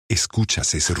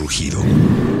¿Escuchas ese rugido?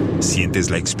 ¿Sientes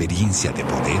la experiencia de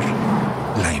poder?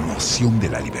 ¿La emoción de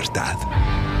la libertad?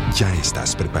 Ya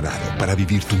estás preparado para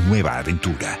vivir tu nueva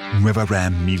aventura. Nueva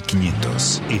Ram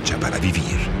 1500, hecha para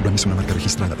vivir. Ram es una marca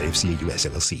registrada de FCA US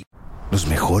LLC. Los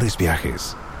mejores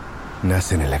viajes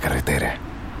nacen en la carretera,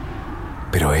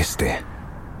 pero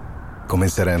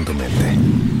comenzará en tu mente.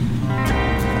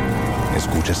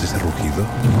 ¿Escuchas ese rugido?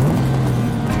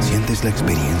 ¿Sientes la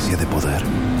experiencia de poder?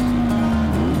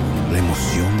 ¿La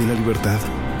emoción de la libertad?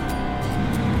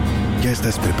 Ya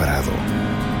estás preparado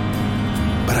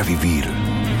para vivir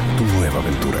tu nueva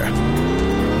aventura.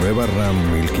 Nueva Ram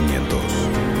 1500,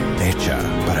 hecha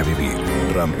para vivir.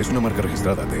 Ram es una marca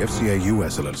registrada de FCA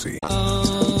US LLC.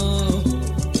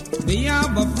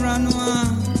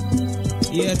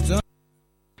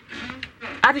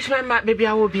 Adishma baby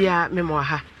I will be a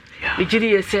memoir.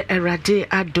 Mijiri se erade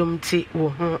adomti wo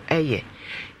ho eye.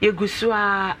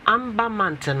 Yegusua amba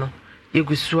manteno.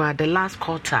 Yegusua the last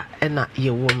quarter ena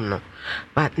yewom no.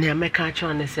 But ne America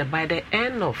chon say by the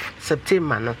end of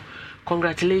September no.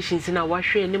 Congratulations na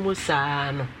wahwe ni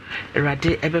musa no.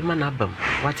 Erade ebema na abam.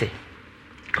 What?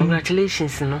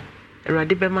 Congratulations no.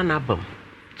 Erade bema na abam.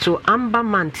 So amba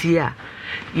mantia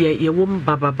ye wom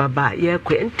baba ye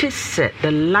kwe ntese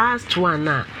the last one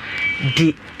na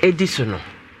di edition no.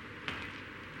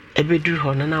 Ebedu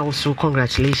ho na also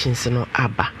congratulations no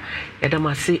aba.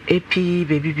 Yeda say AP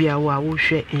baby bia wo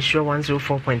hwe insure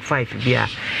 104.5 bia.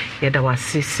 Yeda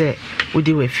wase se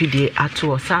wodi we fidie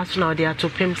ato saso na wodi ato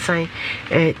pem sign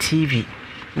TV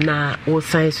na wo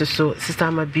sign so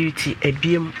sister ma beauty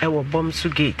ebiem e wo bomsu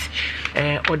gate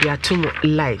wodi ato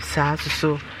live saso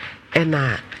so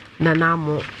na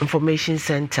Nanamo Information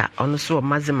Center on so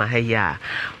mazima haya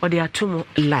wodi ato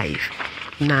live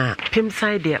na pim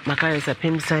side there makaya sa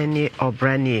pim side ni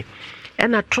obrani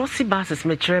ena Trossi buses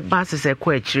metre buses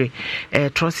ekwachire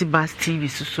Trossi bus TV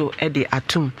so e de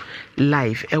atum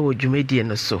live e wo dwumedie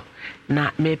no so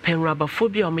na me penraba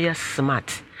phobia o me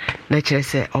smart na kire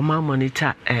se o ma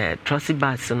monitor Trossi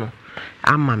bus no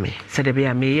amma me se de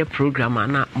bia me ye program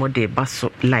na mode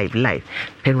baso live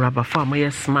penraba for me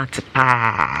smart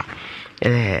pa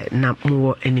na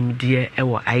mo enimdie e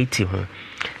wo IT ho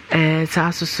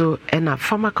so and a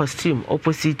former costume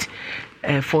opposite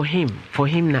for him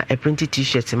na a printed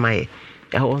t-shirt my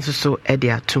also so at the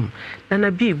atum na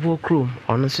be walk room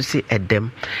on also say at them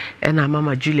and a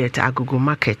mama Juliet agogo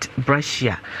market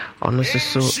brashia on also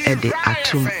so at the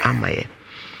atum amaye.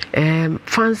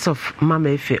 Fans of Mama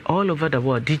Efe all over the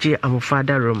world, DJ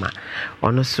Amufada Roma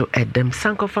on also at them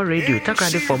Sankofa Radio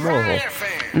Takrade for more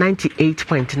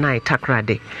 98.9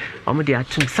 Takrade Omodi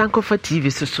atum Sankofa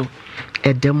TV so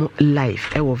a demo live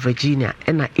ewo Virginia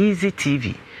and a Easy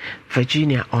TV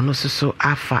Virginia ono so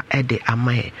afa ede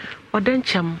amaye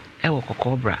odencham ewo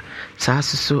kokobra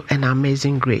so an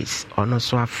Amazing Grace ono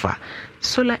so afa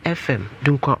Solar FM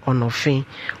dunko onofin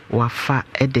wafa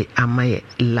ede amaye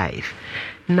live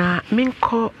na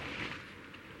minko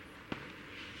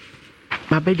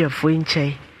mabedafo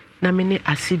nche na mene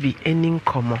asibi eni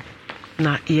nkomo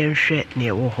na yenhwe ne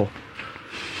ewo ho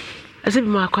asibi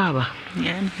makwa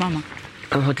yeah mama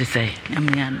what to say?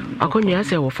 Akonya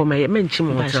say wo for my menchi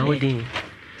mo tra hodin.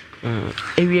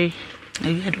 Ewie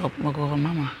do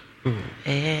mama.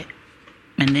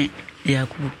 Mene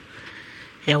Yakubu.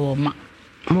 Ya wo ma.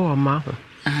 Mo ma ho.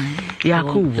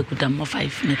 Yakubu ekuta mo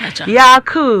 5 ne kacha.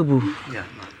 Yakubu.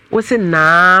 What's in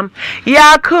nam?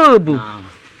 Yakubu.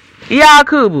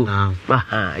 Yakubu.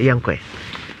 Aha, yankwe.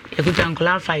 Ekuta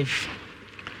nkola 5.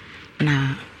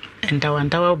 Na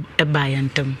entawa eba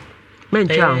yantem.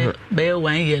 Be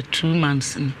 1 year 2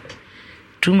 months.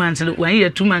 2 months 1 year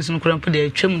 2 months no krampo de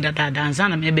atwam dada danza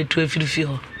na me betu afirifi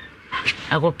ho.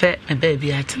 Akope me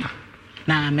baby atena.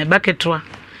 Na me baketwa.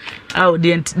 Aw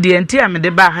de enti a me de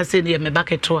ba ha se ne me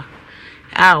baketwa.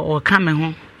 O ka me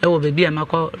ho e wo baby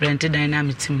amakọ rent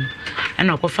dynamic team. E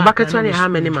na okofa baketwa ne how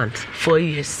many months? 4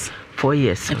 years. 4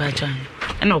 years. E ba chan.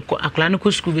 E na akola no ko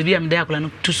school baby am de akola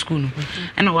no to school no.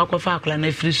 E na wakofa akola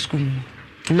na free school.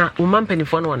 Na woman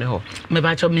penifo no won ho me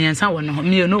ba cho me yansa won ho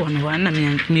me no won ho na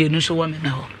me no so wo me na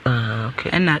ho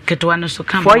okay na ketwa no so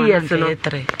kam 4 years no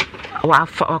 3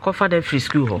 wa kofa da free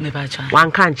school ho me ba cha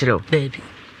wan kan kire baby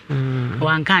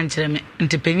wan kan kire me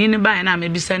ntepanyin ba na me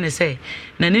bisa ne say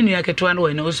na ne nua ketwa no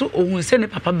wo so ohun se ne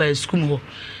papa ba school ho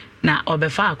na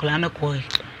obefa akola na ko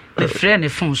me frɛ ne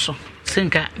phone so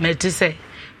sinka me ti say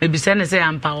me bisa ne say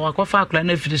ampa wa kofa akola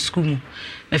na free school mu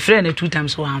me frɛ ne 2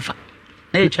 times wa amfa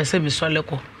na etwa se me sole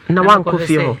ko na wan ko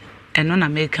fie ho eno na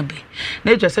me ka be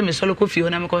na etwa se me sole ko fie ho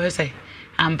na me ko he se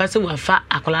ampa se wa fa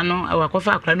akola no wa ko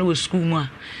fa akola no wo school mu a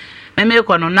me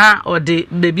ko no na ode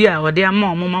baby a ode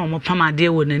ama omo pamade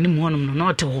wo nanim honom no na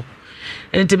ote ho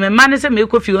enti me ma ne se me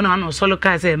ko fie no na osolo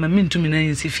ka se ma mintumi na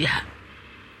yin si fie ha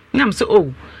nyam se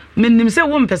oh menim se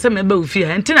wo mpese me ba ofie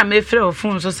ha enti na me frɛ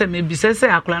ofon so se me bisese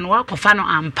akora no wakofa no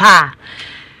ampa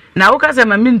na wo ka se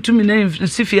ma mintumi na yin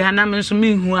si fie ha na me so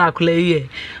me hu akora yi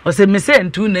o se me se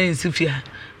entu na yin si fie ha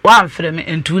wa mfrɛ me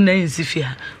entu na yin si fie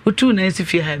ha utu na yin si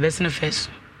fie ha bes ne first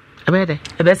abede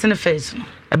bes ne first no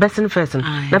ebesen first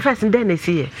na first den na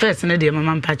see first na de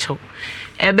mama mpacho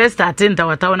best starting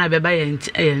tawataw na beba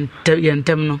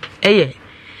yentem no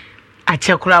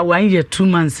achekura 1 year 2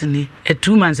 months ni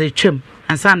 2 months etwem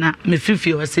ansa na me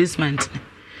fifi o 6 months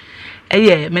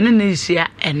ni mene na hia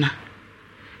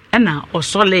ena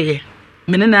osole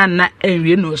mene na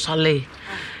enwie no osole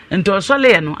nto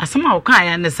osole no asema wo kan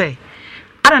ya ne say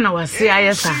ara na wase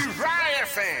ayesa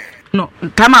no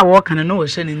tama wo kan no wo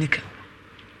hye ne nika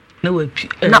na wapi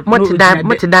na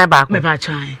moti dan ba ko me ba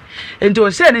chan enti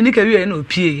o se ne nika wie na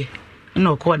opie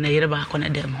na ko na yire ba ko na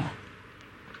dem ho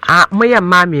moye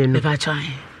mami no me ba chan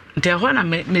enti ho na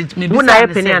me bi na ye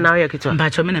peni na ye ketwa ba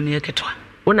cho me na me ye ketwa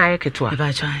una ye ketwa me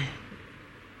ba chan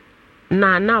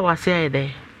na wase aye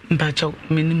de ba cho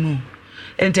minimum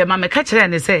enti ma me ka kire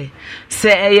ne se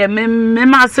eye me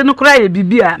ma se no kura ye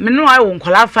bibia me no ayi won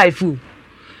kola 5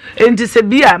 enti se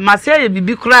bia masia ye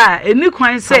bibi kura eni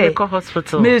kwan se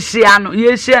hospital me hia no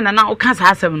ye hia na o ka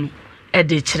sa asem no e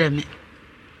de kire me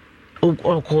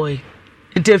okoi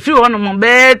enti fi wono mo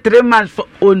be 3 months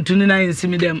ontuni na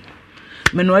nsimi dem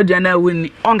me no aduana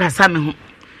woni onga sa me ho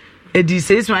edi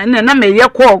 6 months na me ye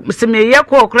ko se me ye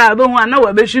ko kura be ho na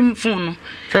wa be hwim fun no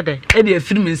sede edi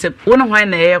afiri me se wono hwan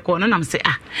na ye ko no nam se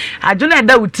adwona e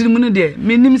da wutirim no de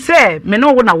menim se me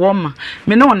no wo na wo ma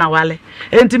me no na wale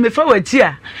enti me fa wachi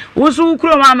a wo so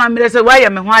kuro mama me se wa ye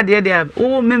me ho ade de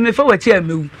wo me fa wachi a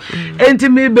mewu enti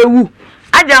me bewu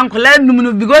aja nkola num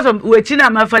no because of wachi na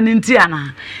mafa nti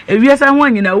ana ewiesa ho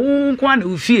anyina wo nko na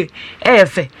ofie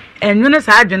efe enwene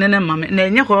sa adwene ne mama na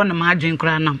enye ho na ma adwen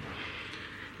kura nam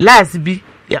last bi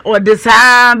o de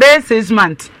sa be 6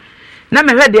 months na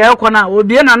me hwe de ekona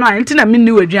obi na no anti na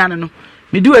minni waduane no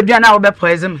me di waduane a wo be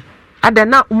poison ada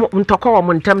na ntoko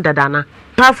wo ntem dada na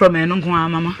apart from enu nko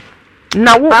mama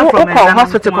na wo ko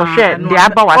hospital ko hwe de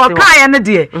aba wase o ka ya ne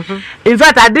de in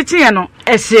fact adichi ye no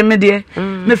ehye me de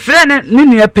me frɛ ne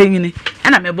nua panyini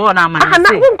na me bo na amana na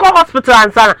wo ko hospital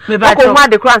ansa na ko ma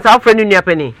de kura ansa wo frɛ ne nua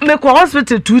pani me ko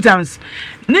hospital 2 times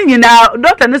ni nyina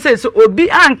doctor ne say so obi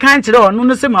an kan kire ono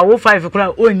no say ma wo 5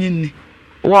 kura onyinni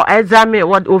wo examine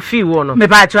what ofi wo no me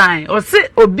ba try o se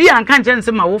obi an kan kire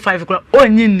say ma wo 5 kura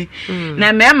onyinni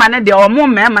na me ma ne de omo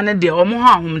me ma ne de omo ho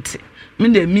ahomte me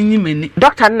de minyi mani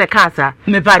doctor ne ka sa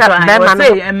me ba try o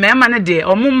say me ma ne de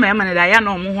omo me ma ne da ya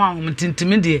na omo ho ahomte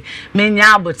ntimi de me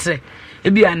nya abotre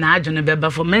ebi ana adwo ne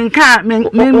beba fo me nka me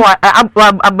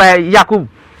aba Yakub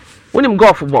wonim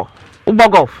golf bo ubo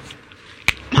golf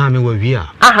me wa wia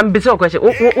mbese o question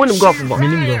wonim golf bo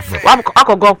minim golf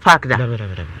akọ golf park da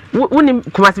wonim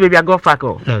kumasi baby golf park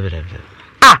o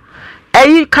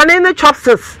eyi kanene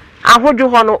chopsticks ahodwo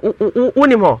ho no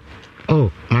wonim ho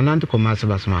mananto kumasi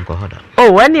basman ko hoda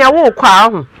eni awo kwa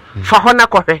ho fa ho na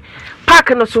kohwe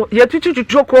park no so ye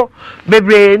tututuko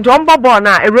bebre ndombo bo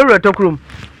na eroro tokrum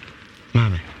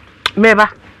meba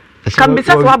kan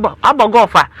bisa so abo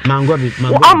golf a mango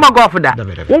golf da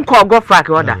won ko golf park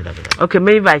oda okay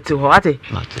me invite ho ate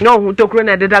no hu tokro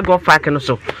na deda golf park no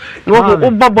so no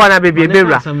ho bobo na bebe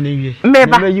bewura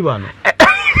meba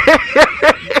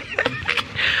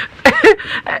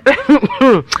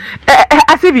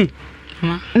asibi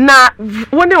na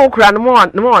woni okura no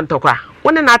mo ntokwa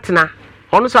woni na atena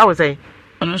onu so awo say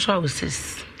onu so awo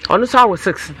 6 onu so awo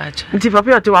 6 nti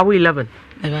papa yote wa 11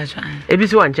 eba cha ebi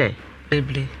so wanche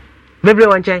bebre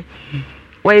wanche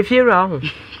wa efiera ho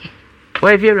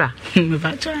wa efiera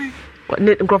eba cha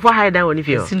ne nkrofo high down woni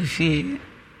fie fie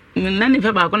na ni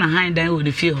fe ba ko na high down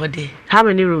woni fie ho de how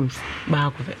many rooms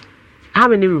ba ko fe how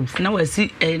many rooms na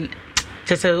wasi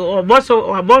chese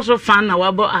oboso fan na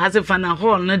wabo hase fan na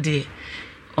hall no de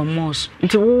almost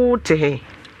nti wo te he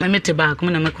na me te ba ko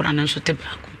na me kora na so te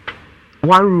ba ko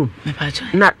 1 room me pa cha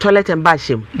na toilet and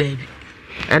bathroom baby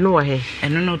eno wa he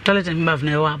eno no toilet and bath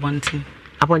na wa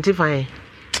abonti fine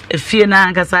efie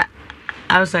na nkasa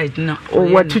outside no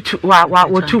wa tutu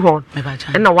wa tu ho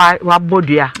na wa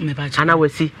bodua ana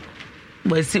wasi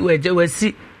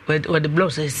wa the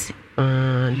blocks esi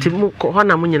nti mu ho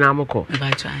na mu nyina moko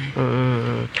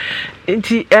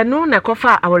nti eno na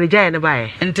kofa aworejaye ne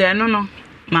bae nti eno no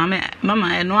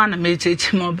mama eno ana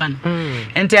mechechi mo ba no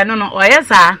nti eno no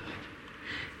oyesa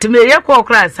to me ya ko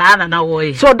kra sa na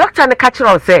wo so doctor ne catch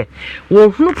us say wo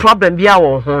hunu problem bia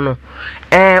wo ho no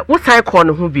wo sai ko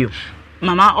ne ho bio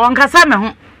mama on kasa me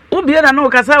ho wo bia na no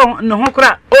kasa ne ho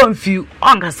kra on fi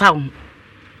on kasa ho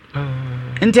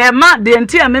nti ma de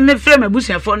nti a me frɛ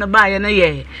mabusuafo no ba ye na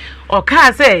ye o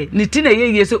ka say ni ti na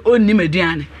ye so onni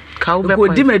maduane ka wo be ko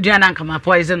di maduane anka ma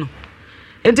poison no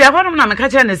nti ahonom na me ka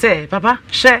che ne say papa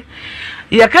hwe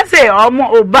ye ka say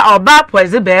oba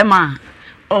poison be ma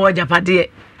o japade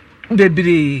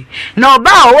bebre na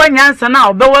oba o nyansa na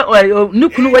obe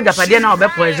nukunu wa japade na obe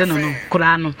poison no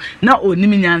kura no na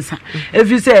onim nyansa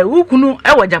efi say ukunu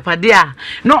e wa japade a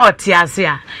na otiase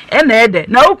a e na ede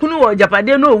na ukunu wa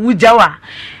japade na owujawa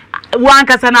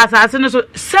wankasa na asase no so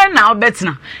se na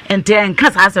obetena ente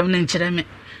enka sa asem no nkyere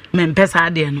me mpesa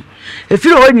ade no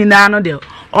efi o nyina no de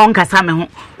onkasa me ho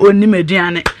onim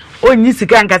aduane onyi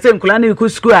sika nkase nkula na iko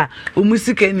school a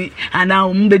omusika ni ana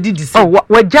ombedidi si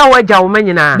waja wo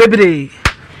manyina bebre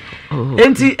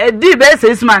enti edi be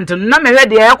 6 months na me hwe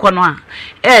de ekọ no a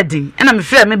edin na me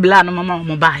frɛ me bla no mama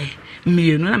mo bae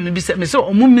mienu na me bisa me so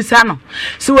omumisa no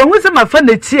so wanhu se mafa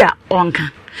na ti a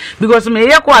onka because me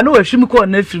yekọ a na wahwim ko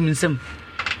na afim nsem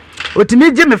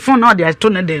otimi gye me phone na de ato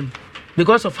na dem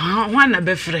because of how na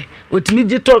be frɛ otimi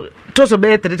gye to so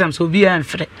be 3 times obi an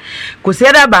frɛ ko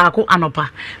se da baako anopa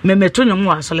me meto nyom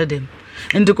wa sole dem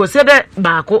ndi ko se da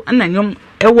baako na nyom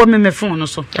ewo me phone no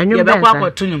so ye be kwa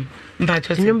kwato nyom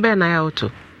mpacho nyom be na ya oto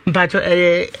mpacho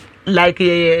like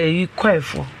ye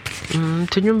kwefo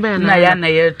to nyom be na ya na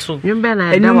ye to nyom be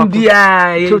na da wa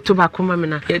to baako ma me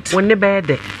na wonne be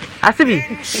de asibi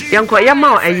yanko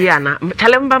yama ayi ana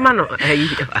talemba ma no ayi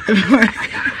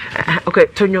okay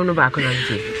to nyom no baako na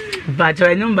nti but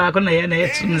I know back on the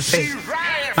end say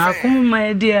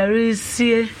my dear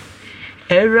resie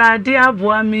erade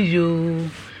aboa mi yo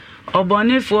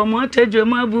obonifo mo tedwe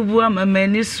mabubu ama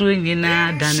mani swingi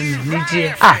na dan me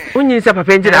nije unyi se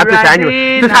papa njira apeta anyo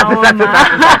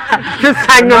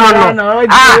tisanyo no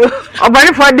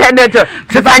obonifo de to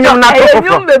tisanyo na to ko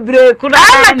enyu bebre kura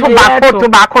to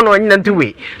baako no nyina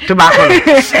ntuwe to baako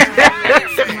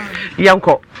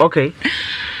yanko okay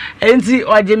enti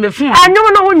oje me fun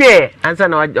anyo no wonwe ansa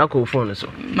na akọ phone so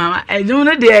mama enyo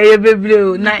no de ye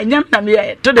bebre na enyam na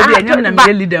me to de enyam na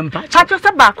me leader mpa chacho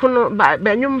se ba ko no ba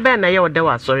enyum be na ye ode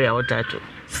wa sorry a wotato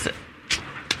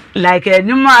like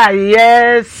enyum a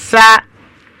yes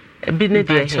bi ne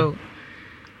de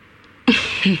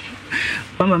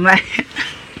mama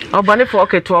obani for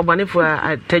okay to obani for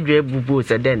atadwe bubu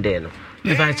se dende no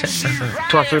me ba cha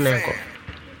to so na enko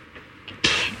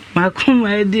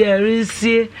makuma di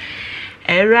arisie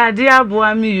erade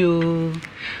aboa mi yo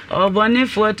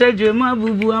obonifo tadwe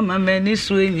mabubu ama mani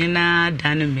so nyina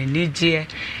dan mani je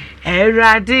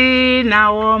erade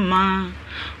na wo ma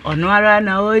ono ara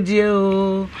na oje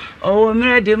o owo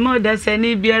mere de moda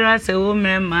seni biara se wo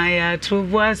mere ma ya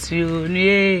tubuasi o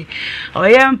nie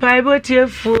oya mpai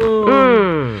botiefo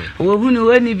wo hunu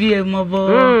woni bi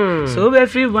emobo so be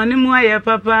free boni mu aye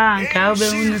papa anka obe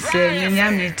hunu se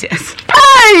nya metias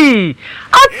hey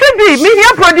asibi me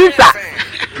here producer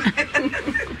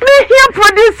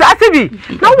asibi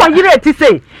no wa yire ti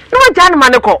say no wa jan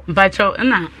maneko mpacho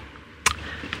na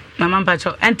mama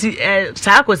mpacho anti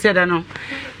saa ko se da no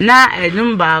na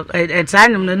enyum ba saa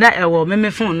nyum no na ewo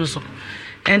meme phone no so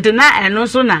enti na eno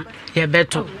so na ye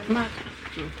beto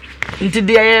nti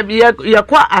de ye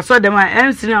kwa asodem a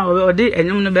ensi na odi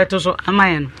enyum no beto so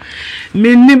amaye no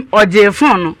minim oje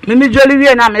phone no mimi joli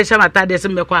wie na me shemata de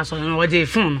sembe kwa so no oje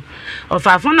phone no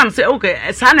ofa phone nam say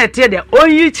okay saa na tie de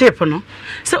oyi chip no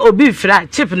say obi fra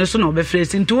chip no so na obe fra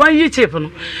nti oyi chip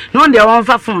no no de won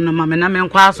fa phone no mame na me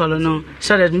kwa asolo no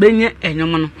so that benye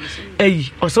enyum no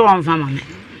eyi oso won fa mame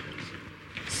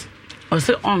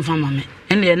oso on fa mame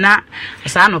ene na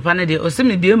saa no pa ne de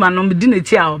osemi bie ma no di na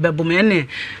ti a obebo me ene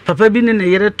papa bi ne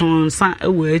yere tonsa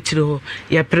ewo akire ho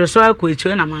ye preso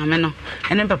akọ na maame no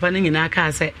ene papa ne nyina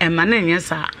aka se e ma na nye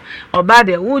saa oba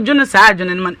de wo dwune saa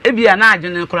dwune ne man ebia na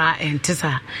adwune kora enti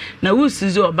saa na wo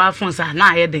sizi oba fon saa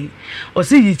na aye den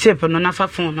osi yi chip no na fa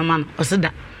fon no ma no osi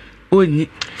da onyi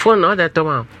phone no that to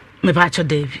ma me pa cho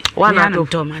David wana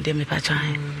to ma de me pa cho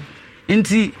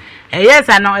nti yes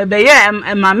ano ebeye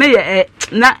mame ye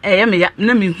na me ya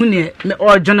na me hu ne me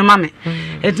odwone mame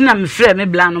etina me frɛ me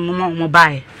bla no mo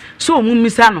bae so mu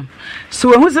misa no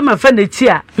so hu se ma fa na chi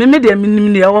a me de minim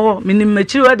ne wo minim ma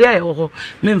chi wo de aye wo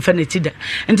me mfa na chi da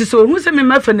nti so hu se me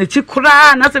ma fa na chi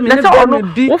kura na se me ne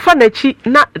bi wo fa na chi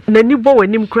na nani bo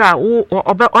wanim kura wo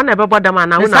ona be bodam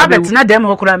na wo na be na dem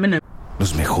ho kura me na.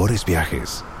 Los mejores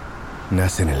viajes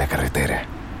nacen en la carretera,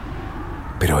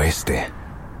 pero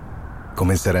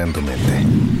comenzará en tu mente.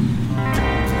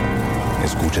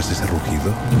 ¿Escuchas ese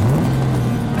rugido?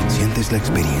 ¿Sientes la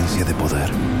experiencia de poder?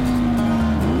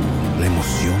 ¿La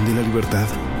emoción de la libertad?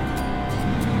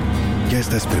 Ya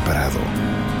estás preparado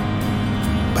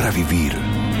para vivir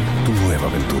tu nueva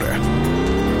aventura.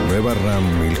 Nueva RAM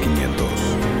 1500.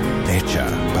 Hecha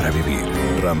para vivir.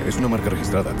 RAM es una marca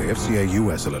registrada de FCI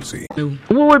US LLC.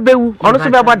 Wo bewu ono so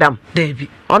be bodam. David.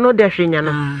 Ono de hwenya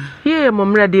no. Ye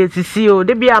momra de sisi o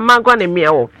de bia mankwa na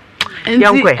mia wo.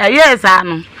 Yankwe. Yes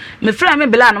anu. Me fra me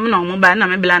bela no me no mo ba na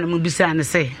me bela no mo bisa ne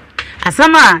se.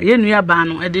 Asama ye nua ba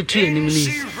no e de tu enim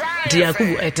ni. Di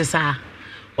Yakubu etesa.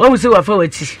 O mu se wa fa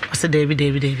wachi. O se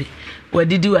David.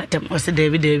 Wadidi watam o se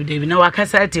David na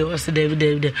wakasa ati o se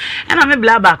David ena me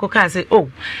bla ba ko ka se oh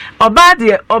oba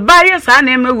ye sa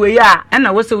na emewe ya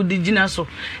ena wo se udigina so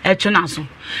etwena so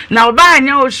na oba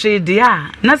anya o hwe de a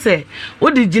na se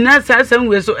udigina sa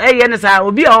sanwe so eye ne sa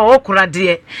obi a o kora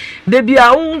de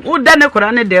bia wo da ne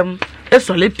kora ne dem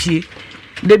esole pie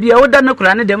de bia wo da ne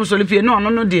kora ne dem sole pie no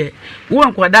no de wo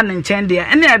nkoda ne nchen de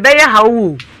ena ebe ye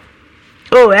hawo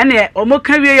oh ena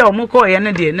omoka wie ya omoko ye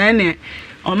ne de na ena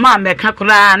Oma meka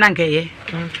kura na nkeye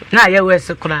na ye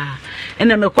wese kura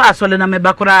ene me kwa asole na me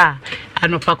bakura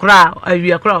anopa kura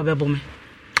awia kura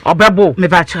obebo me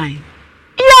ba chan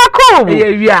Yakob ye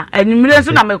wia enimire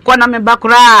so na me kwa na me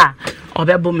bakura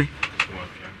obebo me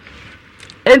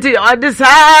enti odisa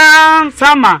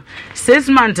sama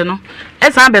 6 months no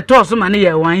esa beto so ma ne ye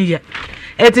 1 year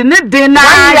eti ne din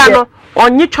na ya no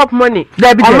onyi chop money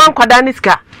o man kwada ni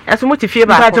ska eso mo ti fie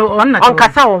ba on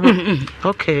kasa wo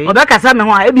okay obekasa me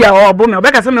ho a ebia obo me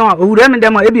obekasa me ho a owura me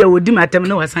dem a ebia wodi matem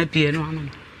ne wasan pie no ano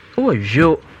wo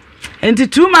yo enti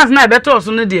 2 months na beto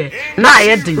so no de na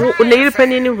aye din o ne yiri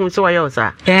pani ni hu so wa yo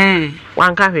sa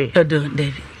wan ka hwe edo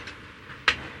David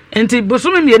enti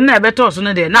bosume me na beto so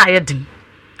no de na aye din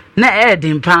na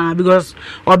din pa because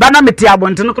oba na meti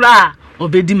abonte no kra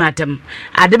obedi matem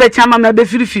ade be chama ma be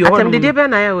firifie ho atem dide be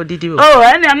na ya odidi o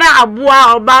ene na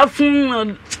aboa oba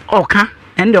fun oka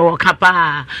ende oka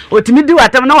pa otimi di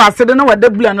watem na wasede na wada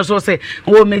bula no so se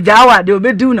wo meja wa de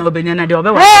obedi na obenya na de obe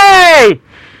wa hey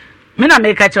me na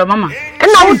me ka che mama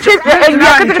na wo tse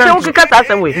ya kete wo kika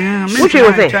sa we wo tse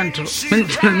wo se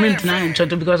mint na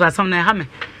nchonto because asam na ha me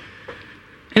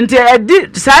nti edi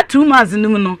sa 2 months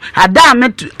nim no ada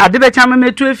metu ade be chama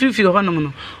metu efifi ho no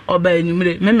no oba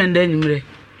enyumre memenda enyumre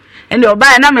ende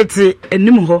oba na meti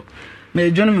enim ho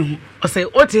me dwono me ho o say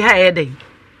oti ha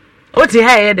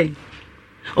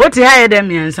yeden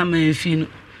me ansa ma efi no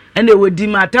ende wodi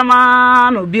matama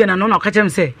no bi na no ka chem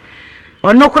say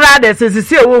ono kura de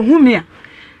sesisi e wo humi a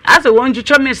ase won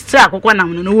twetwo me stra akokwa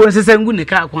nam no wo sesa ngu ne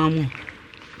ka akwa mu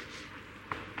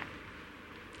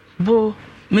bo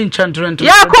min chantrento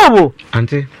Yakobo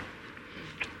Auntie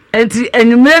enti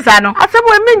enyumre sa no asebo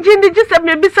min jindi gisem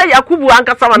me bisa Yakubu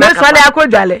ankasa wana ka me sa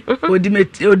akodwale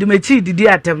odimechi didi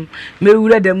atem me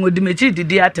wura dem odimechi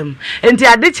didi atem enti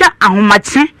adecha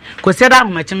ahomache koseda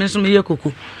ahomache me so me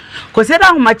yekoko koseda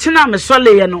ahomache na me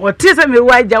sole ye no otise me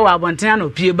waija wa abonten na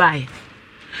opie bae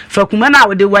fakuma na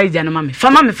wode waija no mame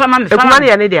fama me fakuma na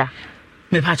ye ne dia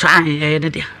me pacho an ye ne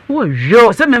dia wo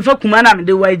yo se me fakuma na me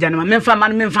de waija no me fama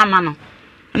no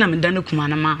na me dane kuma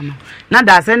na ma no na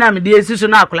da se na me de esi so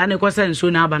na akola ne kwasa nso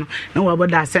na aba no na wo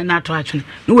da se na to atwene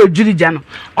na wo adwiri gya no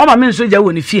o ma me nso gya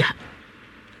wo ne fi ha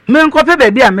me nkope ba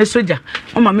bia me soja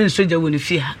o ma me nso gya wo ne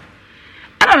fi ha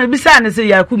ana me bisa ne se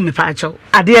Yakub me pa acho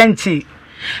ade anchi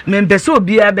me mbese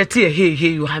obi a bete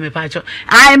he yo ha me pa acho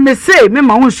ai me say me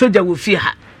ma wo nso gya wo fi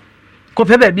ha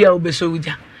kope ba bia wo beso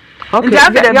wugya okay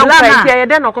ya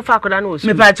de no kofa akoda na osu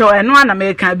me pa acho eno ana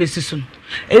me kan besisu no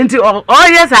enti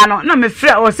yes ano na me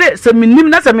frɛ o se minim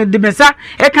na se me de mesa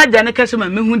e ka gya ne ka so ma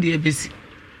me hu de ebesi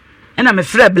na me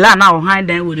frɛ bla na o han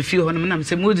dan wo de fie ho no na me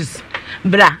se Moses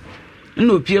bra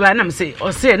na opie ba na me se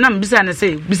o se na me bisa ne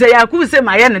se bisa Yakub se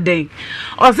ma ye ne den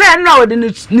o se na o de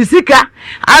ni sika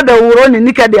aba woro ne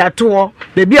nika de ato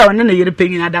be bia o ne na yere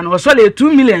panyin ada no o so le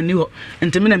 2 million ni ho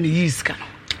enti me na me yi sika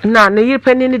na ne yere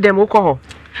panyin ni dem wo kɔ ho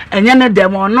enye ne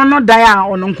dem ono no dan a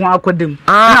ono nko akodem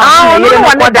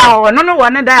ono no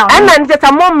wone dan ana nte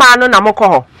ta mo ma no na mo kɔ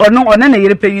ho ono na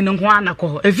yere panyin nko ana kɔ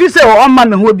ho efi se o ma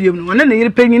me ho biem no ono na yere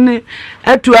panyin ne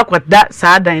atu akwada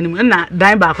saa dan no na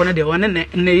dan ba ko no de ono na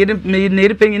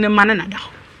yere panyin ma ne na da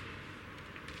ho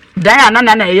dan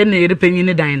ana na yere panyin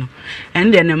ne dan no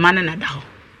en de ne ma ne na da ho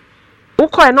wo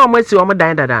kɔ na o ma si o mo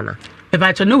dan dada na e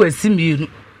ba cho no wasi mienu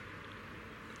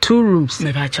 2 rooms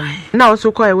me ba chan na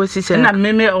also call we see na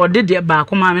me ode de ba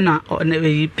ko ma me na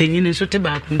penyin so te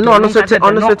ba ko no ono so te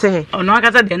ono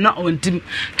akata de na ontim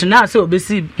to na so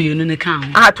obesi bienu ne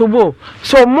kan to bo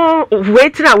so mo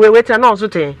wait na na also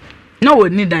te No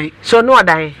one need die. So no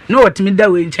die. No what me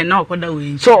that way in no other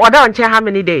way. So other on how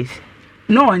many days?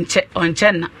 No on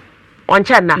China. On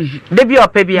China. Debi or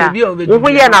pebia.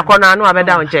 We hear na kona no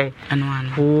abeda on chen.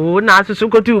 Oh, na so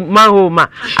go to my home. I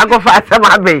go for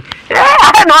some bay.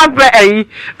 No pay.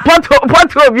 Pot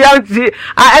bianti.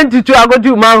 I enter to I go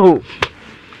to my home.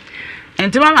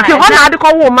 And to mama, I had to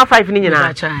call my 5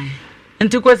 minutes. And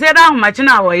to consider how much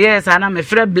now, yes, and I'm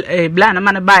afraid a blind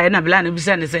man buy and a blind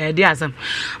business say, dear,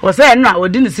 or say, no,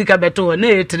 didn't seek a better,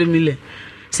 nay, 3 million.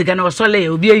 Sigan or Sole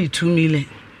will be 2 million.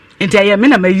 And I am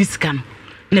in a may scan.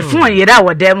 The phone yet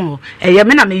our demo, a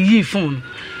yamina may ye phone.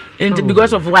 And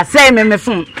because of what say me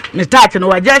phone, me touch and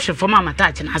what gesture for mamma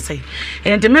touching, I say.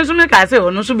 And to mention me, I say,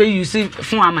 or no, so be you see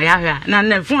phone my hair,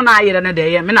 and then phone I and a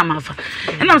day, and I'm off.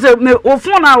 And I'm saying, oh,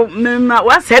 phone now,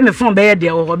 what say me phone bed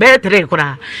or bed tray,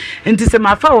 and to say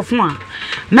my foul phone.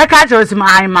 My catcher is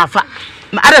my maffa.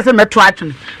 I say, my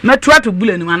try to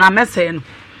bully when I'm messing.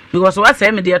 Because what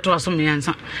say me dear to us, me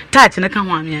answer, touching a come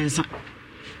on me answer.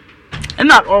 And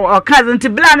not or cousin to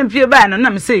blind and pure ban, and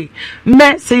I'm say,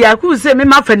 me say Yaku say me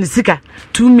my friend sika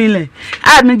 2 million.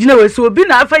 I mean, you know, so be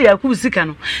not for Yaku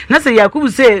Sikano. Not say Yaku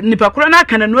say Nipacrona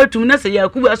can and word to me, say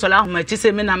Yaku as well, my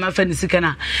say me, my friend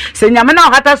Sikana. Say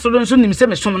Yamana Hata Solon soon, say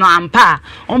me some ampa,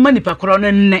 or many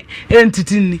Pacrona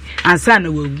entity and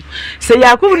son will. Say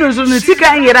Yaku knows on the Sika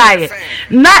and Yerai.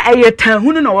 Not a year 10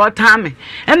 who know what time.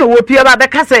 And the whoopie about the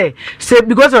casse, say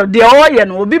because of the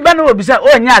oil will be banner will be said,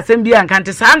 oh, yes, and be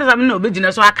uncountry. No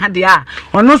business, so I can't dia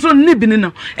or no so nibbing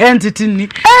no entity.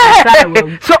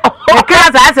 So,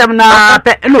 because I am not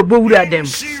no booed them.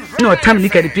 No time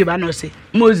nick at the people, no say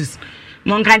Moses.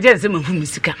 Mon can't just say whom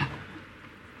is come.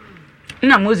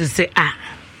 No, Moses say,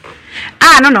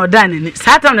 no, done in it.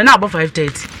 Saturn and about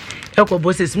 5:30. Echo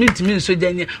bosses meet me so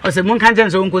Janya or say Mon can't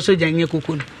just uncle so Janya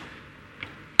cocoon.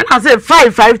 And I say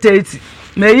 5:30.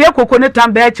 May your coconut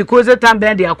and bear to cause a time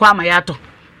bend the aquama yato.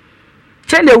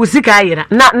 Chende usika ira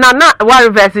na wa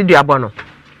reverse du abono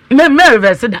me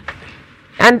reverse da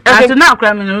and okay now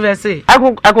cry me reverse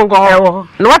akunko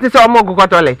no what is omo go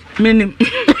toilet minim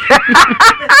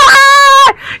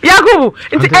Yakubu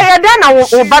nti da na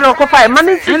wo ba no ko fa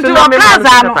mani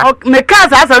nti me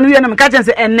kaza asa no ye na me ka chen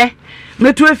se enne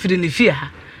metu afiri ne fie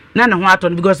ha na ne ho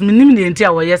aton because minim ne enti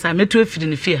a wo yes metu afiri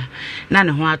ne fie ha na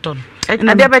ne ho aton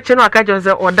na de be che no aka je se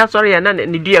oda sorry na ne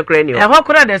dua kra ni ho ho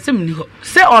kra da sim ni ho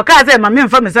se o ka se ma me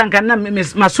mfa me sanka na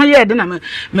ma so ye de na me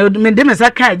de me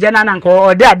saka je na nka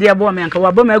o de ade bo me nka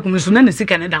wa bo ma akum so na ne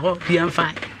sika ne da ho pia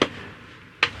mfa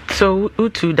so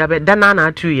utu da be da na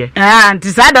atu ye anti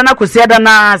sada na kosi da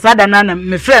na sada na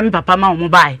me frɛ me papa ma o mo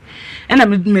bai na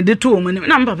me de to o mo ni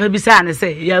na me papa bi sa ne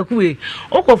se Yakuwe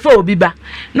okofa obi ba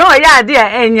na o ya ade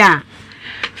a enya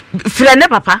frɛ ne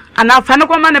papa ana fa ne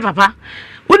ko ma ne papa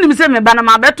unim se me bana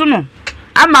ma beto no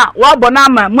ama wa bɔ na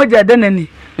ama moja de nani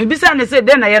me bisa ne se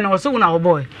de na ye na so na wo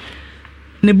boy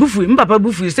ne bufu m papa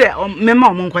bufu se me ma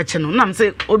o mo nkwache no na m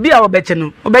se obi a obeche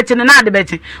no na ade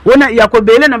beche wona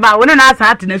yakobele na ba wona na asa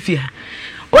ate na fi ha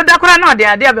o da kora na ode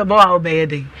ade abebo a obeye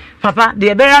den papa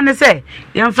de be ya ne se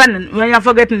yemfa ne when you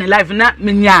forget in life na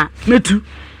menya metu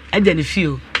aje ne fi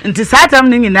o nti satam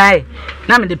ne nyinae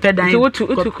na me de pedan utu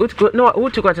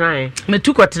kwatena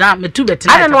metu kwatena metu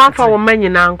betina ada no amfa wo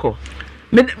manyina anko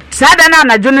me sada na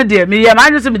anadwo ne de me ya ma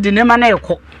anyo se me de ne ma na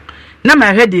ekọ na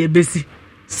ma hwe de ebesi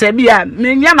se bia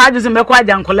me nya ma anyo se me kwa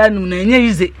ajankola num na enye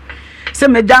yize se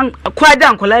me jan kwa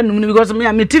ajankola num because me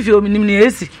ya metifi o nim ne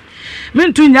esi me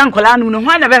ntu nya nkola num no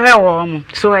hwa na be hwe wo mo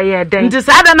so aye den nti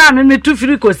sada na me metu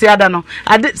firi kosi ada no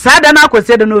ade sada na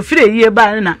kosi ada no ofire yie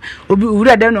ba na obi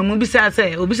wura da no mo bi sa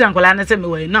se obi sa nkola na se me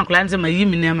we na nkola na se ma yi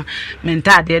mi nema me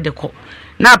nta ade de ko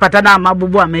na apata na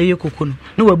amabubu amaye kokono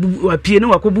na wapie na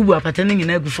wakobubu apata na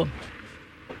nyina agufom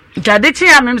jade chi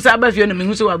ya memsa aba fie no me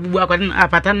huso wabubu akwata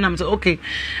apata na me okay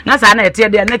na sa na ete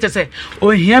de na che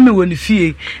ohia me woni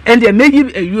fie ende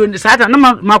meyi ayuo sa ta na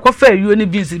makofa ayuo ni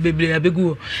beans bebre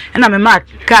abegu na me ma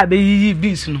ka be yi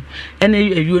beans no ene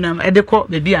ayuo na ede ko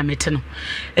be bia mete no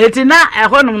eti na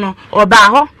eho no oba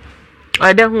ho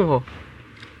ode hu ho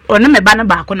one me ba na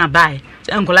ba ko na bai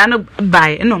enkola no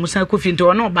bai eno musa kofi nti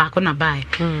ono ba ko na bai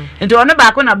nti ono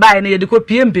ba ko na bai na yede ko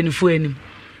pie mpenifu anim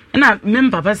na me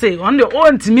papa say on the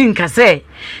ontimi nka say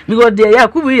because the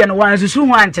Yakubu ye no wan susu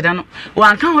ho ankere no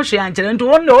wan ka ho hwe ankere nti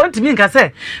on the ontimi nka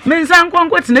say me nsan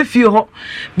konko tena fie ho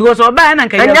because oba na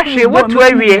nka Yakubu wotu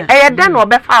awie e da na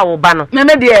obefa wo ba no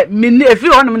me de me efi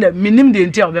ho no me minim de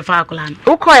nti obefa akola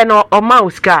no ukoye no o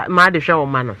mauska ma de hwe wo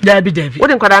ma no dabi wo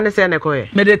de nkwada ne say na koye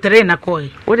me de 3 na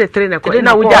koye wo de 3 na koye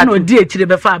na wo ja no di ekire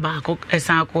befa ba ko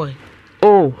esan koye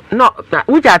oh no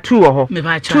uja 2 ho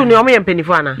 2 ni omo ye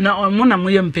mpenifo ana na omo na mo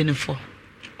ye mpenifo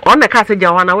on the case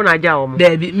Jawana when I jaw.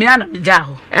 There be me and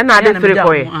Jaho. And I did 3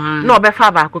 boy. No,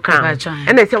 Befa back could come.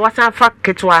 And they say, what's our fuck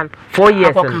kit 4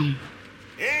 years.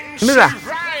 Mira,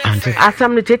 as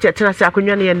some the teacher tell us I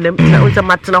couldn't and them with a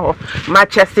matino, my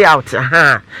chest out.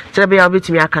 Aha. Tell me I'll be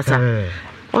to me a casa.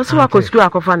 Also, I could screw a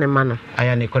funny man. I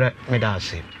am Nicola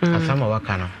Medasi. As some of our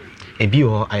canoe. A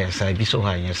bio, I say, be so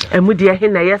high, yes. And would you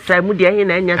hear, yes, I would hear,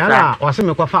 and yes, or some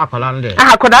of our land.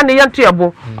 I could only young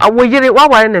table. I will get it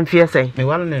one and fear say. Me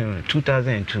one in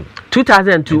 2002.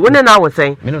 2002. When I was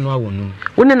saying, me no know.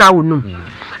 When I would know.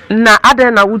 Na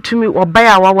ada na wutumi oba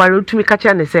ya wa ware wutumi ka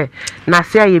cha ne se na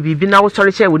se aye bibi na wo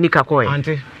sori che woni ka koy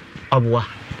auntie oboa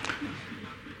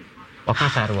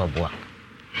okasare oboa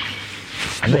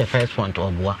and the first one to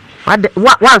oboa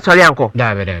one sori anko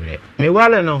dabe me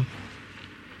wale no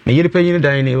me yiri panyin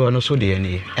dan ni wo no so de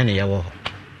ani ene ye wo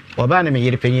oba ne me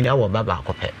yiri panyin awo baba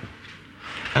akopɛ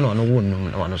ana ono wonnum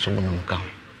na ono so wonnum ka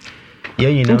ye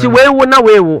yin nti wewu na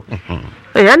wewu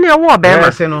ane wo be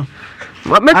ma se no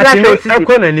Met me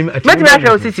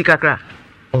show sisi kakra.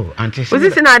 Oh, auntie.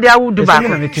 Sisi na ade awudu ba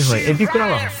ko. Ebi kura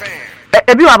wa.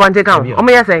 Ebi wa bante kan. O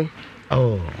me yesay.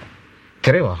 Oh.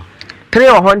 3 wa. 3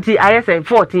 or hunty I say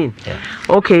 14. Yeah.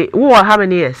 Okay, who how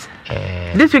many years?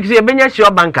 This week you been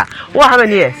sure banker. Who how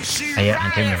many years? Aye,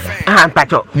 auntie me.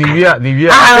 Pacho. Mi wia. I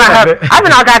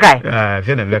been kai.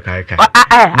 Fe na be kai.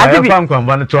 I think am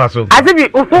kwamba na to aso. I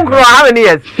think who grow how many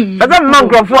years? That's a man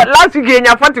grow for last week in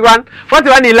 41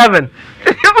 11.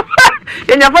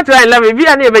 In your 41 11 we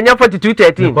are near 42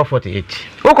 13. Go 48.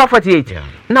 Who go 48? Yeah.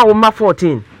 Now we ma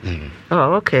 14.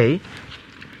 Oh, okay.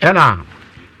 Ena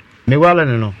me wala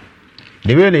no.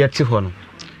 The way they yeti ho no.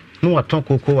 No waton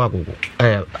koko agogo.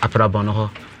 Afrabon no ho.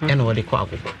 Ena wo de ko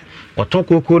agogo. Waton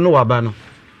koko no waba no.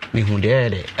 Me hu de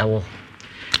ewo.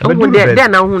 There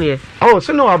na hu ne. Oh,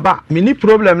 so no waba. Me ni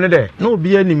problem ne de. No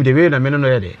obi anim de way na me no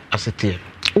ye de. Asete.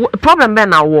 Problem be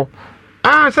na wo.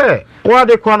 Say, what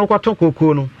they call no kwaton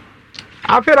koko no.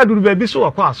 Afera duru ba bi so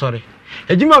akwa asore.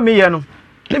 Ejima me ye no.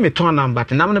 Ne me ton nam but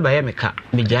nam ne ba ye me ka.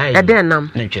 Me jae. E den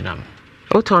nam. Ne ntwe nam.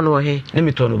 O ton wo he. Ne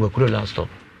me ton obakuro last stop.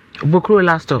 Bokro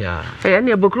last stop. Yeah.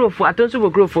 Ne bokro fo atonso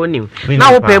bokro fo nim.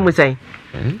 Na wo pay mu sai.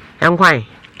 Enkwan.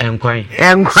 Enkwan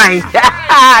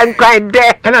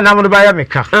de. Ena nam ne ba ye me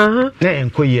ka. Ne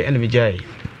enkoye ena me jae.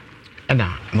 Ena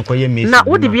me koye me. Na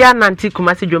wo de bia nanti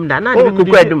kumasi dwom da na ne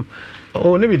kokko adum.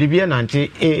 Oh, ne be bia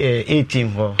nanti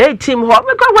 18 ho. 18 ho.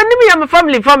 Because when me am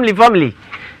family.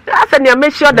 That's an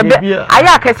make sure the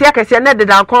aya kese na de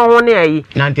da kon ho ne ayi.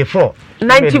 94.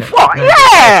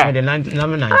 Yeah. And the 90.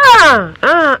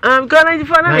 I'm going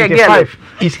 94 na again. 95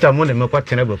 Easter mo ne me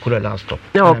kwatena bakura last stop.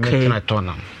 Okay. Na turn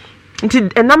am. Nti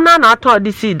enam na atọ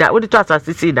di seed that we to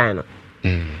asase seed dan no.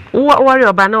 Worry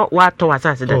about no what to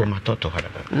asase dan. Oh, ma to hada.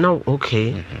 No,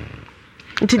 okay.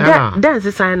 Nti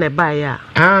dance sign na buy ya.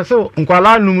 So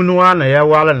nkwala num no na ya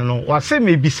wala no. Wase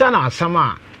me bisa na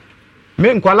asama.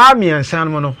 Me nkwala miensan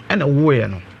mo no na wo ye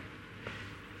no.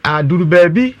 Duru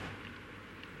baabi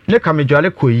ne kamedwale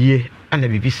koyie ana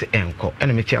bibi se enko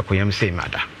ana meti akoyam se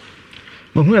mada.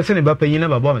 Mo hu ase ne ba panyin na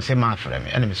baba me se ma afre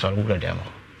me ana me so wura dem.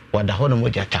 Wada ho no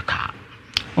moja taka.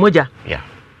 Moja? Yeah.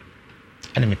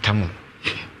 Ana metamu.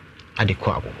 Ade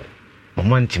ko agogo.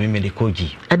 Mama ntimi me de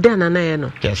koji. Ada na ye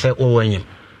no. Je se o wanyem.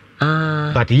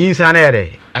 But yinsa na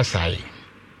yere asai.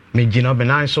 Me gina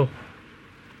benan so.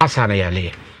 Asa na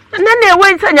yale. Na na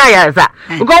we nsanya ya za.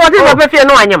 Go what is the fe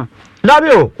no anyem.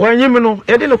 Dabio, wanyem no,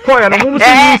 ye de no koya no mo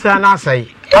yinsa na asai.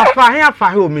 Afa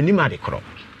he o menima de kro.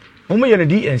 Mo ye no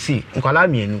DNC, nkwala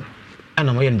mienu.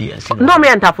 Ana mo ye DNC. No me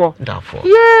entafo. Dafo.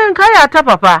 Ye, nka ya ta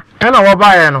papa. Ana wo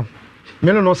ba ye no.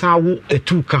 Me no san wo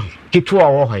etu kan. Kitu a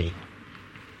wo hoyi.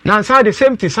 Na inside the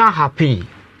same thing happen.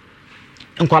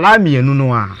 Nkwala mienu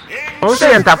no a. O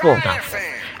se entafo.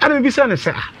 Ana me bisa ne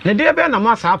se na de be na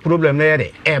ma sa problem na ye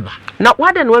de eba. Na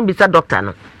what then when bisa doctor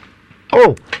no?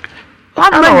 Oh.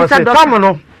 What when bisa doctor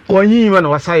no? Onyi ma na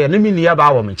wasaya na mi ni ya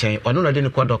ba wo me chen. Ono na de ne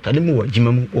ko doctor ne mu wa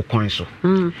jima mu okon so.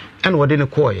 Ana wo de ne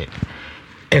ko ye.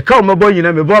 E ka o mebo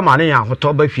yina me bo ma ne ya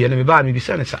hoto ba fie na me ba me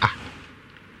bisa ne se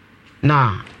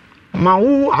na ma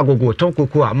wo agogo ton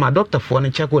koko a ma doctor fo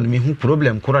ne check on me hu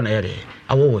problem koro na yere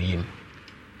awo wo yim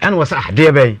en wo sa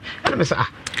de ben en me sa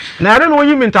na re no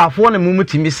yim ntafo na mu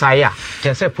mutimi sai a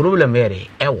te se problem yere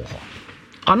e wo ho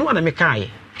ano na me kan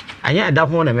anya eda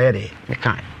ho na me yere me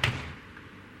kan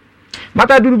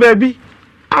mata duru baby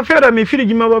afera me firi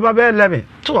gima baba be 11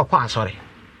 to kwa asore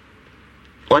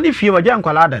oni fie wa jan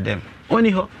kwala da dem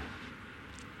oni ho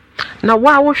na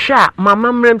wa wo hwa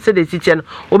mama mrem se de tiche no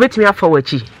obetumi afa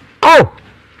wachi. Oh.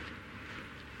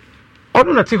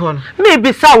 Onu na ti ho no. Me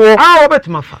bisa wo.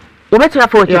 Obetuma fa. Obetima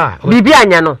for bibi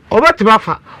anya no. Obetima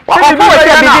fa.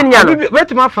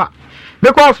 Obetima fa.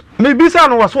 Because me bisa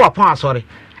no was so upon sorry.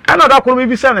 Another could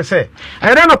be son say.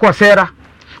 I don't know Cosera.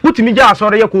 Utimi ja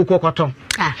sorry ya kuko kwaton.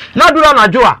 Na dura na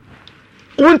joa.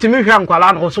 Untimi hwa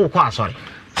nkwala no so kwa sorry.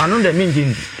 Anu de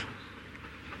minjin.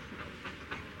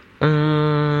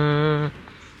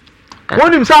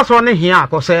 Wonim sa so ne hia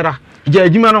Cosera. Ja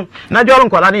adwuma no na jolo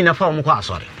nkwala ni na fa mo kwa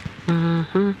sorry.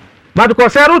 But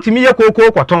Cosera utimi ya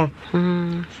kuko kwaton.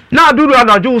 Na dura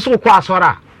na jo so kwa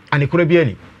sorry. Ani kura bi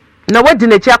ani. Na wadi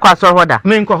na chi akwa sorry hoda.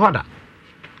 Me nko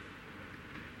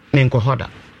hoda.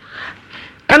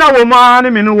 Ena wo ma ne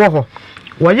me no wo ho.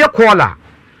 Wo ye kola.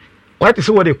 Wo te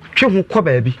se wo de twe hu ko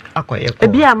ba bi akoye ko.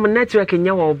 Ebi am network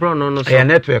nya wo bro no so.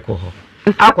 Network ho.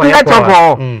 Akoye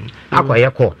ko. Akoye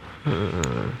ko.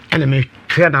 Ena me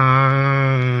twe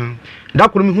na da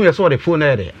kuru mi hu ye so de phone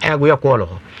na de. Ego ye ko lo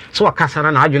ho. So akasa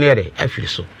na adwene de afiri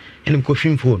so. Ena me ko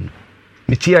film phone.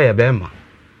 Me tia ya be ma.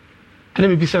 Ena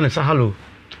me bisa ne sa hello.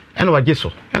 Ena wa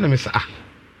geso. Ena me sa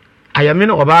ayame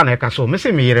no oba na eka so me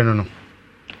se me yire no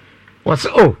was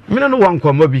me no wan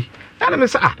kwombo bi ana me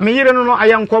se me yire no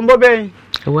ayan kwombo ben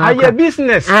aye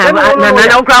business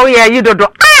na okra we yi dodo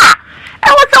e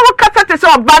wasa wo kasa te so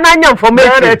oba na nya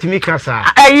information na timi kasa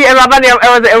ayi eraba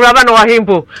na wa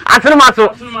himpo atene maso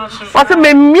wasa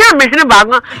me mia me hene ba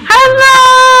ngo hello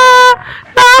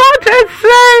na what to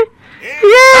say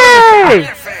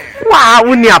yeah wow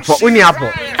uni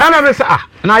apo ana me se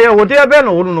na ye wo de be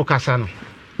no wo no kasa no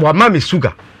wa ma me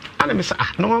sugar ana me say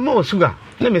no ma o sugar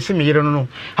na me say me yire no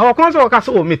ha wa so ka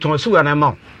so me ton sugar na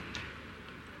ma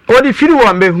o di firi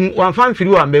wa mbehu wa fan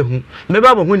firi wa mbehu me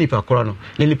ba bo hu nipa koro no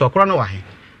ni nipa koro no wa he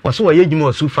wa so wa ye gima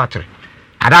o su factory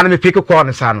ada na me pick ko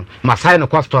no sa no ma sai no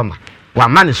customer wa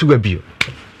ma ne sugar bio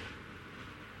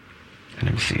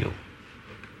ana me see you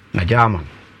na jama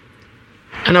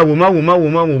ana wo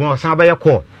ma sa ba ye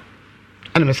call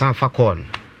ana me san fa call no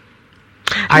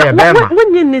aya bema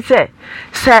wonye ni se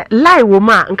lie wo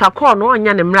ma nka call no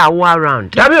onya ne mra wo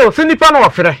around da be o se nipa no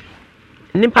ofre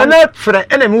nipa na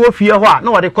frɛ ena me wo fie ho a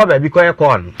na wo de call ba bi ko ye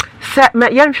call no se me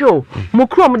yanhwe mo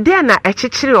krom de na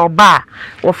ekyekere oba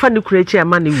wo fa ne kura echi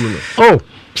ama ne wu no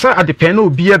se adepen na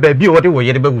obi e ba bi wo de wo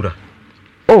yere bagura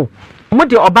mo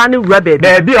de oba ne wura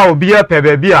ba bi a obi e pe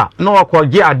ba bi a na wo ko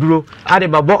ge aduro ade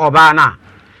babo oba na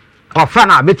ofa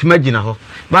na betima gina ho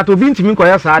but obi ntimi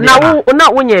nkoya saa de na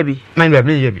wonya bi man ba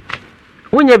bi ye bi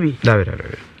wonya bi da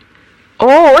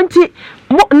nti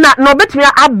na obetimi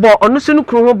abọ onu so no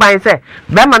kru ho ban se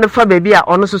be ma no fa ba bi a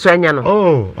onu so anya no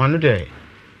onu de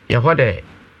ye ho de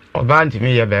oba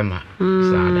ntimi ye be ma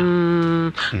saa da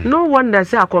no wonder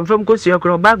say I confirm ko so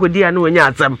kru oba godi a na wonya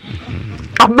atsam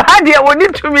oba de woni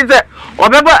tumi se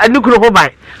obeba anukru ho ban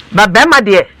ba be ma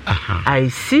de I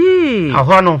see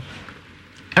aho no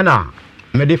ana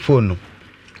me de phone no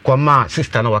kwama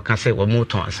sister na waka say wo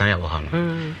moton asan ya wo ha no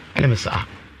ene me sa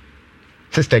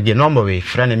sister ge number we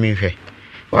friend me hwe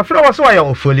wa fra wo so ya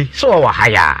ofoli so wa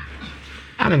haya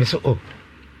ana me so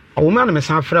o ma na me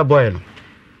san fra boy no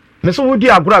me so wodi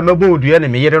agura mebo odua na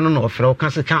me yere no no fra o kan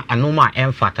se kan anoma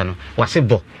emfata no wa se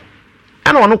bo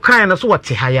ana wono kan na so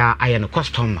wote haya aye no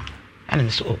customer ana me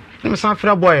so me san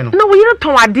fra boy no wo yere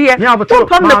ton ade e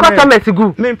pam na customer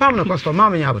sigu me pam na customer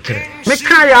me nya botere me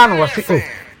kan ya no wa se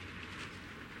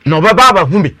no baba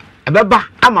hu me baba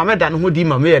ama me da no hodi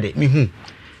ma me yede me hu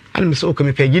ana me so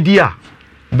me pegidi a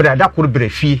brada kor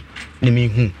brefi ne me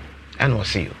hu ana o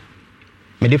se yo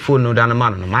me de phone no da na ma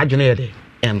no ma adwene yede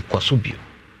em kwaso bio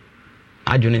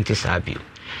adwene nti sa bio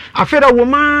afeda wo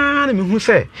ma na me hu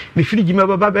se me firi gima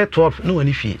baba be 12 no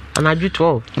wani fie ana adwu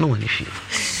 12 no wani fie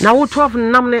na wo 12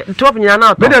 nam ne 12 nyina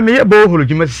na to me da me ye bo holo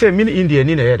gima se me ni India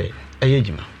ni na yede aye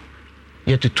gima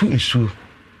ye tutu nsuo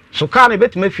so ka na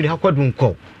betima firi hakwadu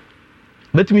nko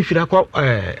betimi firi akwa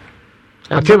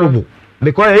atebobo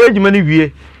because ye ejima ni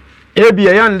wie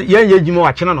ebia yan ye ejima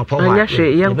wa chena no pa wa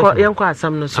yenko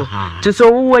asam no so to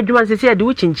so wo adwuma se se de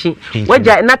wo chinchin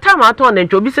waja na time ato na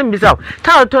ntwo obi se mbisa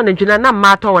ta ato na ntwo na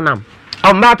ma ato wonam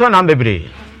ma ato na bebre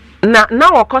na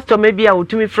wo customer bia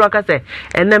wotumi froka se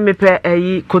ena mepe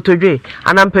ayi kotodwe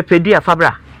ana mpepedua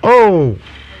fabra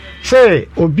say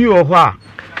obi wo ho a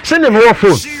se ne mo wo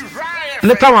phone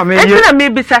ne tama me ye na me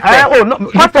bisa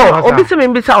no obi se me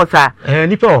bisa o sa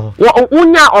nipa o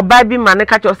unya oba bi ma ne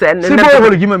ka cho se ne se bo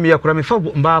holo gima me yakura me fa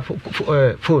mba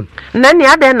phone na ne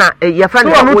ade na ya fa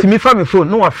ne no timi fa me phone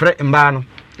no wa frɛ mba no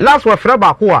last wa frɛ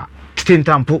ba ko a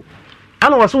tintampo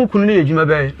ana wa so kunu ne yejuma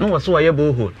bɛ no wa so wa ye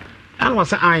bo holo ana wa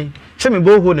se an se me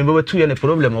bo holo ne be tu ye ne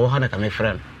problem wo ha na ka me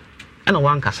frɛ ana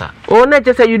wa nkasa o na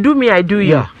je say you do me I do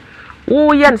you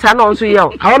wo yen sa na onso ye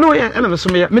o no ye na me so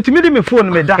me metimi di me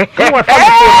phone me da wa fa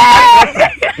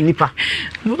phone nipa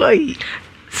boy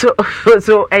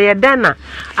so dana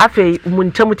afi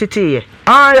muntamu titiye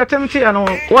ya temti no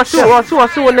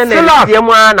wasu ne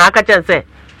mu na aka chense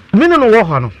mino no wo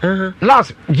ho no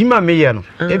last jima meye no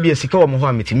ebia sika wo mo ho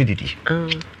ametimi didi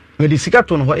me di sika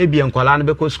to no ho ebia nkwala no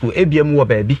beko school ebia mu wo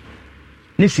baabi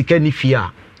ni sika ni fia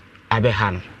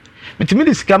abeha no metimi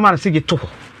di sika man sigi to ho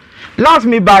last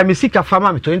me buy me sika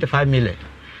fama me 25 million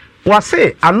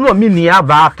wase anu mi ni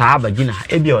aba ta abagina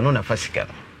ebia ono na fa sika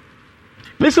no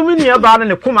meso mi ni aba no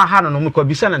ne kuma ha no me ko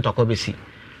bisa na ntoko besi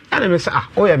ana me say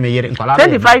oya me yere nkwala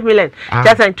 25 million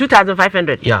just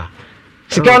 2500 yeah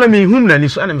sika na me hum na ni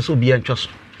so ana me so bia ntwoso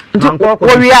wo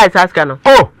wi ai saska no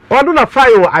odu na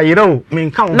fire wo ayira o me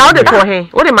nka wo na wo de to he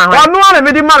wo de ma ho onu na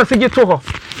me di man se gi to ho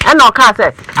e na o ka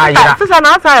se ayira sisa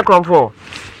na asa konfo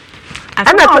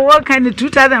ana wo kan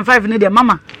 2005 ne de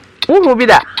mama wo bi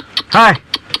da hai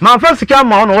man fa sika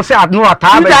ma ono wo se adno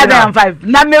ata ba 2005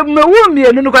 na me wu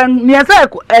mienu no kan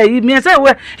miensa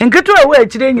we nketo we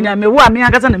akire nyina me wu ame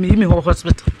akasa na me yimi ho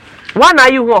hospital one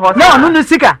are you ho hospital no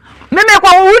sika me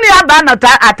kwa wu ni aba na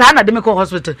ata na de me ko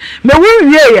hospital me wu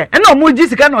wie ye na omo ji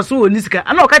sika na so woni sika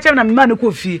na o ka chem na me ma ne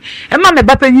ko fie e ma me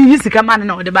bapa yi sika ma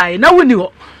na o de bae na woni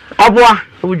ho oboa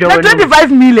 25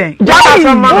 million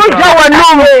jana man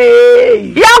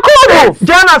yakubu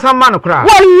jana man kra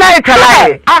wallahi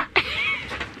kalai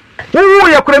wo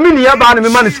ya kura mini ya ba na me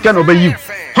ma ne sika na obayi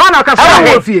ha na ka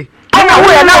so wo fie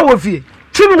na wo fie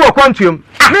timu wo kwantuem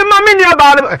me ma mini ya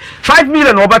ba 5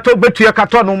 million obato betu ya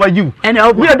kato no ma yiu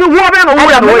we do wo be no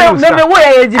wo ya no me wo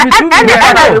ya ji mi 2 million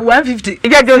 150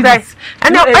 ija jo sai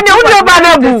ene wo ba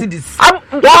na bu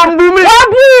wambu mi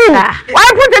wa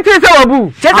put it say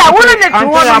wabu cheta wo ne ti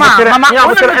wo mama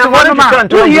wo ne ti wo ma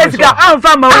wo yes ka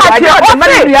anfa ma wo aja ma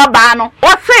ne nua ba no o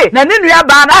se na ne nua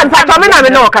ba na anfa to me na me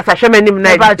no kasa hwe manim na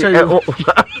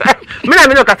me na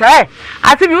me no kasa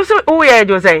ati bi wo ya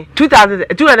jo sai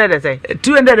 2200 say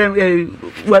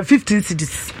 215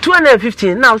 cities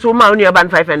 215 now so ma only about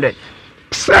 500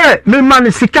 say me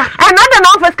man sika another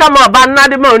no first come about na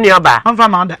de ma only about on fa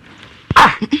ma da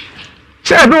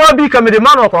say do wa bi ka me de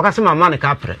man ko ka se ma man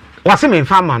ka pre wase me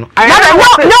fa ma no no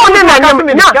na nyam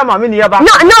no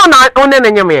na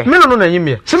nyam ye me no na nyam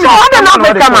ye so other no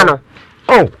first come no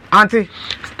auntie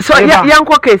so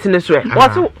yanko case ne so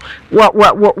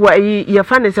wa ye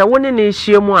fa ne say woni ne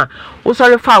hyiemu a wo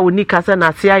sori fa woni kasa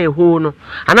na se aye ho no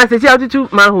ana se tia tutu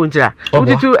man ho njira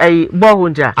tutu bo ho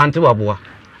njira auntie waboa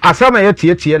asama ye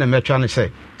tie na metwa ne say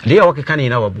de ya wokeka ne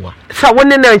na waboa so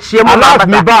woni na hyiemu ba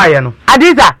me ba ye no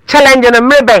adiza challenge na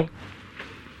mrebe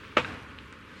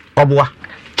waboa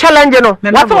challenge no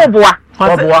what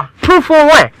waboa proof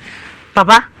where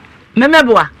papa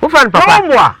memeboa wo fan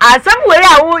papa asam we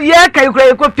a wo ye kai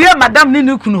kura ko pie madam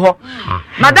ni kunu ho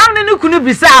madam ni kunu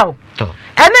bisao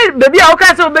ene baby a wo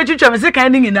ka se obetwitwa me se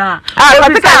kan ni nyina o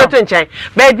bisa to nchen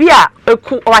baby a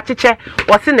eku o chiche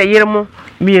wo se na yeremu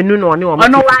mienu no ne wo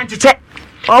ono wan chiche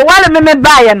o wale meme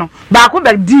baye no ba ko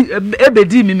be di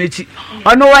ebedi mi mechi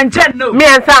ono wan che no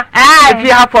miensa if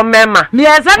you have for mema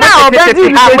miensa na obedi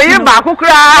mi amoye ba ko kura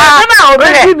na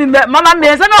obedi mi mama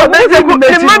miensa na obedi mi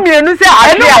mechi mama mienu se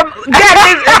afia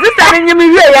sister ni nyimi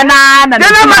wie ya na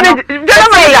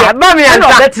jana ba miensa na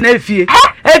obeti na fie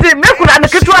edi me kura na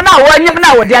ketua na wo nyim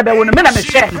na wo dia be wo no me na me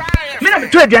hwe me na me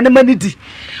to aduane mani di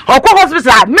okwo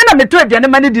hospital me na me to aduane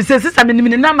mani di se sister me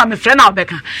ni na ma me frɛ na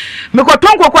obeka me ko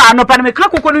ton kokko anopa na me kra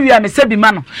kokko no wi a me se bi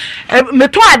ma no me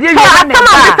to ade wi na me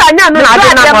ta nya no na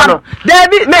ade na no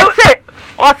David me se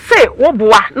o se wo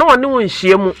boa na one wo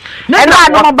nhyiemu na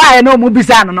no ba ye na o mu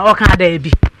bisa no o ka da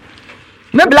bi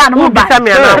me bla no ba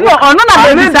no ono na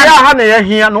be bisa ha na ye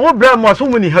hia no wo bra mo so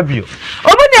mu ni ha bio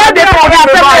obu ni e de ko ya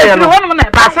se wo no na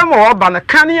ba se mo wo ba na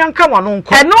kan yan ka wano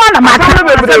nko eno na ma ta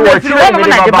be be wo no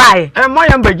na de ba e mo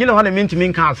yan ba gina ho na mintimi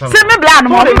nka asam se me bla no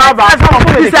mo ba se mo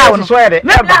bisa wo so ere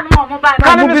me bla no mo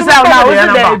ba no mo bisa na wo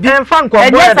de bi en fan ko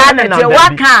bo de na wa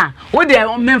kan wo de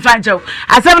me fan chew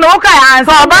asam no wo ka ya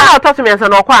ansa so ba na to so me ansa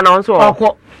no kwa na won so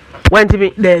okọ went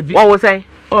bi de bi wo wo say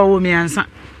wo me ansa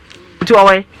ti wo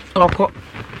we okọ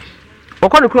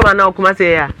no kuro na okuma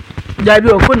say ya da bi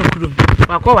okọ no kuro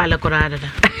wakọ wale kora dada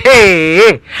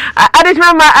ade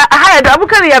chama ha da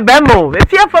abukari ya bemo e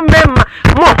fia fam bema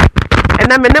mo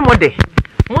ena me ne mo de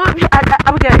mo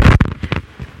abukari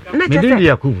na chese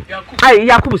Yakubu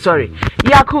Yakubu sorry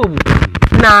Yakubu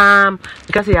na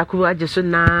because Yakubu ajeso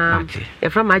na e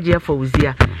from aje for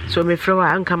uzia so me frɛ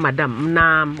wa anka madam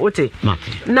na ote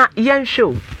na yen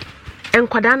show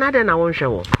enkwada na de na won hwɛ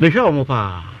wo me hwɛ wo mo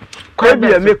pa kwa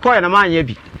bia me kwa na ma anya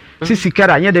bi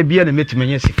sikara anya da bia na metuma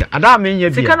nya sika ada me nya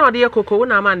bia sika na ode ye koko wo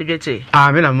na ma ne dwete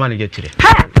me na ma ne dwetire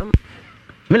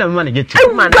me na me man get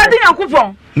Gbadi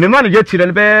Yakupon. Me man get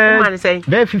to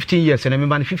be 15 years and me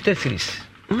man 50 series.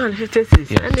 Man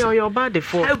 56 and your body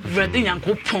for Gbadi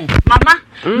Yakupon. Mama,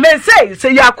 me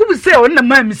say Yakub say on the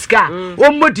man miska.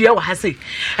 O modi e wa say.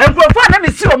 En profo na me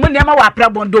see o mun niam wa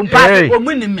prabon don pass o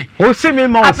mun me. O see me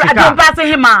ma sika. Don pass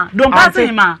him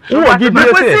ma. O give me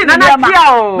say. Na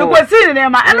tia o. Me ko see ne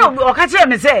ma. E no o ka kire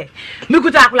me say. Me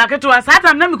kuta akula keto sa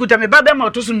time na me kuta me ba be ma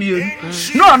to so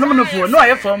mienu. No no for no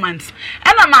e 4 months.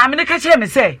 E na ma me ne ka kire me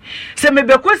say me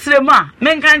be ko sire mu a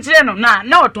me nkan kire no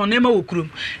na oton ne ma wo kurum.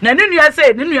 Na ne nua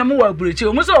say ne nua mu wa burechi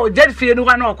o mu so o jed fie no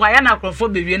kwa na okwa ya na akrofo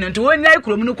bewie no nti wonya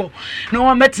kurum no ko na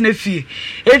wo metena fie.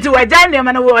 Enti waja ne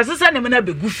ma na wo sesa ne ma na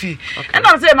begu fie. E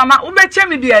na say mama wo be che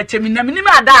me bia che me na me ni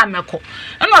ma da ameko.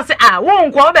 E na say wo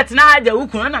nko wo betena haja wo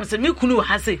kunu na say me kunu wo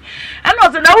hase. E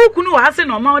na say na wo kunu wo hase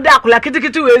no ma wo da akula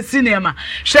kitikiti we si ne ma.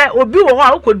 Hwe obi wo ho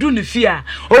a wo kodu ne fie a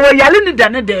o wo yale ni da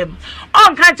ne dem.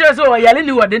 On ka kire so wo yale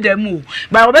ni wo de dem o.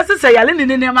 Ba wo be sesa yale ni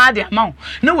ne ma ade ama wo.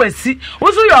 Na wasi.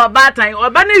 Wo so yo batan,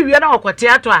 oba na wie na okote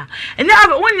ato a. Enya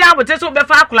wonya abote so be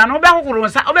fa akula no be hokoro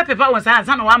nsa, obe pepa wonsa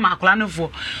ansa na wa ma akula no fo.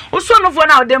 Wo so no fo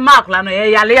na wo de ma akula no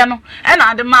ye yale no. E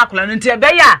na de ma akula no nti e be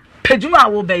ya pejuma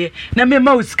wo beye na me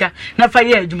ma usika na fa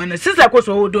ye adwuma na sisa ko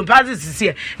so don pass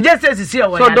sisi just sisi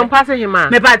o so don pass him a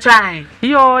me pa try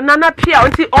yo nana pia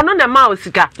nti ono na ma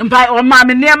usika mpa o ma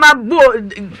me niam bo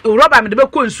rubber me de be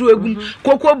ko nsu egum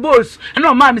koko boss na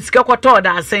o ma me sika ko to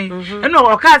da asen na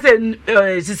o ka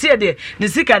se sisi de ne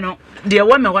sika no de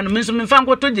wo me ho no me nso me fa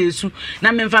nkoto jesu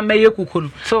na me fa meye kokoro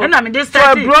na me de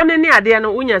start so bro ni ade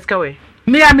no unya sika we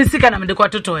me a me sika na me de ko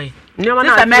totoy niam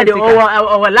na me de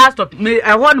o last up me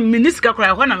I want minister cry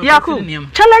ho na me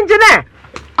challenge ne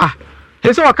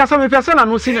Eso wakasa me pesa na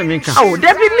no sine menka. Oh,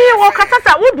 David me wo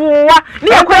kasa wo buwa. Ni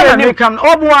ekwa ni kam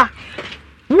obuwa.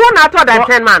 Wo na to that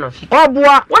 10 man.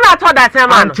 Obuwa. Wo na to that 10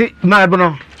 man. Anti ma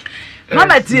bono.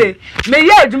 Mama tie, me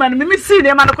ye adwuma no me si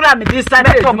ne ma no kura me dey start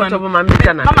adwuma no mama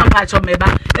pa cho me ba.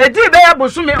 E di be ya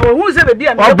bosu me ohun se be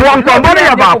bia me. Obuwa nko bo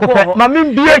ne ba akopɛ. Ma me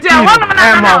bia ti.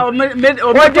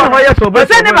 Wo di ho ye so bo.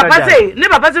 Se ne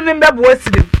papa se me mbebo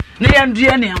asirim. Ne ya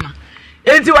ndua ne ama.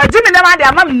 Enti wa jimi na ma de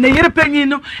ama me ne yere panyin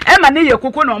no e ma ne ye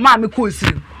koko na o ma me ko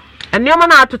asirim. Enioma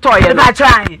na atoto ye ba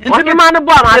try. Enti ma ne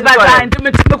bo ma ba try. Enti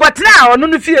me ko tena ono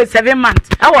no fie 7 months.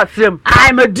 I was slim.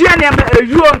 Ai ma dua ne ma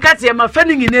ewuo nkate ye ma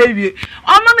fani nyina ewie.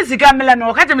 O ma me sika mele no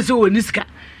o ka me se wo ni sika.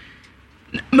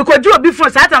 Me ko ju obi fon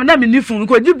sa tam na me ni fon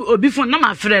ko ju obi fon na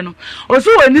ma frɛ no. O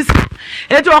so wo ni sika.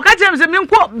 Enti o ka me se me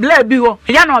nko bla bi ho.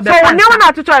 Ya na o be fa. So enioma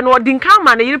na atoto no di nkan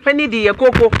ma na yiri pani di ye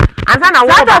koko. Anza na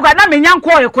wo ba na me nya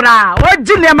nko ye kura. O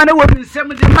ji ne ma na wo mi nsem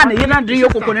di ma na ye na di ye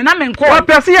koko ne na me nko. O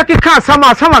pese ye kika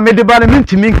sama me de ba na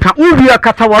mintimi nka. Uwi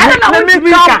akata wa me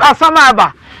nka asama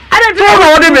aba. So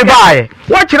no de me bae.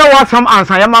 Wa kire wa sam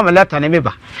ansa ya ma me letter ne me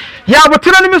ba. Ya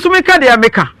botira ne me so me ka de ya me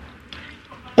ka.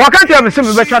 Wakati ya me se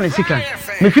me betwa ne sika.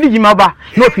 Me firi jima ba,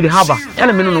 no firi haba.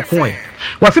 Ele me no ko ye.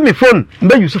 Wa se me phone,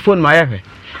 mbe use phone ma ya hwe.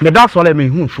 Me da so le me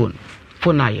hu phone.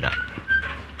 Phone na yira.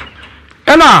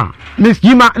 Ena Miss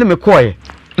Jima ne me koye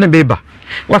ne beba.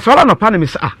 Wa so la no pa ne me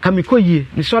sa ka me koyie.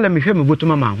 Me so le me hwe me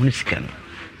botuma ma hu ne sika no.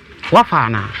 Wa fa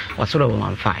na wa so le wo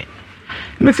man fa.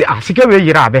 Me se sika we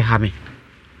yira abe ha me.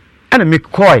 Ena me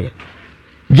koye.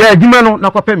 Ja Jima no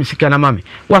na kwa pa me sika na ma me.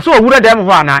 Wa so wura dem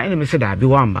ho ana ena me se da bi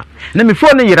wamba. Na me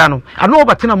phone ne yira no. Ano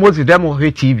obatena Moses dem ho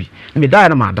hwe TV. Me da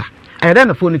na ma da. Ayeda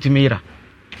na phone ti me yira.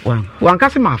 Wan ka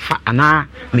se ma fa ana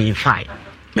me fa.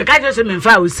 Me ka je se me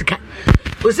fa osika.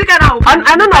 Osika na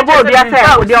ano na bo bia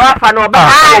se o de wa fa na oba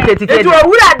etu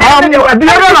owura de ne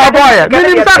bia na boy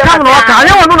me nim sa kam no ka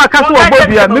anye wono na ka so obo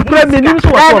bia me kura me nim so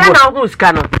wo so na ho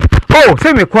sika no oh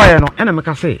se me kwaye no ena me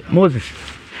ka se Moses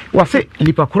wa se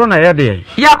lipa corona ya de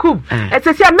Yakub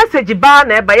etese message ba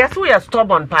na e ba yeso ya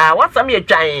stubborn pa wasam ye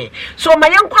twan so ma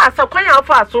yen kwa asa kwan ya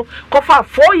fa so ko fa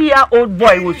 4-year-old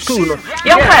boy with school no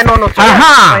yen kwa no so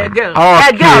a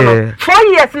girl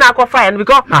 4 years na ko fa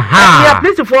because ya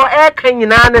please for air kan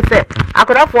nyina ne se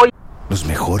akoda 4. Los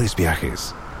mejores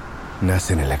viajes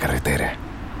nacen en la carretera,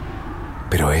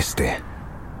 pero este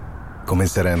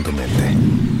comenzará en tu mente.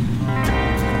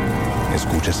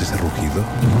 ¿Escuchas ese rugido?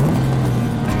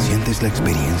 ¿Sientes la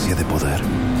experiencia de poder?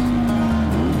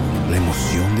 ¿La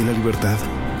emoción de la libertad?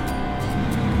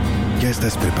 Ya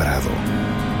estás preparado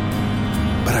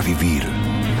para vivir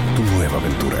tu nueva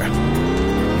aventura.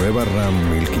 Nueva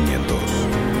RAM 1500.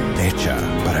 Hecha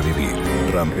para vivir.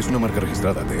 RAM es una marca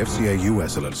registrada de FCI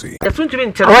US LLC.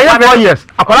 Oya 4 years.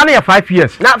 Akola na 5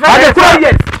 years. Na 5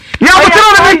 years. Ya botira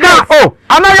na meka. Oh,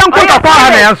 ana yanko ta kwa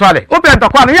na yanswale. Open ta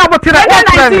kwa na ya botira.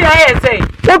 19 say.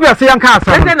 Open se yanka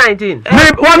asa. 19.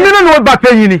 Me 1 minute no ba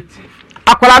payini.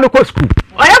 akwala no ko school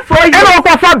oya 4 years e no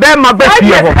ko fa be ma ba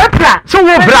fie ho so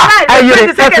wo bra ayire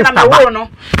sister no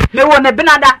me wo ne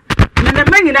benada me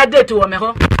manyina date wo me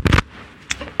ho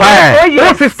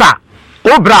o sister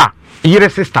o bra yire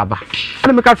sister ba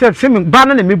ana me ka se me ba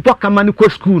na me boka ma no ko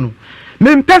school no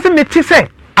me mpese me ti se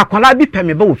akwala bi pe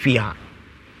me ba wo fie ha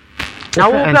na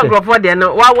wo ka grofo de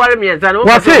no wa ware me nza no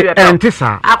wo se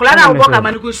entisa akwala na wo boka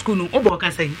ma no ko school no wo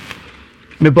boka sai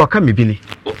me boka me bi ni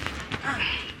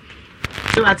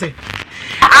ate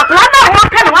akwala na wo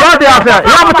ka no wa de afia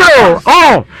ya mo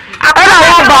to akwala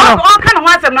wa ba no o ka no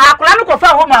wa sem na akwala no ko fa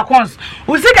home accounts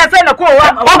usika say na ko wa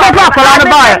o ko fa akwala no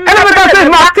ba ele me ka say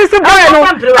ma tisi boy no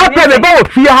ape me ba wo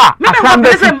fie ha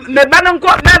asambe me ba no ko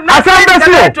asambe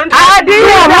si adi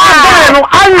no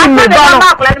ayi me ba no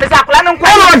akwala no ko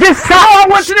o de sa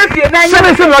wo tine fie na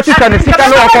nya se no tisa ne sika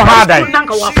no ko ha dai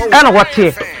ena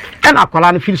wote ena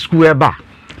akwala no feel school e ba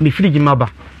me feel gima ba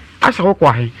asa ko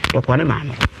kwa he ko ne ma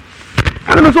no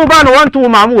ana me so ba no want to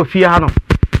ma mo fie ha no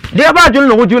de ba dwun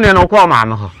no wodwu ne no ko ma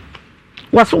ma ho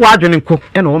waso wa dwun nko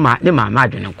ena wo ma ne ma ma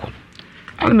dwun nko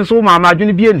ana me so ma ma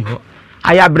dwun bi eni ho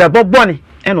aya brebo bone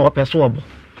ena wo pese wo bo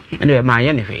ena ma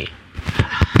ye ne hwe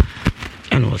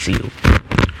ena wo si yo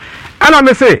ana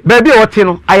me se ba bi o ti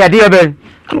no aya de ben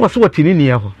ana wo so ti ni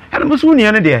ne ho ana me so ni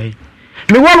ne de he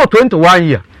me wo no 21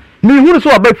 year me hunu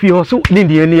so ba fie ho so ni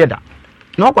ne ne da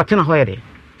na o kwate na ho ye de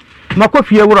mako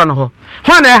fie wuro no ho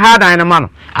na ha dan na ma no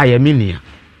aya minia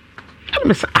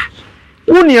me say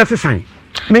unia sesan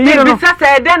me yiro no bisa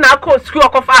say de na ko school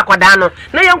okofa akoda no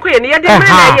na yenko ye ne ye de me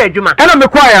na ye adwuma ena me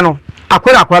kwaye no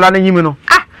akwala na nyimi no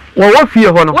wo fie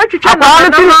ho no akwala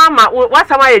no ma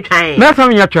wasama ye twan me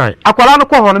sam nya twan akwala no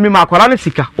ko ho no me ma akwala no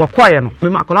sika wo kwaye no me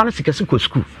ma akwala no sika siko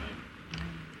school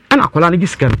ena akwala no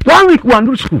gisika no 1 week one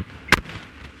do school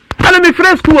ena me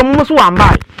free school mo so wan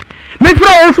bai me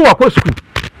free o so wa ko school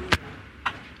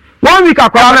 1 week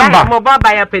akwala no mba mo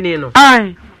baba ya penino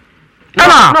ai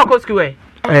no ko school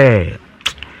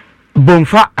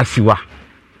bomfa asiwa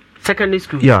secondary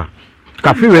school yeah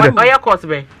cafe we o ya course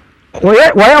be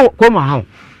waya ko ma ha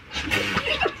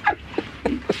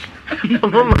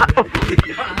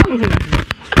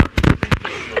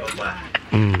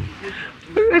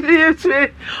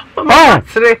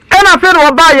ena fe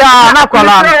no ba ya na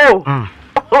kwala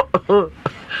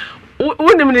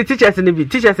unim ni teachers ni bi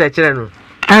teachers e kire no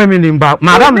meaning ba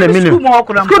madam na meaning school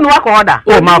no wa ko order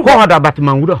oh ma ko order but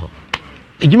man wuro ho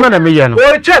ejima na me ye no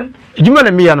o twem ejima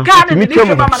na me ye no mi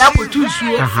twem mama na ko tu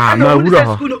suo aha ma wuro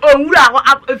ho o wura ho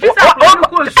ofisa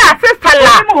ko sister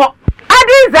la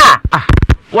adiza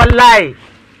wallahi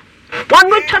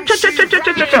wanu cha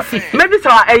maybe so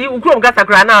ayi ukrom gasa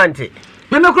kra na auntie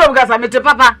me krom gasa me te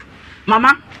papa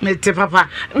mama me te papa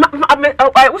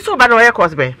we so ba no ye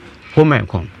course be home and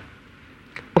come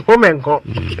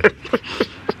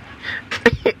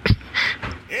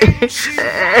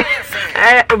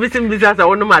obisim business I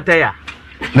want matter ya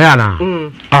na no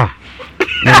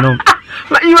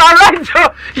you are right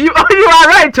you are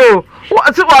right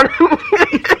what's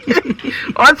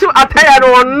one attire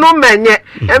no menye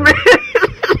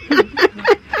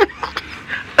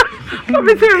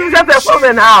obisim business for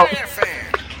me now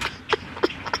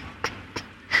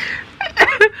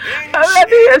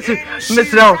yes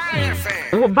Mr.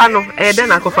 Bano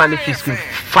den akofa ne fiscal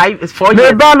 4 years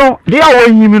me bano dia wo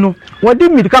yimi no wodi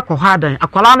midika ko hadan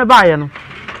akwala ne baaye no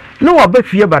ne wo ba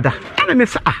fie bada ene me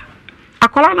sa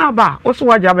akwala na ba wo so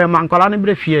waja be man akwala ne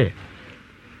bre fie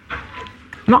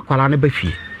na akwala ne ba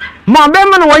fie ma be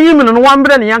me no wo yimi no wo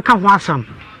mbre ne yanka ho asam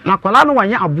na akwala no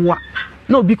wanya aboa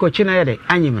na obi ko chi na ye de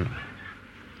anyim no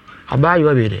aba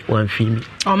yo be de wan fimi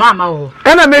o mama wo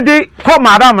ene me di ko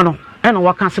madam no ene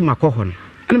waka se makoho no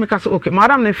ene me ka se okay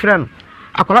madam ne frɛ no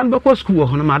akwala no be ko school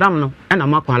ho no madam no ene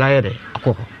makwala ye de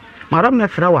akoho madam ne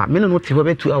frɛ wa me no ti ho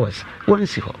be 2 hours won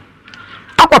si ho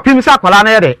akwapim se akwala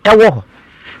na ye de ɛwɔ ho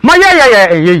ma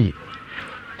ye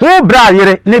ho bra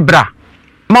yere ne bra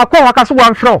makoho ka se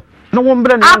wan frɛ no won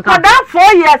bra ne akwada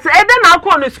 4 years e de na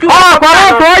akọ no school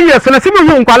akwala 4 years na se me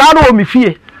hu nkwala no o mi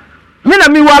fie me na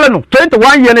mi wale no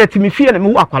 21 year na ti mi fie na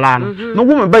mi akwala no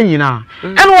wo me ba nyina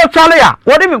ene wo tole ya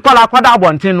wo de mi kwala akwada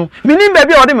abonten no mi nim ba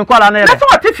bi wo de mi kwala na ye na so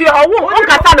ti fie owo on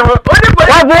kasa no o de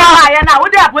boa ya na wo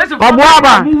de apolice fo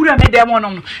ba mu wura me dem no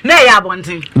na ya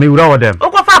abonten me wura wo dem o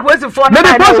ko fa apolice fo me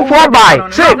de police fo by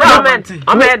say government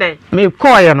o me de me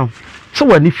ko ye no so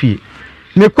wa ni fie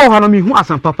me ko ha no mi hu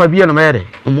asan papa bi no me ye de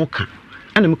mo ka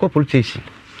ene me ko police station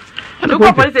ene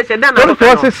ko police station dan na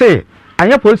ko say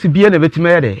anya police bia na betima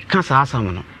ya de ka sa asam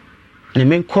no ne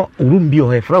menko room bi o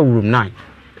he fra room 9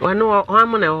 wano ho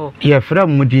amu na ho ye fra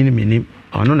mudi ni menim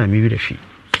ono na mi wira fi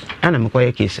ana me ko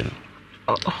ye case no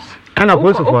ana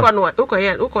police for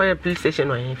uko police station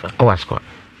wa yin fa o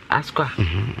askwa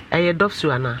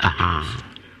dofsu ana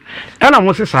ana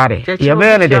mo se sare ye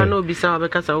be ne de na obisa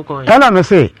obekasa uko ana me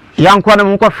se yankwa ne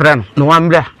mo ko frɛ no no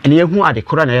wambra ene yehu ade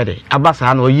kora na ye de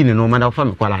abasa na oyi ne no ma na fa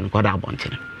me kwala ne kwada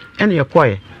abontene ene ye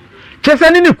koye chese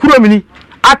ne kuro mini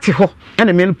ate ho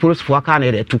ene me police for aka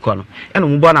na de tukɔ no ene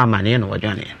mo bɔ na amane ne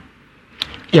wodwane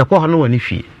ye ko ho no wani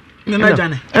fie me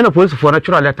madwane ene police for na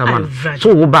tworo letter man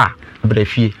so wo ba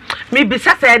brefie me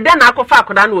bisa se de na akofa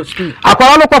akoda na school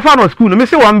akwala no kofa na school no me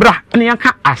se wambra ene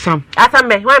yanka asam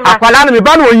me wambra akwala no me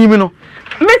ba na oyimi no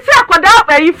me se akoda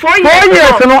ayi 4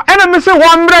 years no ene me se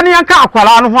wambra ne yanka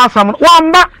akwala no ho asam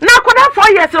wamba na akoda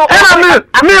 4 years no ene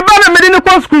me ba na me de ne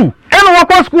ko school ene wo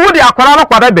ko school de akwala no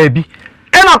kwada baabi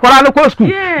ene akwala no ko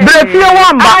school brefie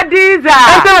wamba adiza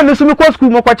ene me so me ko school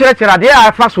mo ko kire de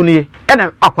ya fa so ne ene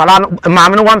akwala no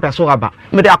maame no wampe so aba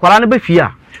me de akwala no ba fie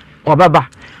a obaba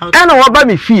ene woba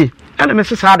me fie ene me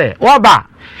sesa de woba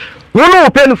wono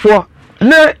openfo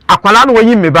ne akwala no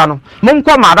wayi me ba no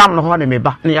monko madam no ho ne me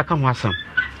ba ne yaka ho asam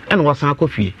ene wo san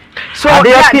akofie so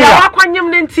ya akwanyem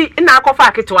ne nti na akofa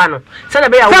aketewa no se na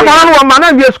be ya wo akwala no wo ma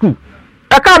na bia school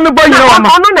e ka me boy ne wo ma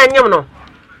ono na nyem no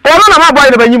ono na ma boy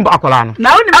ne ba nyim akwala no na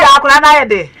woni be akwala na ye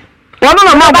de ono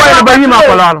na ma boy ne ba nyim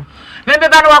akwala no me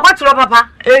ba no wakwatiro papa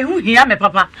ehu hia me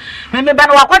papa me ba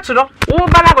no wakwatiro wo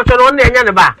ba na kwatiro no enya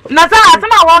ne ba na sa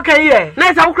asema wo kan ye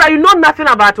na isa ukra you know nothing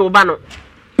about wo ba no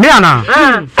me ana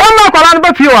ono akwala no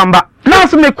ba fie wamba na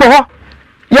so me ko ho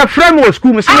ya frame wo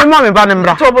school me se me ma me ba ne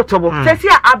mra tobo sesi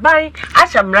aban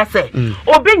ahyamra se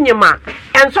obi nyima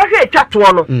enso hwe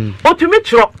atwato no otumi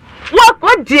tro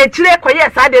wo di ekire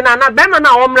koye sade na na be ma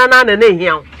na wo mra na na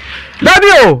ehia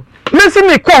dabio me se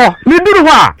me ko me duru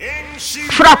ho a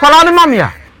fra kwala ne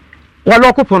mamia wa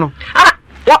loko pono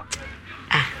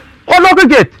wa loko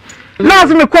gate na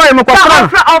se me ko e me ko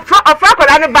ofra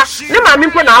kwala ne ba ne ma mi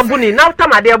ko na abuni na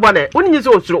tamade e bone woni nyi se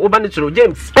osuro oba ne turo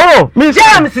James me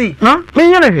James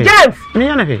me nyane he James me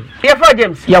nyane he ye for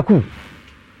James Yakub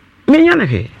me nyane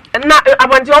he na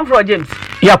abonti on for James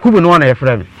Yakub no na ye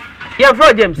frɛ me ye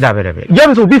for James dabe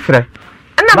James obi frɛ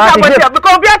na mta abonti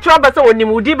because obi atro ba se woni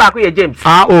mudi ba ko ye James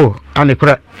ane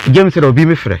kra James ro obi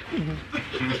me frɛ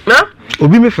na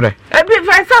obi me frɛ ebi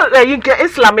fa se yinka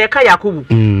Islam ye ka Yakub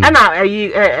ana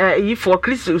yi for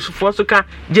Christ for so ka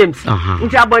James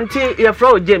nti abonti ye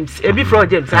frɛ James ebi frɛ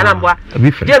James ana mboa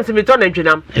James mi to na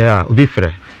ntwenam obi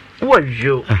frɛ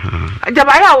wojo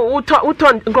jaba ya uto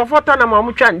nkrofo na ma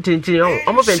mu twa ntintin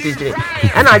o mo pentintin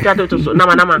ana atwa to so na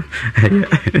ma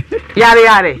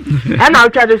yare ana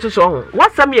atwa to so ho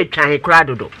wasam ye twan kra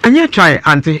dodo anye twan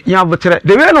ante nya botere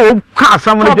de we no ka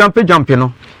asam no jump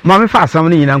no ma me fa asam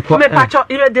no nyina nko me pacho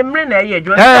ire de mre na ye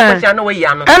adwo so na we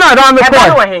ya no ana da me ko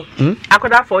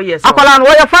akoda 4 years akola no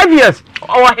we 5 years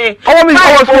o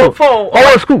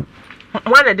school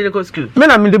one I didn't go school me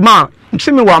na me de ma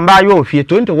see me wan ba yo fie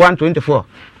 21 24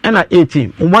 ena 18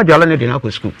 umo jalo ne de na ko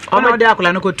school o ma de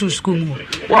akola no ko to school mu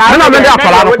na me de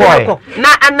akola no ko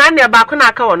na anane ba ko na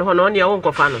aka won ho no ne won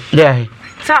kofa no yeah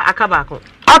sa aka ba ko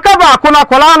na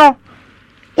akola no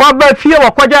wa ba fie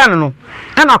wa kwaja no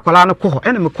ena akola no ko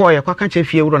ena me ko ye kwa kan che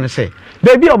fie wuro ne se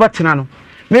baby obetena no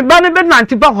me ba ne be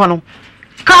nanti ba ho no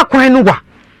ka kwan no wa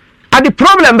ade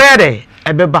problem be de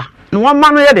ebeba no wa ma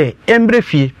no ye de embre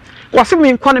fie wase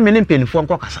me nkɔ ne me ne mpenifo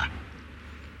nkɔ kasa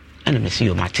ene me si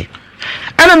yo mate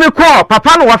ene me kɔ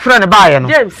papa no wafrɛ ne baaye no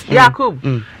James Yakub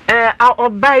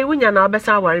obai wunya na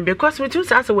obesa aware because we too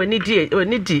say we need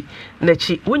na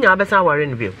chi wunya obesa aware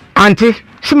no bio anti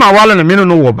sima wale ne me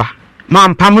no wo ba ma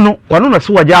mpam no wono na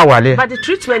so waje awale but the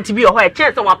treatment bi o ho e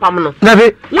chance wapam no na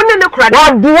be wonne ne kura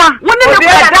wa boa wonne ne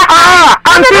kura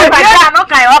anti no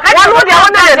kai o kai wonne ne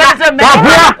wa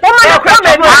boa wonne ne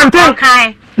kura anti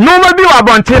kai no ma bi wa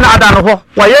bonte na ada no ho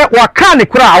wa ka ne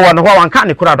kura awo no ho wan ka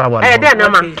ne kura da awo de na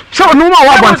ma so no ma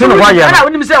wa bonte no wa ye na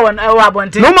woni se wa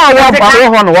bonte no ma wa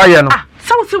ho no wa ye no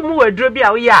so mu wa duro bi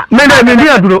a wo ya me na me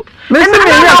dia duro me se me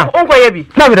ya onko ye bi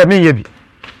na be me ye bi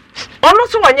onu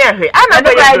so wanye hwe ana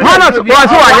be ya hana so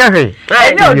wanye hwe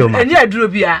enye aduro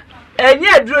bia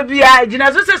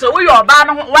gina so se wo ye oba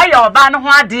no ho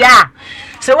ade a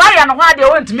se wa ye no ho ade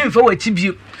wontimi mfa wachi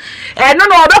bio no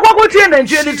no obekoko tie na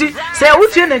ntwe ni ti se wo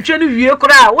tie na ntwe ni wie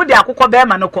kora wo de akokɔ be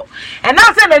ma no kɔ na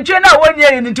se na ntwe na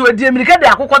wonye ni ti odi emirika de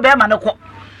akokɔ be ma no kɔ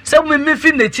se me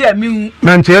fi na ti a mi hu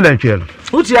na ntwe na ntwe no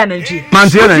wo tie na ntwe ma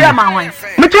ntwe na ntwe ma hwan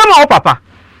me tie ma wo papa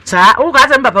sa wo ka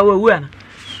se papa wo wu ana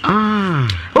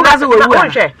wo ka se wo wu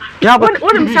ana ya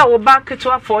woni se wo ba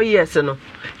ketwa 4 years no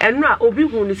eno a obi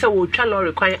hu ni se wo twa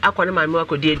lorry kwan akɔ ma me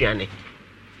akɔdi aduane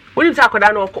woni sa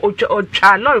akoda no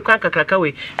otwa lorry kwan kakraka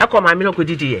we ekọ ma me no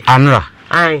kodidi ye anra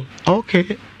ai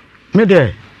okay me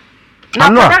de na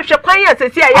hwe kwan ya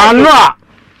sesi aye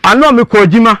ano me ko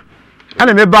jima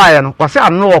ana me baaye no wase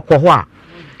ano okọ ho a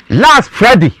last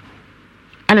Friday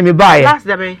ana me baaye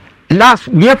last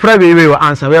year Friday we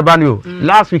answer we ba no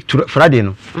last week Friday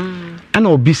no ana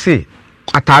obi say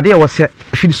atade e wose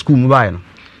field school mu baaye no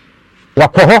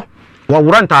wakọ ho wa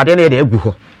wura ntade na e de agu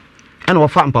ho ana wo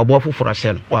fa mpabo foforo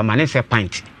hye no wa mane se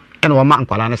pint ana wo ma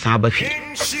nkwala na san ba fi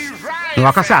na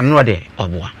wakasa ano de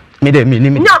oboa me de me ni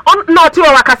no ti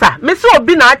wa wakasa me so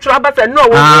obi na atwa abasa no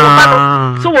wo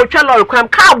ba no so wo twa lol kwam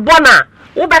ka bona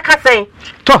wo be kasen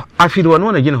to afiri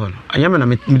wono na gine ho no anyame na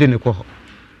me de ne ko ho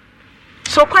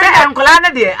so kwa enkola na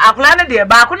de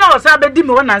ba ko na o sa be di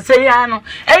me wona se ya no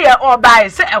eye obai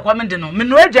se ekwam de no me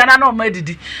no aduana na o ma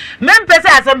didi me mpese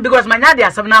asem because manya de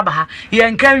asem na ba ha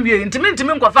ye nkan wie ntimi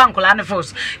nkwafa enkola na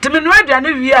force timi no aduana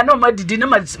wie na o ma didi na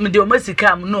me de o ma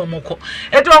sika am na o moko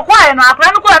eti okwa ye no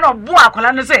akola no kwa na obu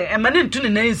akola no se e ma ne ntu ne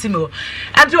na nsi me o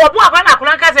enti obu akola na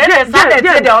akola nka se e sa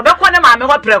de de o be ko ne ma me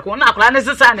ho preko na akola ne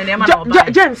sesa ne ma na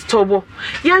obai James Tobo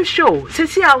yan show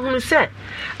sesi ahunu se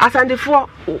asandefo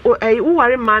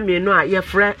ware mama enu a ye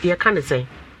frɛ ye ka ne sɛn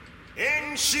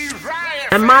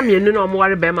mama enu na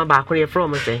omware be ma ba ko ye frɛ o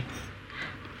mo sɛn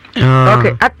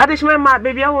okay adishima ma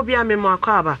baby awo bia me mo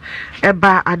akaba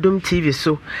eba Adom TV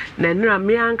so na nura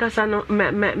me ankasa no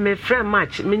me frɛ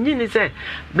match me nyini sɛ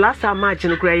blaster match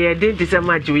no kura ye den dise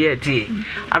match we ye tie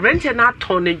abrante na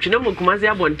aton ne dwena mo kumaze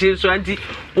abonte so anti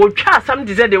wotwa asam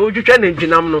dise de wotwetwa ne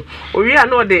dwenam no owi a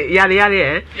no de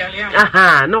yare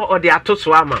aha no ode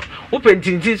atoso ama wo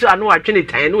pentinti so ano watwe ne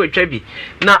tan no watwa bi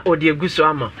na ode eguso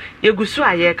ama yeguso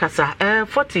aye kasa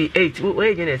 48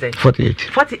 we nyine sɛ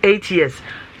 48 years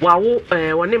wawo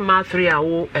woni ma 3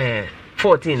 awo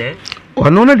 14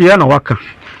 wano no dia na waka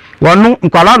wano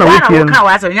nkwala na wetie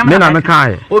me na me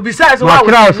kan obisa so wa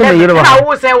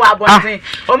wo say wa abonten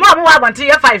o ma mo wa abonten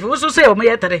ye 5 wo so say o mo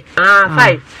ye 3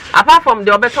 5 apart from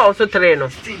the obeto also 3 no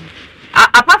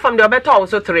apart from the obeto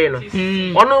also 3 no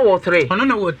ono wo 3 ono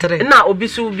no wo 3 na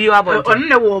obisu bi wa abonten ono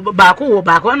ne wo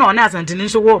baako na ono asantini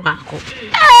so wo baako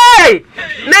hey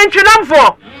na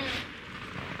ntwenamfo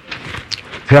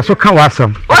ya so kan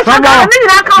wasam sama ni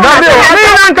na kan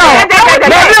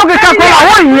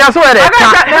ya so ere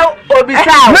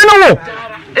obisa meno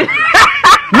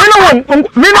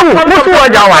musu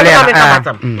waja wale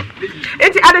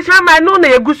enti adesha ma no na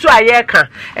yegusu ayeka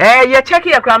ye check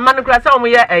ye kra man kra sa omo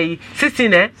ye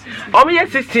 16 omo ye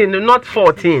 16 not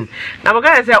 14 na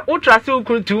maga say ultra se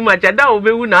ukru too much da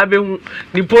obewu na abehu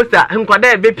ni poster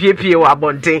nkwada e be piepie wa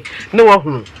bonten na wo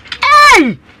hunu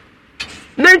hey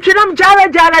na ntwinam jara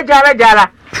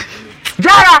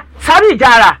sabi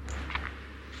jara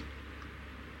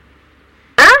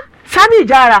sabi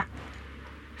jara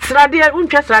srade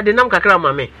untwa srade nam kakra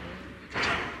mame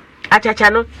achacha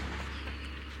no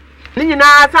ni nyina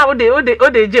sa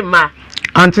ode jemma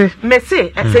anti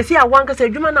mese sesi a wanka se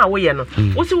adwuma na wo ye no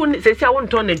wo si wo sesi a wo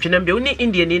nton na ntwinam be wo ni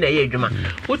India ni na ye adwuma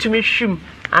wotumi hwim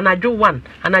anadwo 1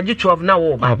 anadwo 12 na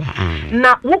wo ba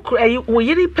na wo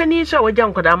yiri pani so wo gya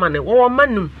nkoda ma ne wo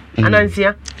manum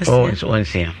anansia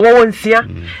wonsia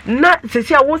na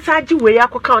sesi a wo saji we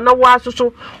akoka na wo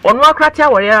asoso ono akrate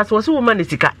awore aso wo si wo ma ne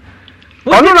sika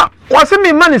ono na wo se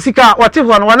me ma ne sika wote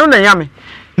ho no wono na yame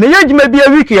ne yagima bi a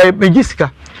week ya begi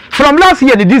sika from last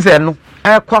year the diesel no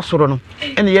kwasoro no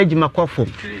ene yagima kwafom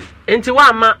enti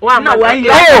wa ma ono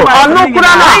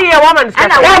kura na ye wa ma ne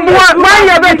sika wa ye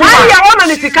be wa ma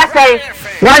ne sika sai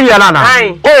wa ye la na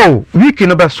week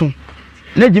no beso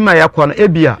na gima ya kwa no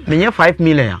ebia menye 5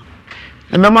 million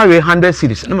na mama we 100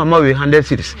 series na mama we 100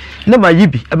 series na ma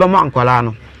yibi ebe ma ankwala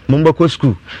no mumba ko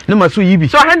school na ma so yibi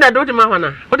so 100 do di ma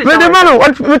hona me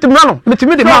de mano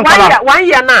mitimi de ma ankwala 1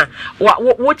 year na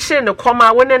wo chire ne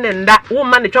koma wo ne nda wo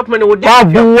ma ne chop me ne wo di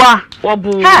wabuwa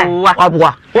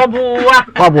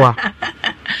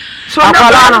so na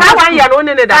 1 year no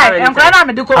ne da enkwala na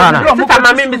me de ko sister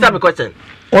mama mi bisa me question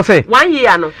o say 1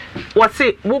 year no wo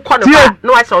say wo ko ne ba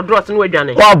no I saw dross no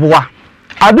wadwane wabuwa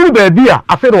aduru ba bia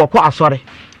afere wo ko asore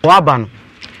wo aba no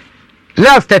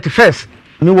last 31st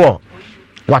mi wo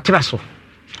watreso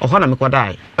ohona me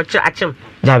kwadai achem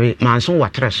jabi manso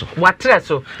watreso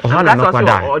ohona me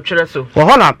kwadai otreso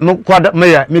ohona me kwada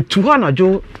me tu hona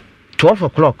jo 12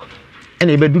 o'clock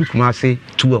ene be duru kuma se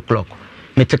 2 o'clock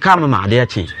me te kam ma ade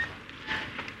achi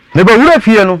me ba wura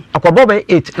fie no akobo be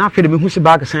 8 na afere me hu si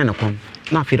bag sen na kom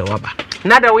na afere waba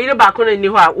na da wire ba ko ni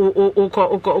ho a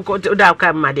o da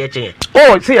ka ma ade achi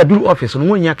se ya duru office no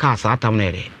wonya ka sa atam na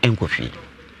ere enkofi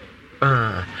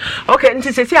okay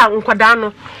nti sesi a nkwada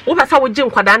no wo pesa wo gi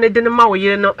nkwada ne de ma wo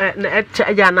yire no na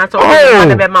eja na so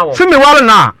be ma wo se me wale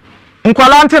na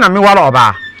nkwala nte na me wale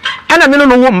oba ana me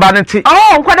no wo mba nti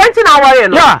nkwadaa nti na aware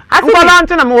no ya nkwadaa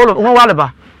nti na me wo wale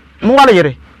ba me wale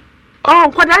yere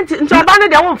nkwadaa nti ọba no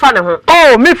de wo mfa ne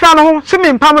ho me fa no ho se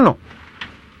me mpam no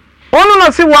ono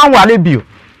no se wan wale bio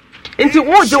nti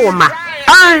wo je wo ma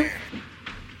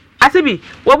asebi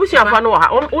wobusuafo no wo ha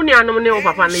oni anom ne wo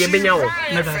papa no ye benya wo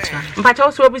mpacha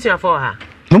wo so wobusuafo wo ha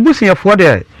wobusuafo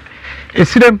de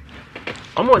esirem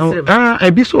omo esirem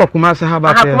ebi so akuma se ha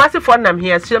ba te akuma se fo nam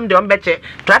here esirem de on beche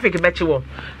traffic beche wo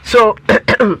so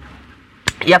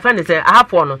ya fa ne se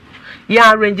ahafo no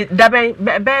ya arrange daben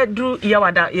be dru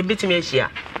yawada ye betimi ahia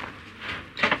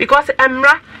because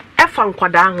emra efa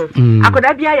nkwada ho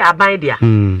akoda bia ya aban dia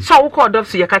so wo call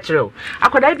dofsu ye ka kire o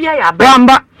akoda bia ya aban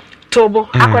tobo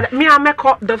akoda mi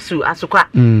ameko dofsu asukwa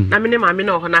na me ne maame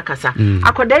na ho na kasa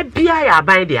akoda bia ya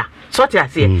aban dia so ti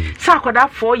ase sa akoda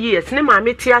 4 years ne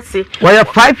maame ti ase we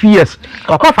 5 years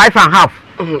akwa 5.5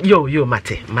 yo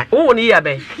mate wo ni ya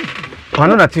ben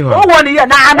ono na ti ho wo ni ya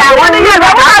na wo ni ya na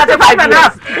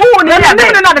 5.5 wo ni ya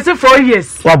ben na se 4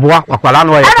 years waboa wakwala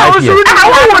no we 5 years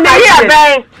wo ni ya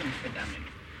ben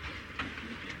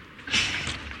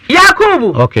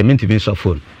Yakubu okay minti bin so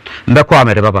phone mbeko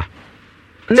amede baba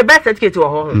the best certificate wo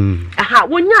ho aha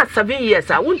wonya 7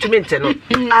 years a wontumi nte no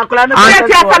akola no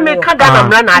ti asa me kada na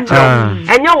mra na ache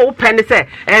enya wo pene se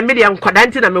me de nkwada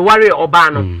nti na me ware oba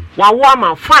no wawo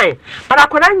ama fine but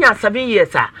akola nya 7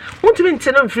 years a wontumi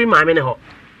nte no mfiri maame ne ho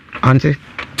auntie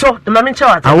to the maame nche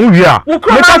wata awu a me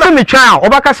ka se me twa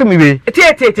obaka se me we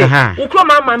tie ukro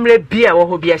mama mre bia wo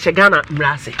ho bia hye Ghana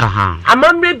mrase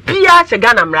amamre bia hye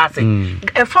Ghana mrase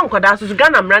e fa nkwada so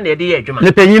Ghana mra na ye de ye adwuma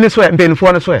le penyin so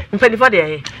mpenifo no so mpenifo de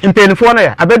ye mpenifo no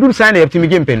ya abeduru san na yeptimi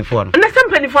ge mpenifo no na se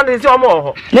mpenifo no ze omo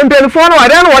ho ye mpenifo no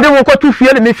wade no wade wo ko tu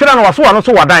fie ne me fira no waso wa no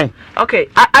so wadan okay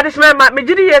adesema ma me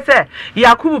gidi ye se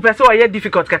Yakubu pese wo ye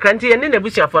difficult kakra nti ye ne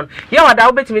nabusuafo no ye wada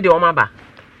wo betimi de wo ma ba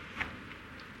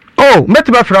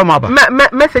meti ba fra ma ba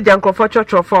message ankofo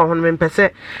chocho for ho me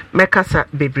pese mekasa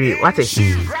bebre wate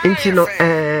nti no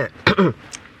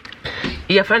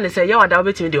ye friend say ye wada wo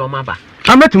betimi de wo ma ba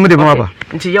ametumi de mo ba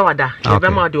nti ye wada ye be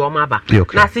ma de wo ma ba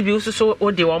na se bi ususo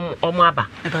o de wo ma ba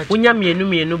wonya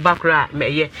mienu bakra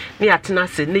meye ne yatena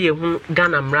se ne ye hu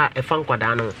Ghana mra efa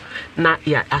nkwada no na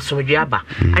ya asomdwe aba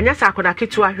anya sa akoda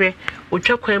ketu ahwe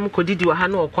otwa kwan mu kodidi wa ha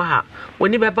na okwa ha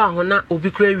woni be ba ho na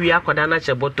obi kura wi akoda na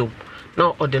che bottom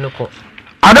no odinoko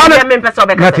adana me pesa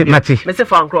obeka me se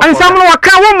fa nkro ansam no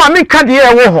waka wo ma me ka de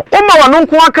e wo ho wo ma wa no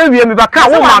nko aka wie me baka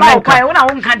wo ma me ka wo na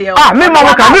wo nka de me ma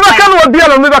waka me baka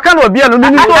no obia no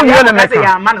ni so wie na me ka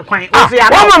ya ma no kwan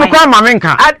wo ma me kwan ma me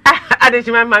nka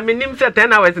adeshima ma me nim se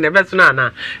 10 hours na be so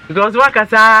na because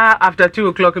wakasa after 2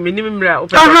 o'clock me nim mra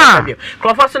open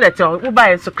crofo so na tell wo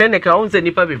buy so clinic o nze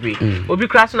nipa bebre obi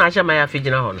kra so na ahia ma ya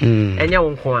figina ho no enya wo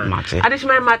nko a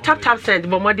adeshima ma tap send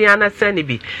bo modi ana send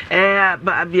bi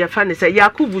bia fa ne se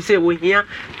Yakubu say wo hia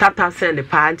tap send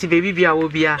pa anti baby bia wo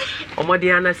bia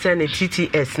omodi ana send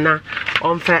TTS na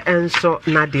onfa enso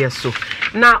na de so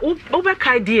na wo be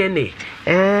kai DNA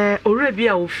ore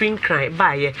bia wo fin kran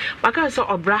ba ye maka so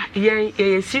obra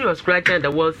ye serious cry and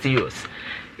the world serious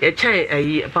ye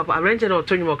chan papa arrange no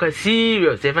to nyimo ka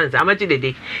serious events amachi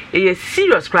dede ye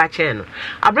serious cry no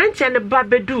abrante ne ba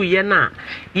bedu ye na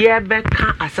ye be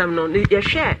ka asam no ye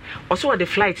hwe oso the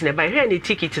flight ne ba hwe ne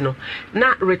ticket no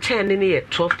na return ne ye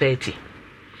 12:30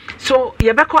 so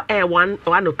ye be ko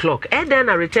 1 o'clock then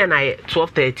na return na ye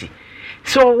 12:30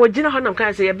 so wojina honam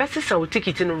kan say ye be sesa wo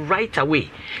ticket no right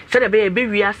away say the be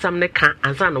wi asam ne ka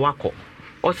ansa na wako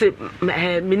o se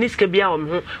miniska bia o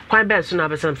ho kwan be so na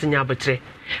besam sinya abotre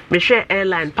me hwe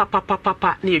airline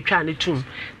papa na yetwa ne tum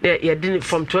na ye din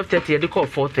from 12:30 ye de call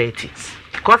 4:30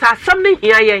 cause asam ne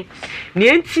hia yen ne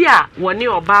enti a woni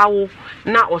oba wo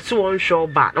na o se won hwe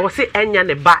oba na o se enya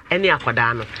ne ba ene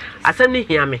akoda no asam ne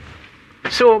hia me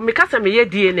so me kasa me ye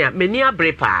DNA me ni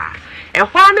abre pa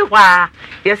ehwa ne hwa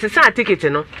ye sesa ticket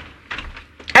no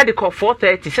e call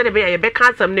 4:30 say the be ye be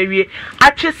cancel na wie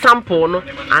atwe sample no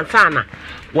ansana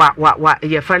wa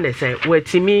ye friend say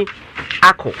watimi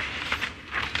akọ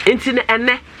enti ne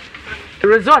ene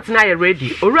result na ye ready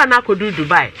owura na akodu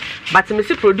Dubai but me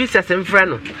see producers mfre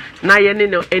no na ye ne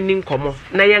no eni nkomo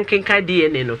na ye nkenka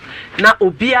DNA no na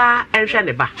obia enhwe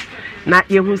ne ba na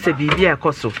ye hu se bibia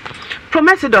ekoso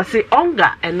promise do say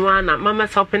onga enwa na mama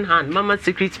helping hand mama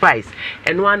secret spice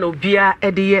enwa na obia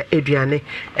ede ye aduane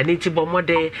eni ti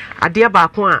bomode ade ba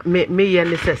ko a me ye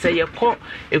ne se ye ko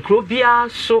ekro bia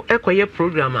so ekoye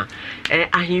program a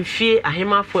ahemfie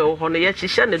ahemafo e ho no ye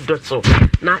hihye ne dotso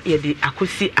na ye di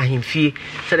akosi ahemfie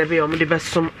se de be yo de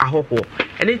besom ahoho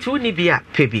eni ti woni bia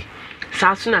pebi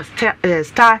Sasuna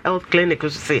Star Health Clinic so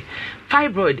say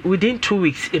fibroid within 2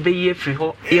 weeks ebe ye free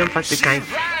ho emphasis kind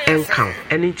encounter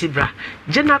any tibra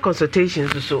general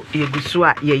consultations so yegusu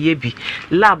a ye bi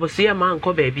lab so ye man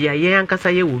ko baby a ye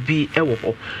ankasa ye will be ewo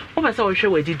ho obasa wo hwe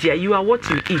wadidi you are what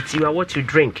you eat you are what you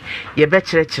drink ye be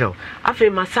kire afi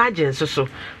massage so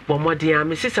bomodin a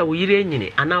mesisa wo yire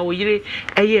enyini ana wo yire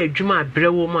eye adwuma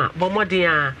abrewo mu a bomodin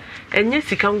a enye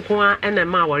sika nko a ena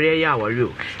ma awore ye awore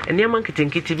o ene ma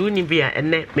nkitinkiti bi uni bia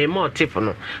ene me ma tip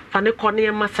no fa ne kɔ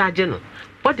ne massage no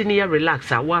body ne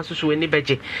relax a wa so so ani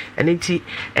beje ene nti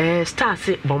star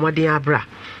se bomodin abra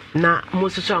na mo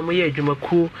so a mo ye adwuma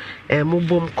ku mo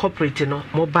bom corporate no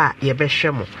mo ba ye be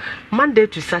hwe mo Monday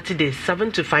to Saturday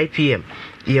 7 to 5 p.m.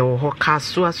 ye wo ho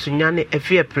kaso asunyane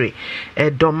efiepre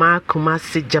doma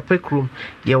kumasi japekrum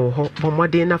ye wo ho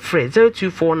bomode na frɛ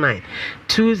 0249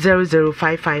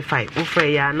 200555 wo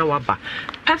frɛ ya na waba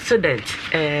Pepsodent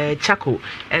chako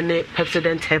ene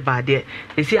Pepsodent heba de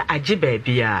esi agi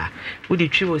baabia wo di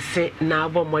twi wo se na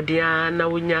bomode na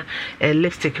wonya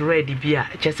lipstick red bia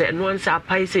kyese no ansa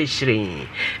apai se hyiren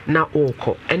na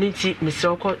okɔ ene ti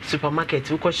misoko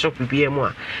supermarket wo kɔ shop bia mu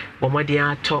a bomode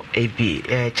ato ebi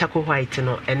chako white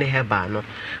no ene heba no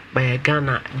by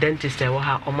Ghana dentist wo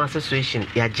ha Oma Association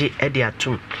yaje e de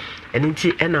atum ene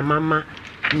nti ena mama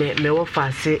me wo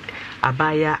fa se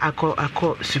abaya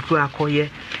akɔ suku akɔye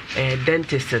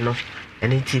dentist no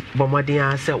ene nti bomode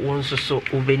a se won so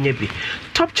obenya bi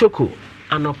top choco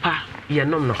anopa ye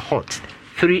nom no hot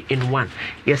 3 in 1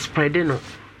 ye spread no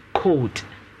cold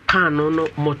kano no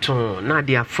moton na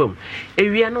dia fam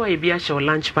ewia no ye bia show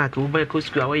lunch pack wo ba ko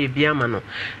school awo ye bia ma no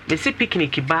me si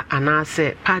picnic ba ana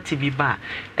se party bi ba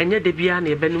enye de bia na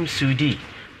ye benum sudi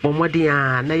bomodi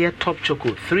a na ye top choco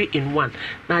 3 in 1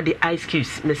 na the ice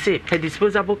cubes me say per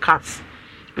disposable cups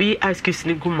we ice cubes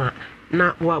ni guma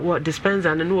na wa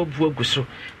dispenser na no obu aguso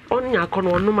onya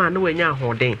kono onum a na wanya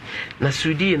ahoden na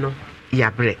sudi no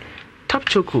yabre top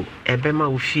choco ebema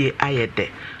wo fie ayede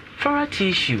floral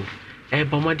tissue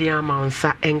bomodi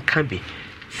amansa enka bi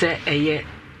se eye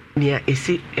nia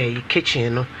esi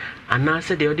kitchen no ana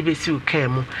se de odi besi uka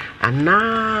mu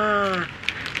ana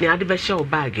ni ade be show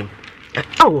bag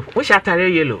oh we shatare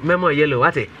yellow memo yellow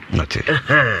what it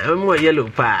memo yellow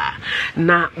pa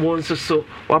na won so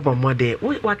wabomode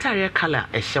watare color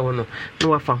ehyew no na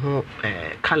wafa ho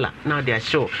color na de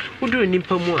show uduru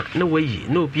nimpa mu a na wayi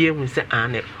na obi ehun se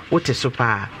ane wote so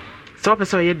pa so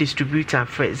person your distributor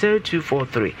for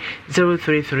 0243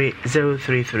 033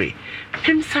 033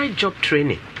 Pimside job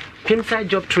training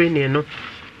no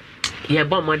ye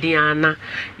bomodi ana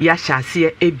ya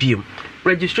hyase ebium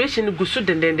registration gusu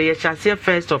dendende ye hyase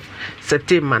 1st of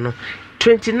September no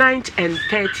 29th and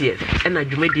 30th and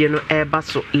adwumedie no eba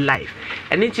so live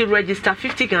and it register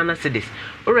 50 Ghana cedis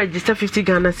or register 50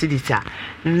 Ghana cedis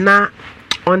na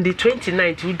on the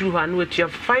 29th we do one with you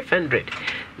 500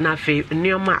 na fe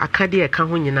nioma akade e ka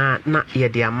ho nyina na ye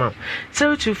de amount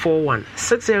 0241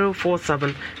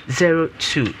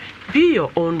 604702 be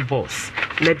your own boss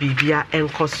na bibia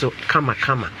enkoso kama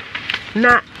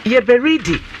na ye be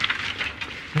ready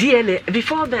DNA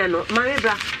before then no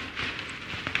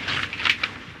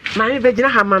mami be gina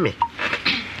ha mami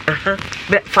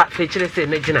be fa chire say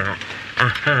na gina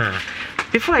ha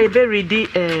before ye be ready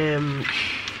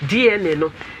DNA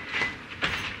no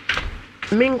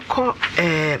minko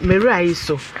merai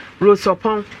so rose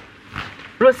upon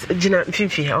rose gina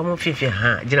fifi omo fifi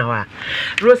ha gina wa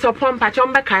rose upon pa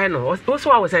chombe kai no also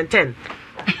I was 10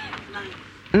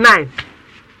 9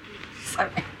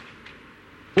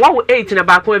 what 8 na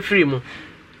ba ko afiri mu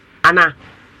ana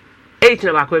 8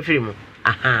 na ba ko afiri mu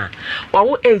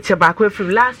what 8 ba ko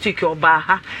afiri last week oba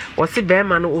ha wose be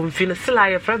ma no omfi no sila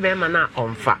ye fra be ma na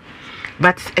omfa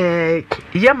but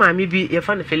ye mami bi ye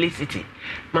fa no Felicity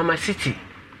Mama City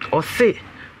or say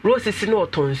Rose si no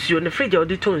tonsuo ne fridge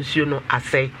odi tonsuo no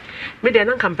asay me de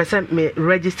na kan pese me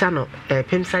register no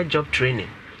Pimside job training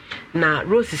na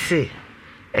Rose say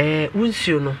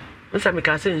unsuo no nsa me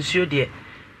ka say nsuo de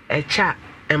cha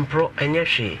empro enye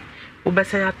hwe wo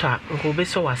besan ato a nko be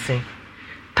so wasen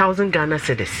 1000 Ghana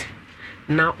cedis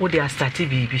na wo de start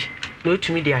bibi na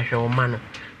otumi de ahwe o ma no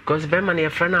because be man ye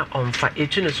frana onfa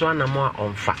etu ne so anamo a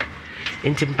onfa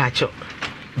enti mpacho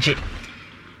je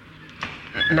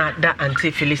na da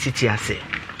anti Felicity ase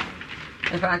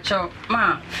mpacho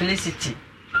ma Felicity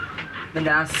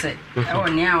da ase e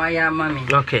woni a wa ya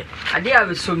mami okay ade a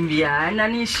besombia na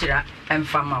ni hira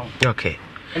emfama wo okay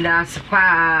da ase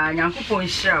pa nyankopon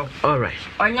hira wo all right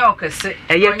onya okese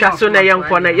eye twaso na ye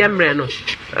nko na ye mre no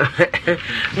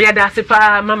me da ase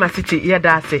pa Mama City ye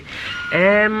da ase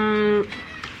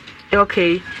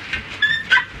okay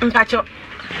mpacho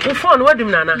wo phone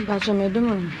wadum nana mpacho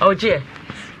medum oje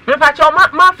me pacho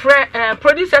ma frɛ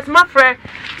producers ma frɛ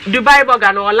Dubai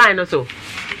burger no online no so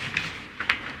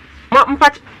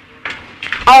mpach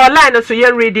line so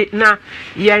yen read it na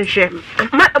yen hwe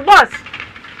boss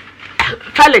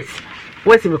Felix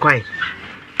what's me coin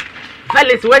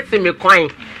Felix what's me coin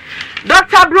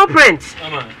Dr. Blueprint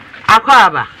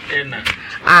akwaba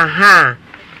aha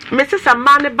Mrs.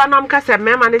 Amane Banam Kasa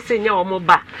Mema ne senya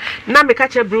omoba na me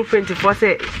kache Blueprint for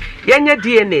say yenye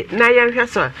DNA na yenhwe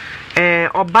so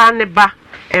oba ne ba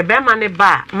ebema ne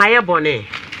ba maye bone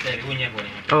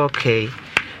okay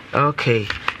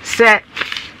say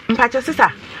mpacho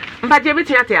sister mpaje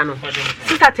bitin ate ano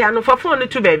sister te ano for phone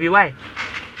to baby why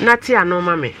na te ano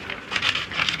mame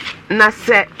na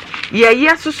se ye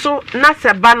yesuso na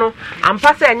se ba no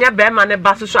ampa se enya bema ne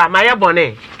ba suso amaye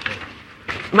bone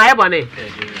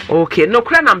okay no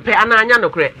kure na mpe ananya no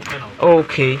kure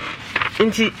okay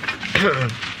nti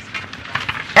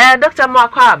Dr.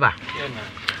 Makwaba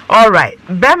all right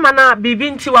bema na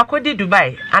bibi nti wakodi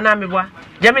Dubai ana mebwa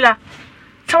Jamila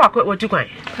so what you kwan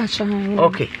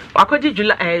okay wakodi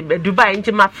Dubai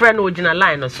nti my friend original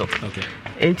line so okay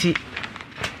nti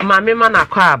mama ma na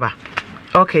Kwaba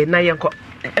okay na yenko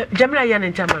Jamila yan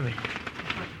nti mama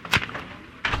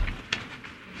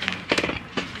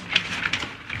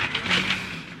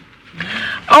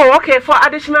oh okay for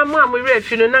additional mom we read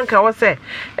finu nanka wo say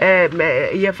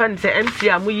ye fan say MC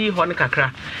amuyi ho ne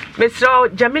kakra Mr.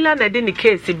 Jamila na de ni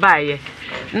case baaye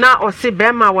na o se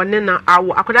bema wone na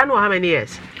awo akoda no how many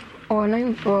years oh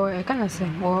 9 oh can I say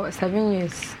oh 7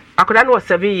 years akoda no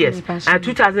 7 years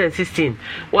 2016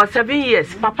 was 7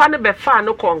 years papa ne be fa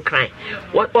no konkran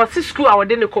was school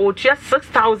awode ne ko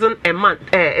 6,000 a month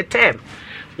a term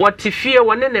what tifie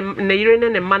wone ne yire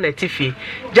ne man na tifie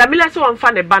Jamila so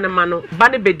wonfa ne ba ne ma no ba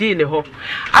ne bedi ne ho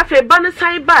afa ba ne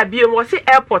sai ba biom wo se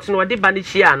airport no de ba ne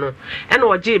chia no e na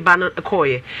oje ba no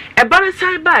koye e ba ne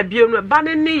sai ba biom no ba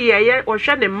ne yeye wo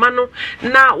hwe ne ma no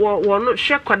na wo no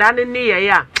hwe koda ne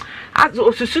yeye a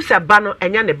osusu se ba no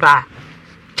enya ne ba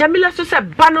Jamila so se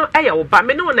ba no eye wo ba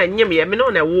me no na nyem ye me no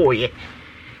na wo ye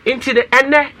into the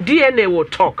ene DNA will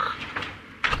talk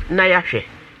na ya hwe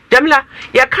Jamila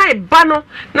ya kai bano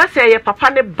na say ya papa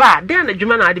ne ba den na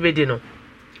dwuma na ade bedi no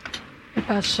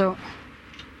paso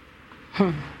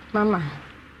mama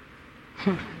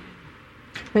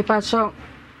me paso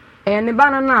ne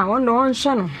bano na wondo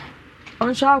onso no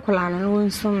onso akola no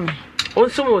onso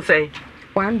mo say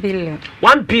 1 billion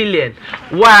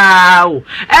wow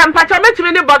pacho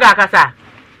metimi ne boga akasa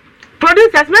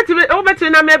producers metimi o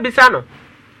metimi na me bisa no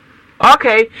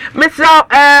okay Mr.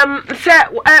 say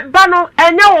bano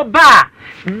enya wo ba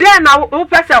den na wo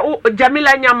pese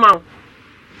Jamila nyama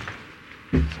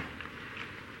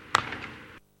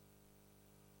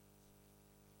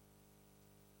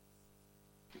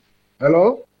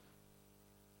hello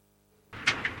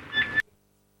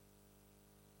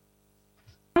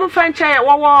I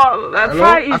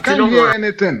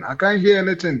can't hear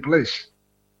anything please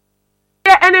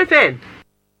hear anything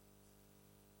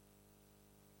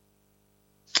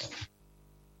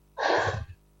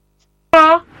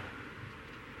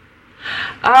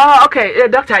Oh, okay,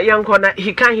 Dr. Yankona,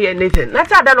 he can't hear anything.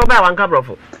 That's how I don't know about one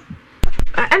cabrofo.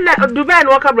 And Dubai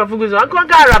no cabrofo goes on. Come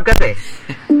on, Arab Cafe.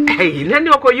 Hey, then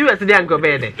you call US the Uncle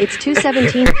Bede. It's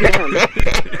 2:17 p.m.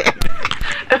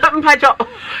 Pacho,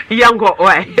 Yanko,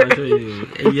 why?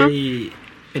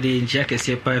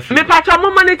 Me Pacho,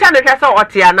 more money time the castle or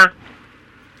Tiana.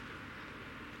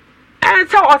 And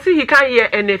so I see he can't hear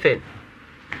anything.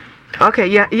 Okay,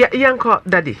 yeah, Yanko,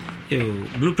 Daddy.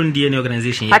 Blueprint DNA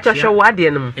Organization.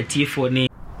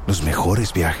 Los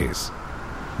mejores viajes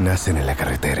nacen en la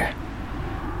carretera,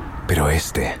 pero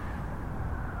este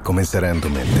comenzará en tu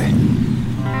mente.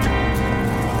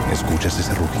 ¿Escuchas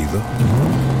ese rugido?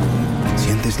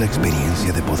 ¿Sientes la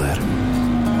experiencia de poder?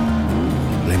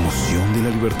 ¿La emoción de la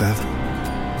libertad?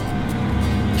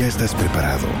 Ya estás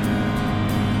preparado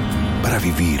para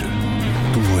vivir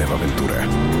tu nueva aventura.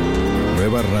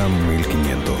 Nueva RAM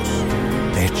 1500.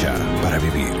 Hecha para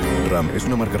vivir. RAM es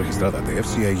una marca registrada de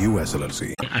FCA US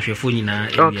LLC.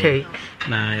 Okay.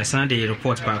 Na ya send the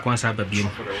report pa kwa sa babiem.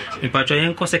 Me patcho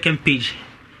yen ko second page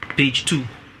 2.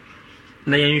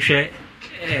 Na yen hwe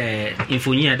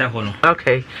infoni ada ho no.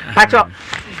 Okay. Patcho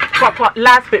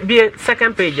last page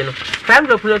second page no. Time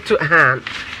to put to hand.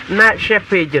 Na share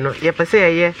page no. Ye pese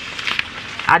ye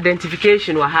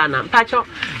identification wa hana. Patcho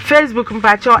Facebook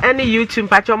patcho any YouTube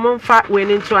patcho monfa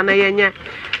weni to ana yenye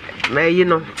you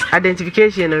know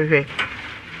identification and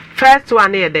first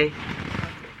one here day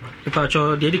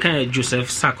Ipacho the kind Joseph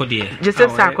Sarkodie.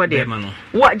 Joseph Sarkodie.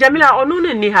 What Jamila onu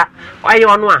ni ha. Aye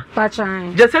onu a.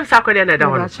 Pachan. Joseph Sarkodie na da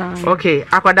ono. Okay,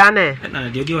 akwada na. Na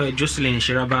the other Jocelyn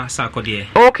Shiraba Sarkodie.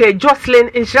 Okay, Jocelyn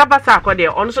Shiraba Sarkodie.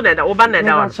 Onu so na da oba na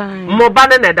da ono. Mo ba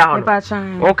na da ono.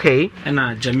 Okay.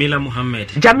 Na Jamila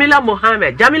Muhammad. Jamila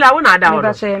wona da ono.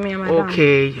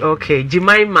 Okay,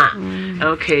 Jimaima.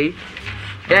 Okay.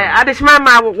 Adishma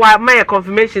wa my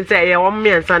confirmation say yeah one me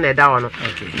and son na da ono.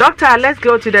 Doctor, let's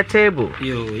go to the table.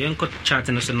 Yo, yanko chat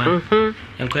no so na.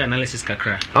 Yanko analysis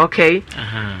kakra. Okay.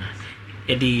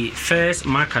 The first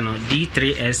marker no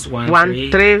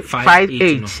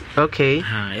D3S1358. Okay.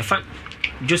 In fact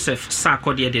Joseph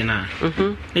Sarkodie de na.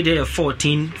 Ni dey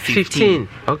 1415.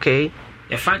 Okay.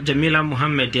 In fact Jamila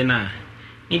Muhammad de na.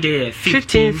 Ni dey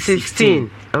 1516.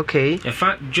 Okay. In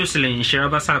fact Jocelyn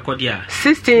Shiraba Sarkodie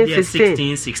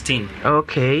 1616.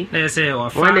 Okay. Let's say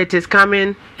when it is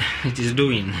coming it is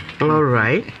doing. All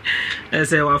right.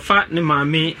 Let's say wa fa ni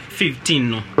mami 15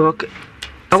 no. Okay.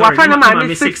 Wa fa ni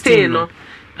mami 16 no.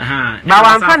 Ba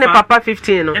wa fa ni papa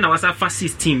 15 no. And was fa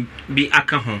 16 bi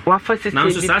aka ho. Wa fa 16. Now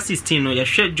so 16 no, you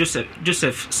share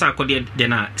Joseph Sarkodie de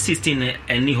na 16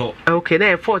 any ho. Okay,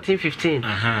 then 14 15.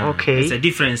 Okay. It's a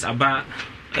difference about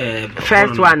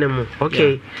first one.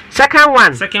 Okay. Yeah. Second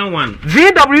one.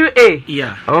 VWA.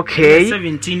 Yeah. Okay.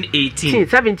 1718.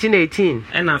 1718.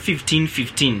 And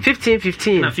 1515.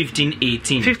 1515. And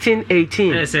 1518.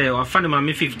 1518. I say wa fa na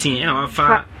mami 15 and wa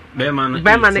fa Beman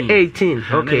 18.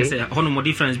 Okay. Say how no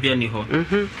difference be any ho.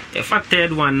 If a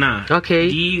third one now. Okay.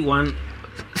 D1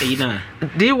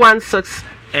 D16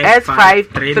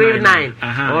 S539.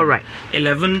 All right.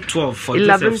 11 12 for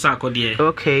Joseph Sarkodie.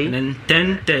 Okay. And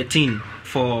then 10 13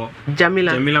 for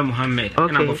Jamila Muhammad.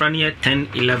 Okay. And our friend here 10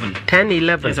 11. 10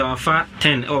 11. So our fa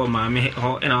 10 oh mama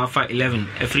ho and our fa 11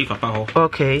 free papa ho.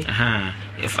 Okay.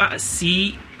 If I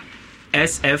see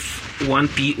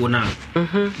SF1P ona.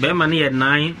 Beman here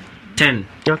 9 10.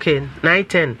 Okay. 9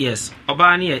 10. Yes.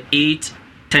 Obani here 8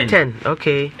 10.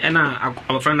 Okay. And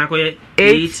our friend here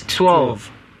 8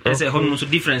 12. There's a whole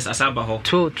difference as about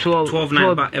 12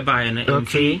 9 and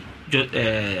okay.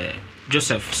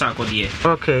 Joseph Sarkodie.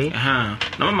 Okay. Now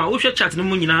mama we should chat no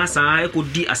mu nyina sa e ko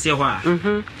di ase ho a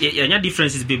ya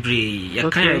differences bebre ya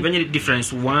kan ya benye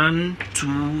difference 1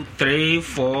 2 3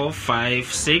 4 5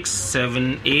 6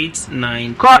 7 8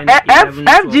 9 10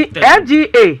 11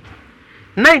 FGA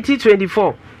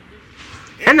 1924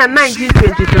 and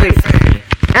 1923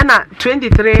 and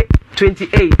 23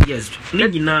 28. Yes,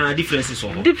 Nina differences so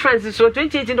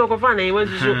 2018 do kofa na you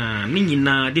so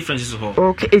Nina differences so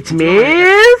okay, it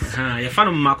means ya fa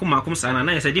no makum sana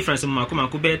na say difference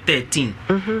makum be 13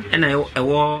 and I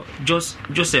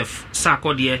Joseph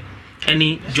Sarkodie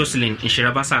any Jocelyn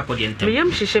Shiraba Sarkodie ntem me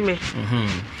yam hihye me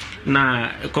na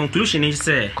conclusion is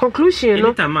say conclusion no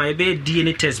anytime I be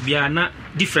DNA test bia na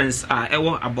difference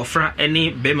ewo abofra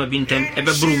any bema bi ntem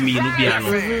ebe bru mi no bia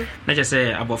no na je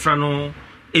say abofra no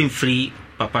free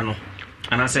papa no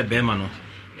and I said bema no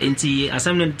enti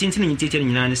asem no tintin nyitete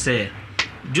nyina ne say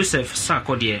Joseph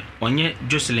Sarkodie onye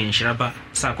Jocelyn Shiraba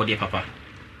Sarkodie papa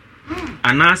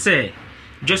and I say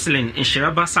Jocelyn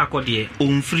Shiraba Sarkodie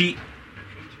free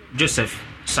Joseph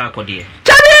Sarkodie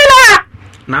Jamila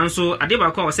nanso ade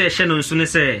ba kwa say hye no nso ne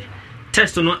say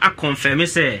test no a confirm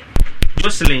say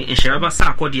Jocelyn Shiraba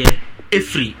Sarkodie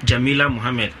free Jamila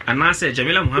Muhammad and I say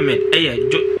Jamila Muhammad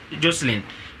Jocelyn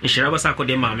Shiraba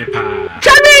Sarkodie mama pa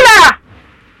Jamila.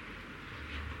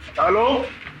 Hello?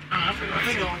 After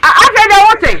the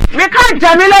water, me can't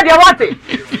Jamila the water.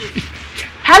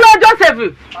 Hello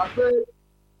Joseph.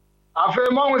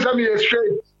 Afe mo say me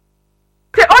straight.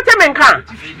 Say ote men kan.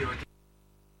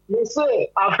 Me say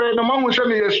afe no mo say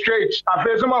me straight.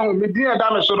 Afe so ma hu me din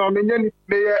da me so no me nyani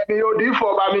me odi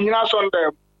for ba me nyina so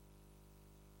ndem.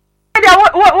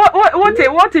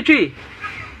 What tree?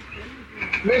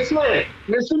 Me say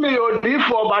me odi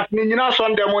for but me nyina so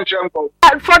ndem o chempo.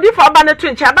 For the for ba na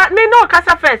twincha but me no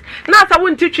kasa first. Na sa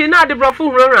won tree na de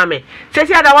brofo hunra me. Say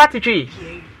say da what tree?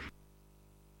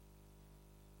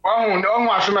 Hu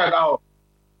asema da ho.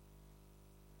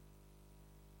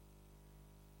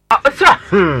 So,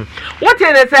 what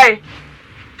did they say?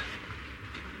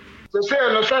 So say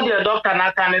no say the doctor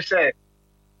na kan say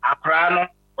akra no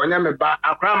onye me ba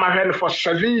akra ma hwe for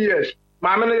 7 years.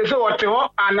 Ma me no say wote ho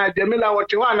ana Jamila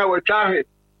wote ho ana wotwa hwe.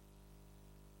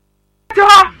 Wote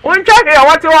ho, wontwa hwe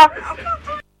wote ho.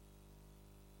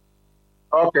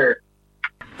 Okay.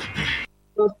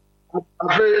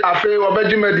 Afe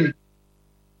obejimedi.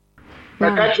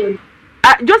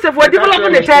 Joseph, what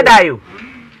develop the third eye?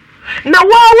 Now,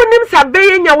 why wouldn't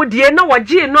Sabay and Yawdi no what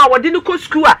G no what didn't go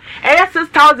school?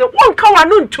 6,000 won't come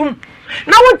on to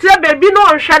na wo tire baby no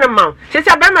on hwe ne ma se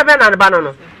se be na ne ba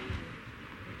no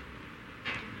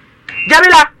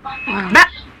Jamila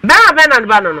be na ne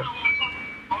ba no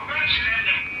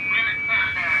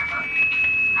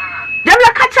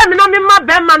Jamila catch me no me ma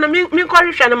be ma no me ko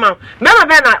hwe ne ma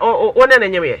be na o ne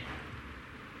nyem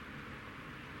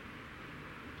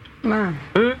ma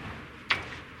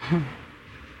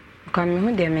kan me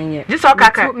hu de menye this all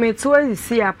kaka me to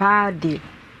isi apa de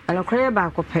anokre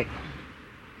ba akopɛ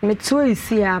me to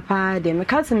isi apa de me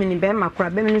ka me ni be makora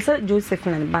be me say Joseph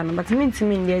na ba no but me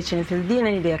ntimi ndi a chen say di na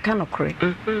ni de ka nokre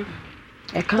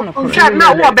e ka nokre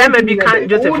na wo be ma bi kan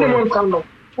Joseph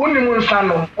Only one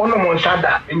son, on one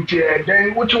sada, and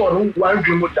then which one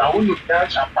dream with the only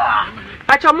dance apa.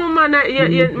 Pacha mama na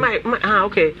my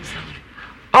okay.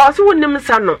 Oh, so wouldn't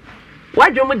son no. Why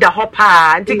do you the hopper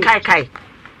and kai?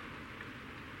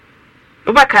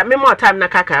 Ubaka, me more time na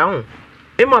kaka on.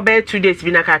 Me more be 2 days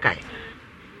be na kaka.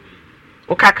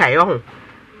 O kaka on.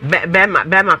 Be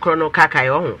chrono kaka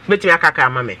on. Beti me kaka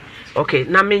mame. Okay,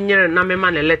 na me nyere na me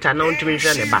man a letter na unto me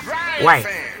ne ba. Why?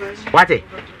 What it?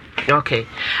 Okay.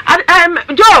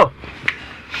 Joe.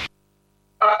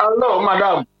 Hello,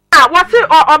 madam. What's it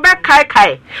or back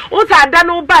kai? Uza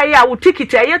dano buy ya will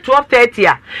ticket a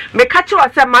 12:30. Me catch you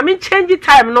as a mammy change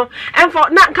time no, and for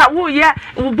Nanka woo ya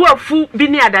will bo fu be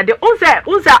near that the Uza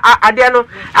Adeno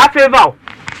a favor.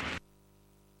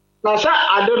 Now, sir,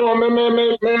 I don't know,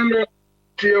 me,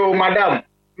 to madam.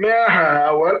 Me,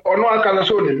 well, or no, I can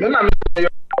show them.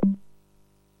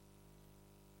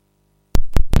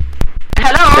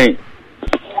 Hello. Hey.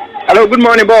 Hello, good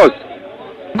morning, boss.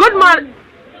 Good morning.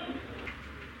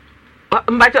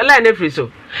 But your line every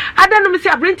so. I don't know,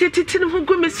 Mr. Bring it who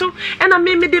go me so, and I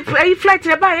made me the flight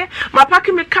to buy my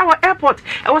packing me car airport.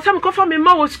 I was some call for me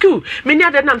more school. Me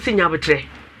near the name senior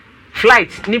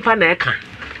flight, Nipa Neka,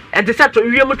 and the set to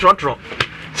Rio Trotro.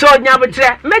 So,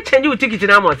 Nyabutre, make a new ticket in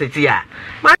Amos. Tia.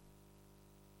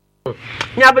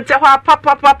 Nyabutre,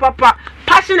 papa,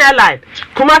 Passion Airline,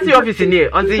 Kumasi office in here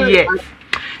on the year.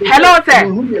 Hello, sir.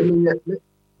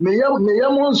 Me yam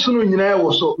sunu nyina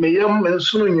wo me yam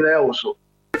sunu nyina wo so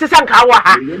se sanka wa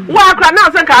ha wa kra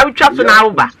na sanka a twa so na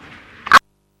wo ba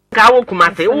ka wo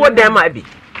kuma se wo dem abi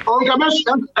onka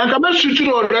be switch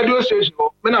no radio station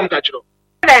me na mka kiro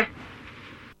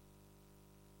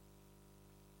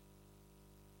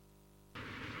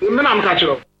me na mka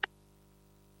kiro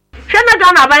hwe na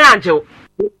ga na ban anjew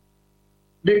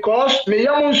because me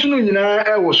yam sunu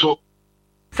nyina wo so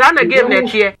sa na game na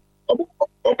tie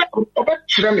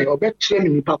Obet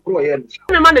me papro yen.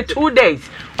 Me man 2 days.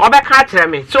 Obet catch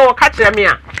me. So catch me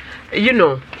you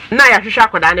know. Na ya hwehwa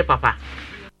akoda ne papa.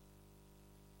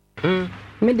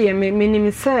 Me de me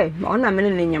nim say ona me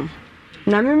ne nyam.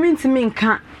 Na me ntimi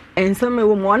nka ensam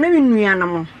ewo mo na me nuana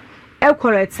mo. E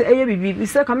correct eye bibi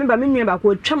se ka me ba me nua ba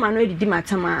ko twama no edidi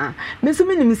matama. Me so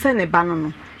me nim say ne ba no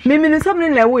no. Me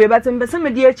some na wo ye but me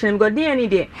some de a chem god dey any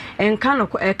dey enka no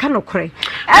kore. E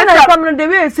na some no de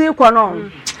we si kɔ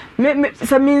no. Me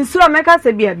some insuro meka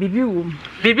se bia bibi wo.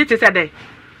 Bibi te se dey.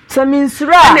 Some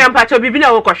insuro na mpacho bibi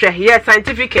na wo kɔhwɛ ye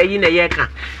scientific yi na ye ka.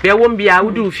 Be wo mbia wo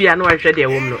du fia na wo hwɛ de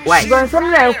wo no. Why? But some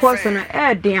na ekɔ so na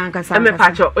e dey ankasa. Me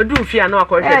mpacho odu fia na wo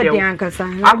kɔhwɛ de wo. E dey ankasa.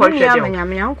 Akɔhwɛ de wo.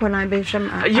 Nyam ko na be hwɛm.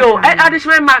 Yo,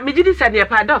 adishman ma me gidi said ne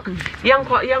pa doc.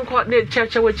 Yanko ne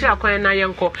cheche we chi akwan na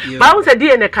yanko. Ba wo se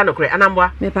die ne ka no kore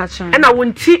anambwa. Me pacho. E na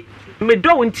wonti me do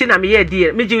wonti na me ye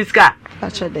die me ji ska.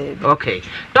 Pacho de. Okay.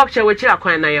 Doctor we chi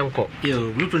akwan na yanko.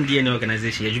 Yo, Blueprint DNA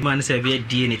organization. Ejuma na se be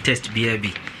DNA test BAB.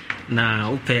 Na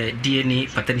upe DNA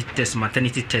paternity test,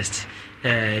 maternity test.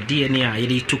 DNA a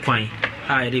yedi tu kwan.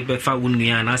 A yedi be fa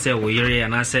wunua na se wo yere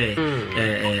na se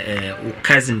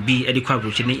cousin B edi kwa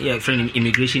brochi ni friend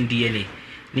immigration DNA.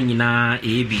 Ni nyina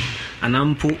ebi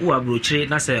anampo wo abrochire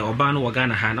na se oba no waga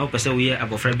na ha na opese wo ye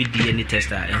abofra bi DNA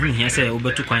test a ehun hia se wo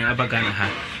betu kwan abaga na ha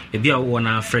ebi a wo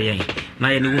na afre yen na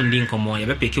ye ne wundi nkomo ye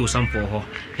be peke wo sample ho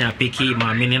na peke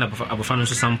ma me ne abofra no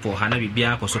so sample ha na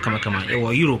bibia akoso kama ye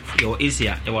wo Europe ye wo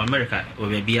Asia ye wo America wo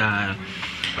bibia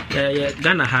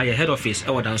Ghana ha ye head office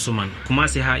e wo Dansoman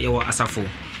Kumasi ha ye wo Asafo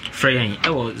frɛ yen e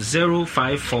wo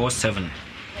 0547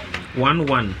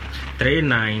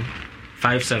 1139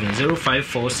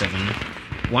 0547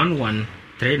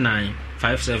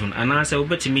 113957 and answer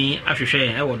ubetimi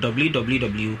ahwehwe e wo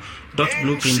www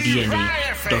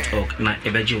www.blueprintdna.org na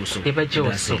ebeje so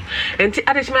enti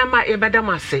adechima ma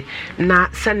yebedamase na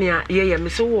sania ye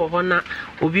mese wo ho na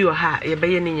obi wo ha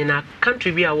yebeye ni nyina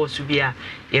country bi a wo so bia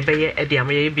yebeye e dia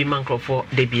ma ye bi mankrofo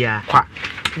de bia kwa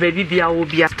baby bia wo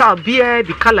bia style bia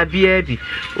bi color bia bi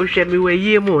wo hwe me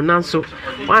waye mu nanso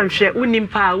wan hwe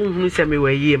unimpa a unhunu se me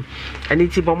waye mu ani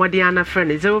ti bomode ana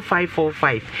friend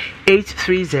 0545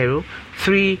 830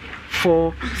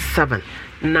 347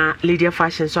 na Lydia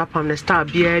Fashion so apam na star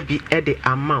bia bi e de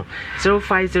amount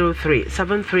 0503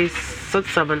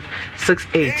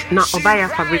 736768 na Obaya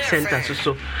Fabric Center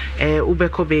so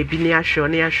ubeko baby ni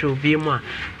ahwe bi mu a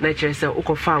na kire se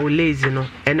ukofa wo lazy no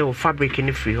ene wo fabric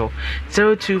ni free ho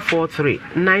 0243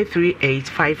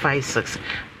 938 556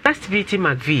 Best Beauty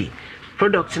McV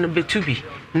product no B2B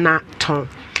na ton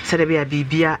Sedebia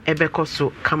Bibia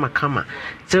Ebekoso Kama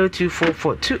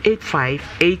 0244 285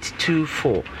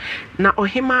 824 na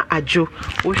Ohima Ajo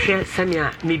wohwe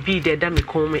sania me bi de da me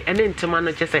kom me ene ntema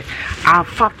no chese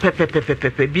afa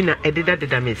pepepepepe bi na ededa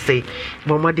deda me sei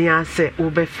bomodin ase wo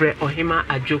befre Ohima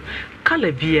Ajo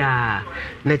kala bia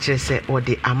na chese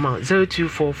odi amount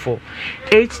 0244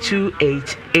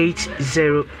 828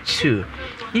 802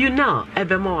 You know,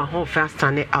 Ebemo wa home fast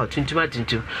turn out into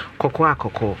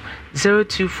Koko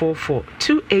 0244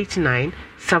 289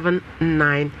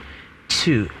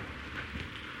 792.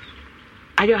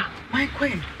 Aya, my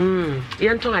queen.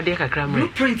 Yanton ade kakra mre.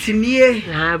 Blueprint nie.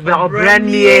 Brand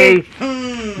new.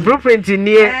 Blueprint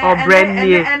nie or brand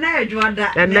new. And I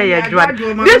adwada. And I adwada.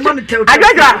 This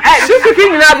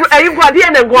thing na you go there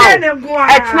and go.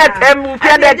 It's not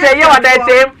that you are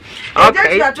that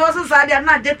okay. You are also sad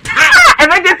na de ta.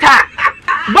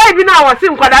 Boy bi na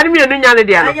wasim kwada ni me no nya ne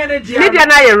dia no. Ne dia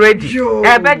na ye ready. E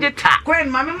vegeta. Queen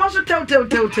mama mo so tell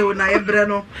na ye bre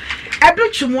no.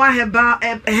 Educhumwa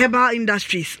Herbal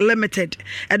Industries Limited.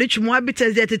 Educhumwa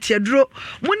bites de tetedro.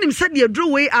 Munim se de adro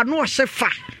we ano ohye fa.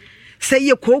 Se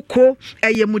ye koko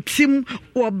ye mutim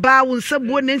oba wo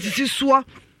nsebo na nsisi so.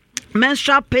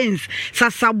 Menstrual pains,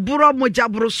 sasaburo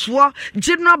mojabroso,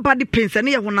 general body pains, and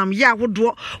ye honam ya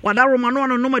wodo, wada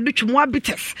romano no ma duchu mo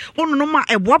bites, ono no ma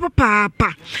ebo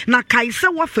papa, na kaise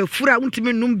wa fafura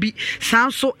untime numbi,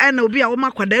 sanso ena obi a wo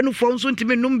makwada nu fo nso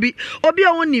untime numbi, obi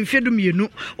a woni mfedu mienu,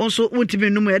 onso untime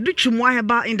num duchu mo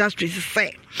Herbal Industries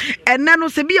say. And nano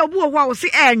se bia obu ho a wo se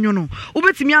enyo no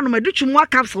ubetimi anom aduchu mo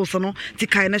capsules no ti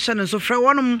kai na hye no so frɛ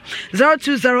wonom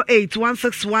 0208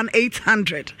 161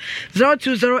 800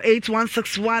 0208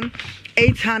 161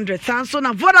 800 sanso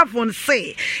na Vodafone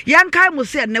say yankai mo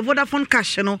say na Vodafone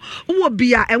cash no wo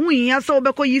bia enwo hia se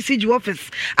obekọ ECG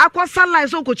office akwasa line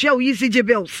so kochia ECG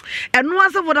bills eno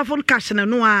ase Vodafone cash na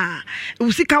no a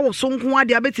usika wo so nko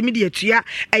ade abetimi de atua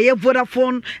eye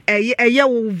Vodafone eye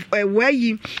wo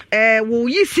wo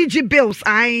ECG bills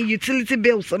utility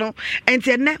bills no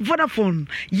enti ne Vodafone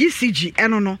ECG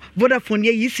eno no Vodafone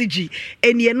ye ECG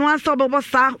eni eno ase obebo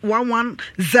star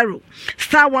 110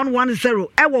 star 110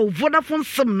 ewo Vodafone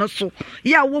sim no so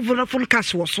ya wo Vodafone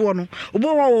cash wo so no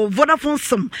obo Vodafone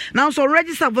sim now so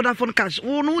register Vodafone cash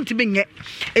wo no unti benye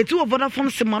eti wo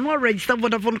Vodafone sim no register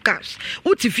Vodafone cash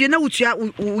utifie na utua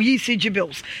ECG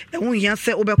bills e wo hia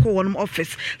se obekọ wonum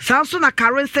office sanso na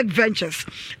Currency Ventures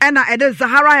ena ede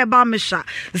Zahara Herbal Misha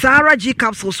Zahara G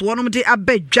capsules wonum de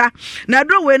abedwa na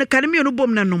do we no kanemi no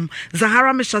bom nanom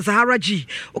Zahara Misha Zahara G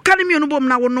o kanemi no bom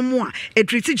na wonom a e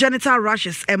treat genital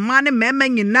rashes e ma ne mema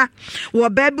nyina wo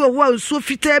baby wo so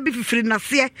fitaa bi fifiri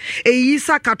nase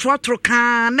eyisa katwatro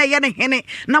kan na ye ne hene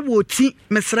na woti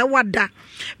mesre wada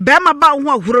bema ba ho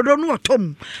ahorodo no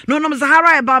otom no nom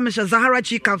Zahara Herbal Misha Zahara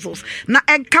G capsules na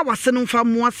enka wase no mfa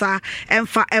moasa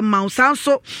emfa emma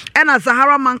sanso ena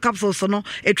Zahara Man capsules no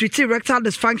e treat erectile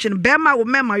dysfunction bema wo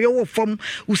mema yo wo fom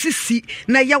usisi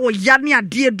na ye wo yane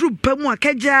ade dru pamu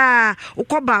akaja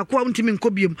ukoba akwa ntimi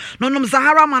nkobiem no nom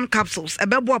Zahara Man capsules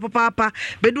ebebo papa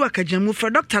bedu akajamu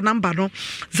for doctor number no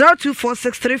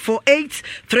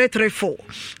 0246348334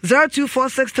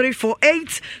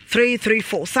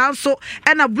 0246348334 sanso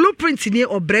ena Blueprint ni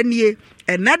obranie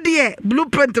enade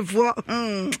Blueprint for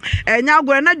enya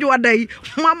gwa na dwadai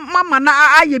mama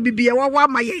na aye bibie wa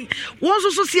maye won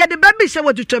so se de baby se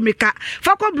watutomika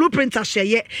fa kwa Blueprint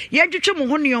ahye ye twetwe mo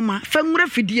ho neoma fa nwura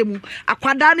fidie mu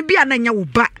akwada ne bia na nya wo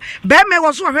ba me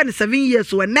wo so hwe ne 7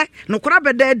 years wene no kora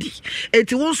bedadi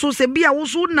eti won so se bia wo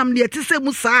so nam ne etise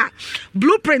mu saa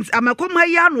Blueprint amakom ha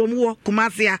ya no mo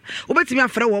kumase a obetimi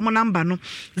afre wo mo number no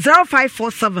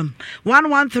 0547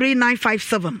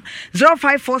 113957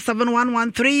 0547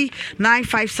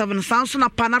 313957 sounds on a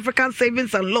Pan African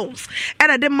Savings and Loans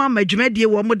and a demama jumedi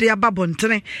womo de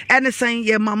ababontene and saying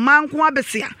ye mamma kwa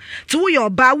besia to your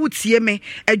ba wutie me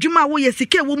adwuma wo ye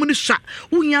sika wo mu no sha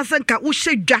wo hia sanka wo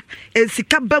hyedwa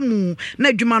sika bamu na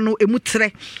adwuma no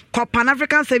emutre ko Pan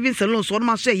African Savings and Loans won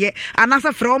ma so ye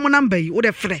anasa frɛ wo mo number yi wo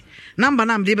de frɛ number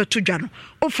na me beto dwa no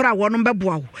wo fra wo no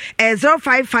beboa wo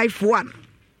 0551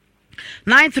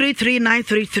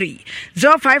 933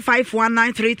 0551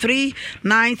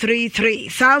 933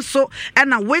 Sanso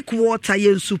and a wake water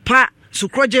yen super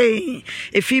sukroje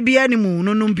efi bia ni mu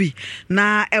no bi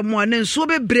na emo ne nso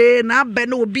bebre na abe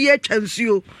na obi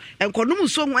atwansuo enkonum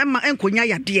so ema enkonya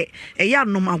yade eya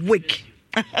nom awake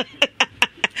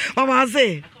mama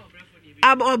say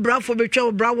brafo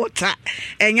betwa bra water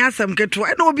enya asem keto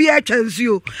na obi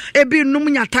atwansuo ebi num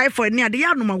nya typhoid ne ade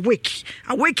ya nom awake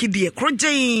de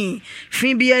kroje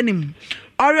fi bia ni mu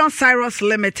Orion Cyrus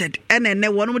Limited and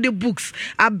one of the books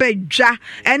abedja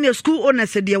and your school owner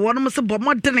said dear one of the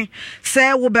bomodene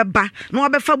say wo beba no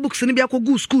abefa books ni bia ko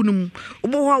go school no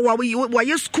wa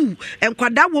your school and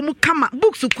kwada wo mu kama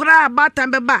books kura about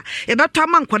time beba e beto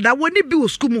ama kwada woni bi wo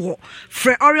school mu ho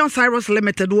free Orion Cyrus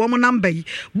Limited wo mu number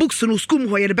books no school mu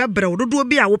ho ye bebre wo do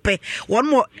bi a wo pe one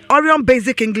more Orion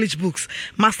Basic English books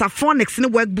Master Phonics ni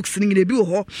workbooks ni bi wo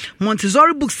ho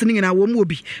Montessori books ni na wo mu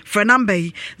obi free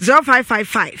number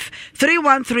 0555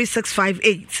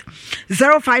 313658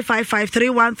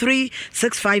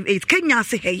 0555313658 Kenya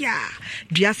se heya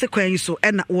duase kwan so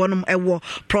ena wonum ewo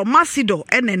Promasido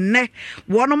ene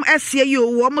wonum esie yo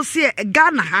wo se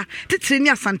Ghana ha titiri ni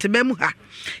asanteba mu ha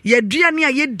ye duane a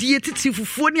ye die titi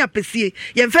fufuo ni apesie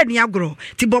ye mfa ni agro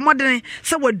ti bomodene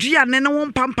se waduane ne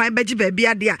wo pampan beji ba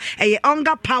bia de a eye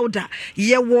onga powder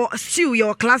ye wo stew ye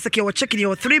wo classic ye wo chicken ye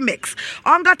wo 3 mix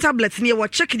onga tablets ni ye wo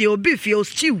chicken ye wo beef ye wo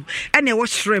stew ene wo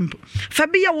shrimp fa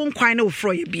bia wo nkwan ne wo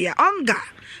fro ye bia onga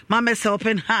mama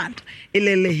open hand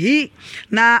ilelehi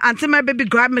na antema baby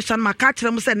grab mission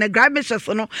makachira mu se na grab mission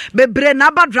so no bebre na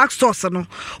ba drug stores no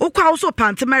ukwa also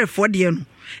pantema refo de no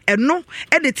eno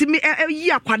edetimi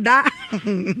yi akwada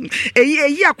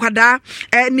eyi akwada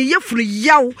ne yefuru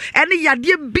yaw ene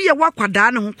yade bia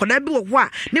wakwada ne ho kwada bi wo ho a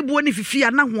ne bo ne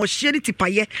fifia na ho hye ne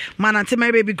tipaye manante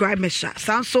my baby grab mesha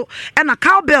sanso ena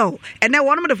cowbell ene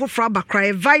wono de fofra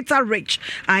bakra vital rich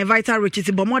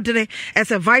is bomodene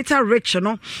as a vital rich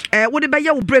no wo de be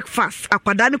ye wo breakfast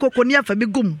akwada ne kokoni afa bi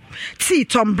gum tea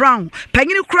Tom Brown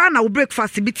panyini kura na wo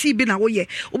breakfast bi tea bi na wo ye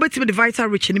wo betimi de vital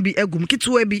rich ne bi agum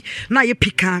kitwa bi na ye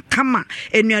kama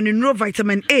enuane nuro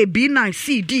vitamin A B9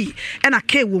 C D ena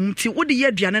K wom ti wode ye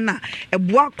aduane na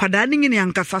eboa kwada ne nyine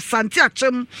ankasa sante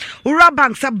achem ura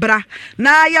bank sabra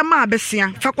na ya ma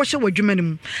besia fa kwhye wadwuma ne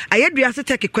mu ayedua se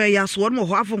teke kwa ya so wonmo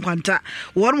ho afonkwanta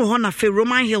wonmo ho na fe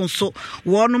Roman Hill so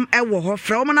wonum ewo ho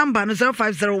fra mo number no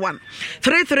 0501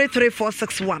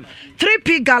 333461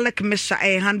 3P garlic mixture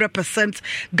 100%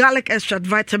 garlic extract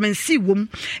vitamin C wom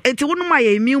enti wonum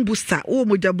aye immune booster wo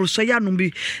mojabruso ya no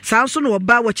bi sanso no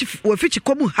ba wafichi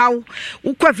komu how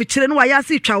ukwa fichire no waya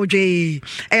si twa odwe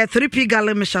 3P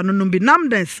garlic mixture no bi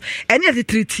namness ene ati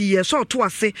 3 years so to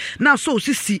ase na so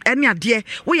sisi ene ade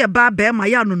wo ye ba ba ma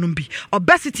ya no bi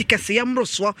obesity kese ye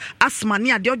mroso asthma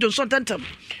ne ade ojo so tentem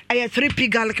 3P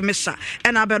garlic mixture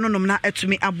ena ba no nom na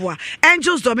etumi aboa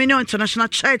Angels Dominion International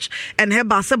Church and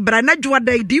heba se bra na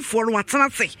dwoada di for no watena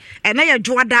se ene ye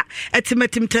dwoada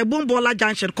etimetim tabun bola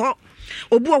junction ko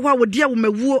obu ohwa wodi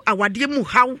awumawuo awade mu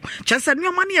haw kyese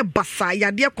nneoma ne basa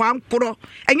yade kwa ankoro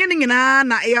enye ne nyina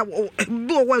na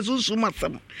bu ohwa zuzu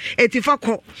masam etifa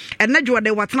ko ene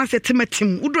dwode watena se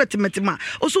timatim udu timatim a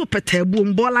oso petabu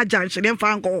mbola junction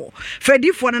emfa anko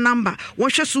fredi for ne number wo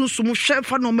hwe sunsu mu hwe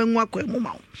fa no mangu akwa mu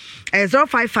ma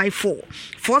 0554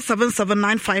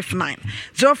 477959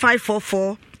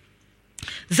 0544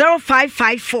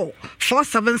 0554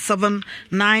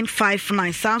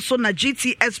 477959 Sanso na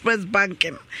GT Express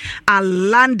Banking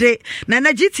Alande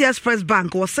na GT Express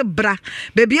Bank was bra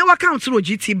baby your account through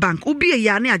GT Bank ubi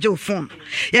ya ne aje phone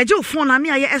na ne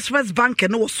aye Express Bank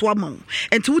no so amon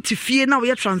enti wuti fie na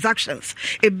we transactions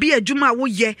e bi adwuma wo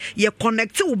ye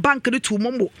connect wo bank no to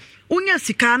momo unya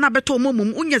sika na beto momo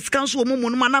unya sika so momo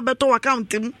no na beto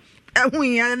account mu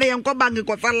ehunya ne yenko bank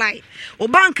ko salai o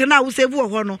bank na wo save wo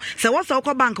ho no se wo se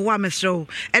ko bank wa mesro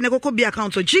ene kokko bi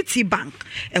account so GT Bank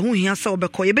ehunya se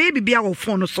obekọ ye be bibia wo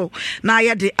phone so na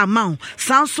ye de amount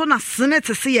sanso na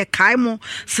senate se ye kai mo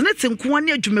senate nko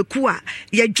ne adwumaku a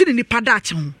ye dwene ni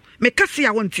padache ho mekase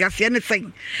ya wonti ase ne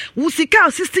sen wo sika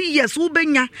 60 years wo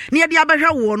benya ne ye de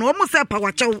abehwe wo no wo mo se pa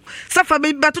wachew safa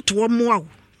be betoto wo mo awo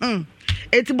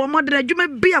eti bo modern adwuma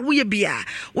bia wo ye bia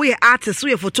wo ye artist wo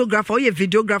ye photographer wo ye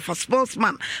videographer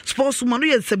sportswoman wo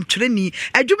ye semtreni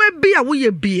adwuma bia wo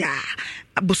ye bia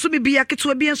bosumi bia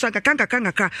keto bia so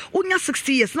akaka unya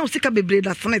 60 years na usika bebre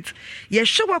da senate ye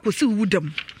hwe akosi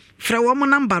wudam fra wo mo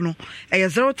number no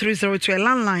 0302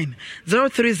 landline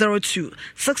 0302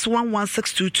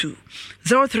 611622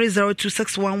 0302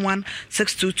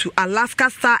 611622 Alaska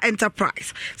Star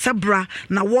Enterprise Sabra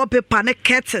na wallpaper ne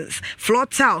curtains floor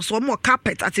tiles one more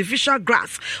carpet artificial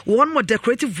grass one more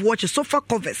decorative watches sofa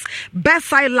covers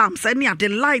bedside lamps any of the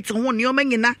lights one yo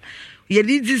mengina ye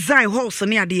design halls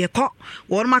ne ade yekọ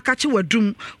won makachi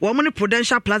wadum won ne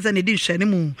Prudential Plaza ne di nhwene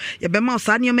mu ye be ma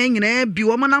osa ne nyina bi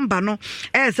won number no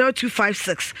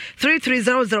 0256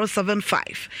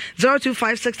 330075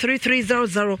 0256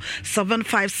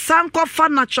 330075 Sankofa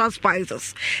natural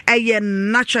spices ye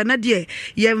natural na de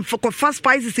ye mfokofa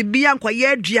spices bi ankwa ye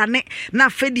aduane na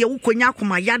afede wo konya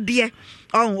akoma yade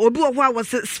obi wo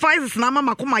was spices na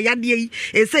mama koma yade yi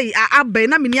say abai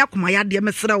na mini akoma yade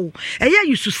mesra wo eye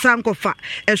yusu sankofa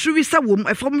ehru wisa wom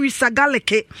efom wisa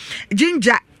garlic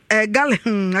ginger garlic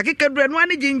akekadura no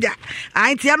ani ginger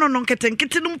antia no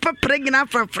nketenkete no pepre ngina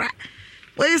frafra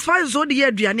we spices o de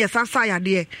aduane sasa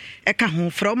yade eka ho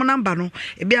from number no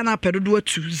e bia na pedodo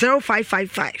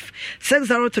 0555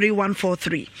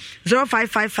 603143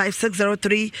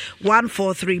 0555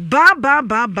 603143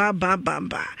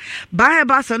 ba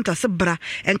heba center sebra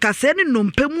enka se ne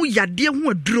nompemu yade ho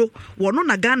aduro wono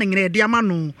na Ghana ngire de ama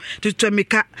no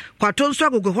tutemika kwatonso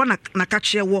agogo ho na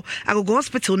kache wo agogo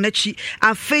hospital nachi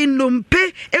afei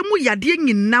nompe emu yade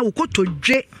nyina wo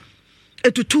kotodwe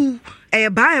etutu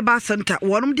ba center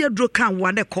wonum de aduro kan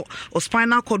wane ko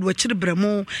spinal cord wa chiri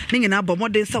bremo ni nyina bo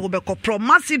modern sa wo be ko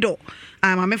promasido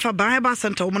ama mefa ba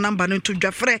center wo number no to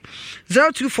dwafre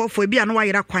 0244 bia no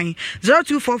wayira kwan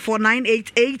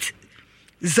 0244988004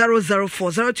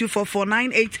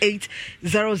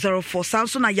 0244988004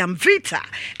 Samsung ayam vita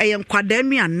eyem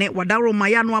kwadanu ane wadaro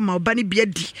maya no ama obani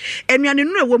biadi enuane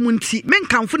no ewo mu nti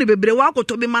menkamfo ne bebre wa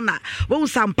akoto bi mana wo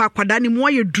sampa kwadani mu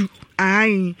ayedu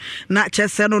ai na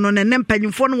chese no ne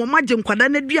mpanyimfo no wo magye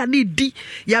nkwadana aduane di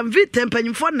yam vita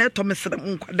mpanyimfo na etomesere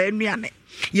nkwadanu ane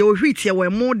ye ohwiti ye we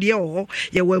mo de ho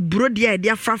ye we buro de de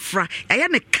afrafra ye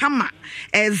ne kama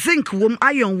zinc wom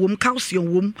iron wom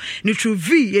calcium wom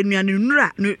nutrivi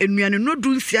enuane no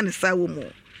du nsia ne sa wom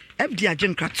FD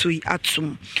agent kratoi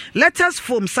atum letters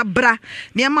foam sabra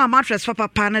niema mattress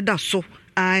papa na da so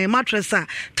I mattress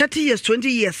 30 years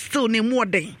 20 years still ne more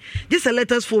than this a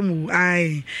letters form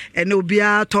I and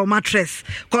obia to mattress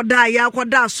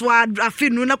koda so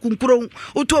afinu na kunkuro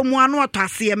uto mu anu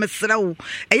atase e mesra wo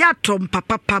e ya tom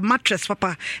papa mattress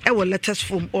papa e wo letters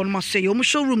form on ma say yo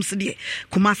showrooms de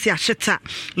kumasi aheta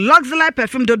Luxury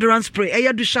perfume deodorant spray e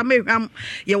ya du shamehwam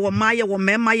ye wo ma ye wo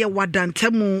mema ye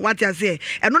wadantamu what ya say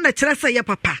e no na kire say ye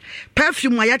papa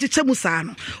perfume ya chechemu sa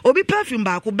no obi perfume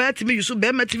ba ko bet me use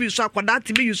be mati use akwada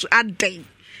to be used at day.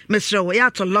 Mr.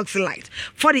 Wayato Luxury Light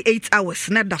 48 hours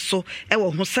neda so e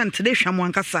wo ho sent de hwam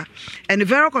ankasa and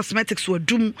Vero Cosmetics were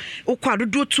doom okwado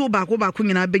do to ba ko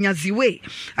nyina benya ziwe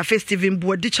a festive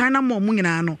mbo di China mo mu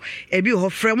nyina no e bi ho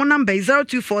frɛ mo number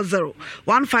 0240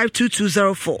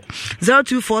 152204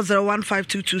 0240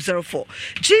 152204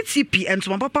 GTP and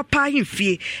my papa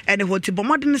himfie and hoti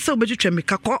bomodin se obetwetwa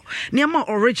mikakɔ niam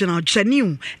original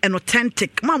genuine and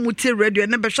authentic ma muti radio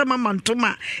na behwa mama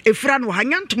ntoma efura no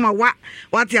hanya ntoma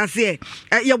what say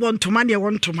ye want to man ye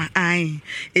want to ma ai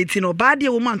etino bad ye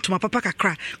woman to ma papa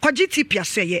kakra ko GTP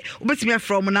aseye obetimi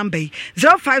from number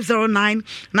 0509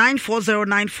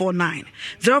 940949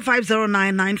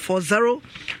 0509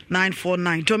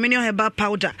 940949 Dominion Herbal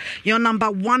Powder your number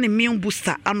 1 immune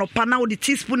booster anopa na the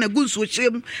teaspoon agunso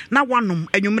chem na wanom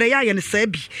anwumre ya ye ne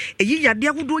sabi eyi yade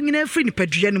agodo nyina free ni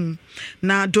padua num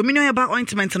na Dominion Herbal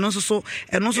ointment no so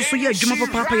ye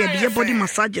adwuma papa ye body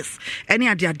massages any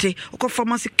ade ko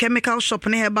pharmacy chemical shop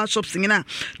ne herbal shops ngina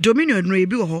Dominion no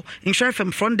ebi wo ho insure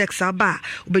from front desk aba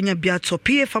obenya bia to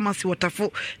PA pharmacy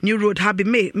waterfall new road habi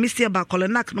me Mr. Ba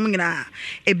Kolonak no ngina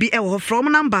ebi e wo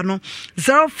from number no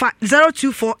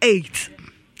 0248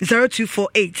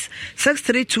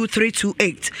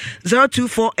 632328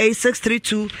 0248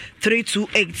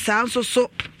 632328 sounds so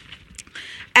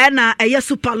ena eye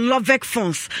super lovec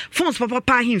phones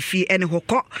papa himfi ene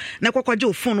hokɔ na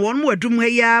kokɔje phone won mo adum ha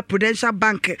ya Prudential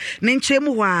Bank ne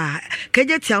nchemu ho a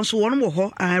kaje tian so won mo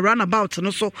ho roundabout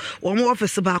no so won mo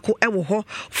office ba ko e wo ho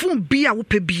phone bi a wo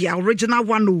pe bi original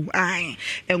one o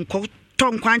enko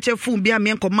Tom Quanche phone bia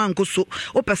me nkoma nkoso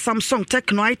ope Samsung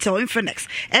Tecno Itel Infinix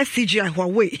SCG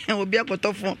Huawei obi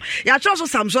akoto phone ya cho so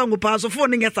Samsung pa so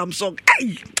phone nge Samsung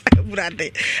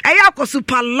brade eya ko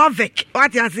super lovic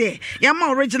what you say yama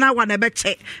original one ebe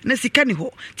che na sika ni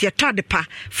ho tie twade pa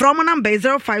from number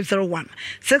 0501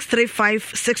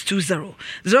 635 620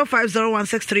 0501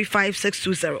 635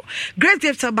 620 Grace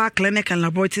Gift Bar Clinic and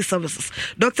Laboratory Services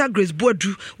Dr. Grace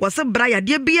Boadu was a bra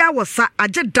yade bia was a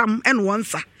ajedam and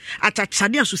once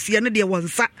achachane asusie ne de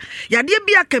wonsa yade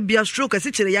bia ka bia stroke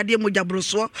asi kire yade moja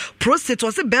broso prostate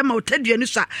was be ma otaduani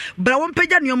so bra won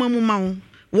pagya neoma mu ma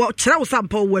wo kire wo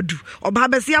sampa wadu oba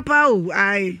besia pa o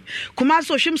ai kuma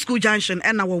so shim school junction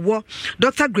and wo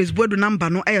Dr. Grace Boadu number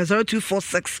no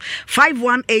 0246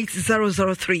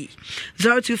 518003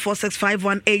 0246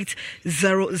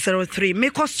 518003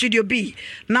 make us studio B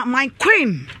na my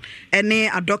queen ene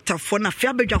a doctor for na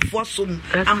fiabedwafo som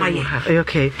amaye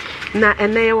okay na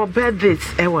ene your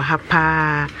birthdays e wo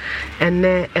hapa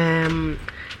ene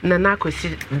na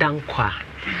nakosi dankwa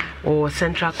o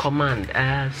central command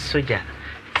soldier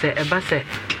se eba se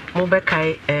mo be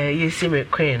kai yesi me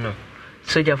queen no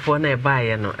soldier for na eba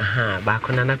ye no ba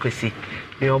ko na nakosi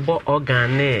me obo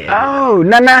organ ne oh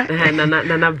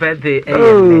nana birthday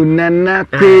oh nana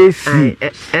kwesi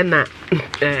ena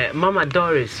Mama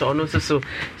Doris ono so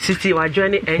city wa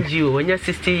join NGO onya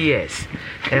 60 years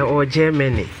or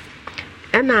Germany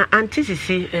ena auntie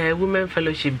sisi women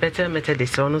fellowship better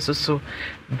methodist ono so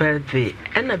birthday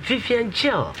ena Vivian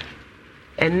Jill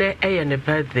ene ne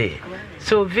birthday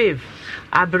so Viv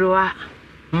abroa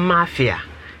mafia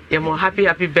yemo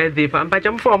happy birthday pa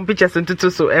mpacham form pictures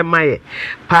ntutu so emaye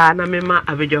pa na mema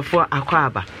abedwafo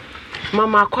akwaba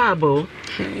mama akwabo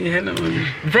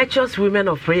Virtuous Women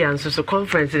of Prayer and so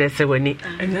conference they say when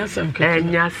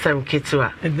enya sam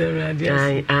kitwa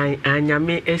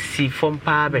anyame esi from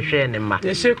pa behwe ne ma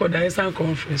ye sheko da san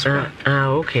conference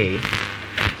okay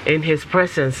in his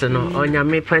presence no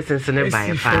onyame presence ne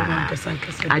by pa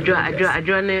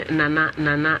adwo ne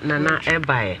nana e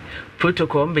by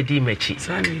protocol mbedi machi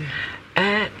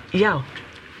yaw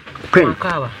queen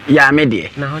ya me de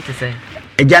na what to say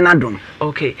ejana dum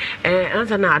okay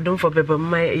answer na adum for bebe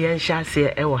ma yen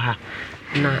hyase e wo ha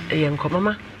na yen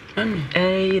komama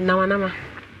na wana ma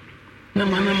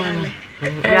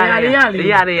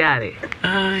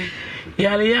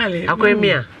yare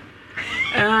akwemia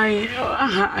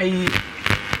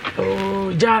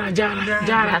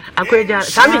jara akweja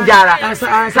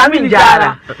samin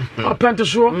jara opento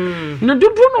so na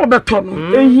dudu no beto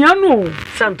no ehia no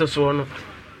santo so no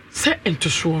se ento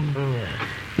so no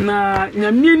na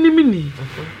nyamie nimini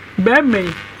be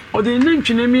me o de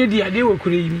nantwina me di ade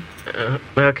wakure yi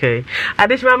okay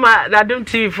adishma ma Adum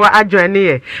TV for adwane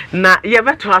ye na ye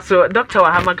beto aso Dr.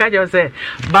 Wahamakaja say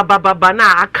baba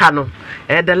na aka no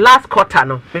the last quarter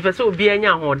no me fe say obi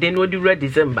anya ho de no di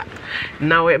December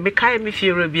na we me kai me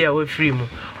fiero bia we free mu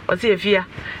o say fia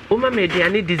wo ma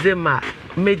mediane December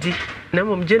medi na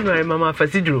mom January mama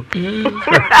fasidro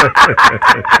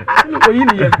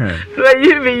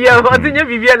oyi ya o tinya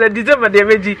bibia na December de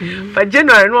meji fa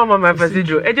January no mama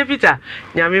fasidro eje Peter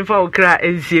nyame fa okra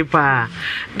ensie pa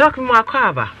doc mo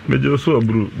akwaba meje so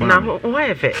abru na ho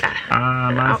ye fe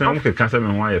na se mo ke kasa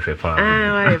me ho ye fe pa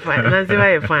wa ye fine na se wa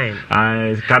ye fine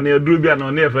kan e duru bia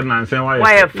no na ye fe na se wa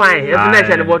ye fine e na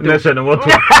se ne boto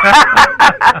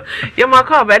ye mo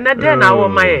akwaba na de na wo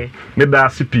maye me da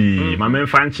sipi ma me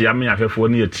fa nchi ya me afefo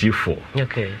na yetifo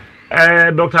okay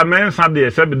Dr. Mensa de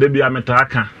se be bia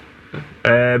metaka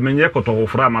menye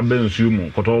kotofra ma bensu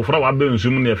mu kotofra wa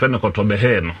bensu mu na ye fe ne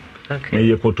kotobehe no me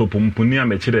ye kotopumpuni a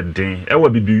mechire den ewa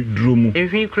bibi duru mu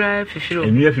ehwi kra fifiro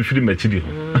enwi fifiri mechiri ho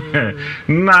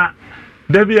na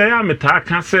Debbie ya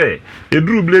metaka se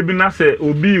eduru ble bi na se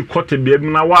obi kote bia bi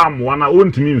na wa amwa na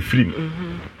ontimi mfirim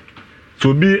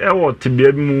so bi ewo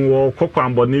tibia bi mu wo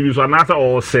kokwambo ni bi so na se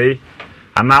o sei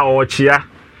ana o chia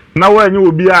na wa enye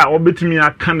obi a obetimi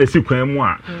aka na sikwan mu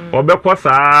a obekọ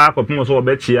saa kopimo so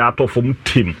obechia atofom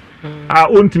tim a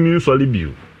ontimi nsoli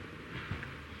biu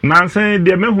nansen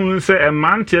de mehun se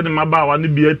emante de mabawa ne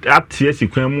bi atie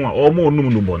sikwan mu a omo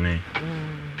onum no bone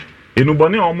enu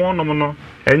bone omo onum no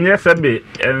enye sebe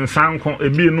ensanko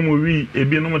ebi enum wi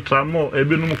ebi enum tramo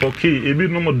ebi enum koki ebi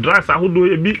enum drugs ahodo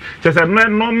ebi chese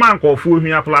no man ko fu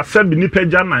ohia pla sebe ni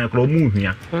pagya nan kro mu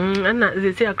ohia na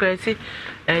ze se akrasi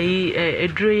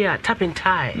eduro ya tap and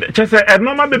tie chese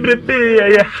enoma bebrebe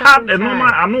ye hard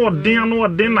enoma ano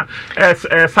odin na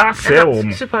sa se o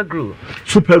super glue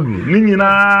ni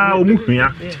nyina o mu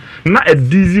hia na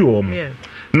edizi o mu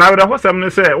na we ho sem ne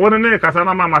say won ne kasa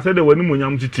na mama say de wani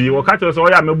munyam titi wo ka che so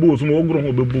ya mebos mo ogro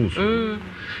ho bebos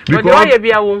because why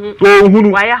bia wo hu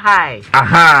why high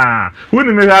aha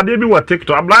woni me ade bi wa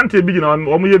TikTok ablante bi gina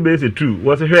o mo ye base 2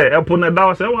 wo se hwe epo ne da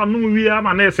wo se wa no wi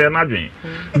ama na ese na dwen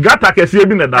gata kese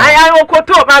bi ne da ai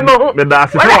okoto ba mo me da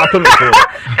se wa to me so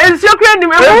ensio kra ni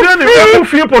me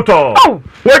fi poto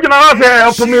wo gina na se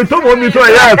epo mi to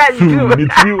ya su mi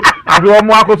ti abi o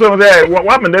mo akoso se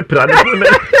wa me ne pra de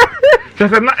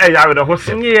se na e ya we de ho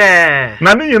se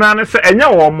na ni nyina ne se enye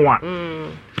wo mo a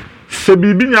se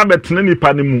bibi nya betena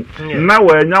nipa ne mu na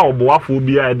wanya oboafo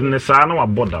bia ede ne saa na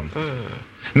wabodam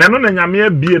na no na nyame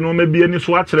abie no mabie ni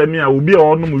so akere me a obi a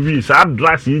onom wi saa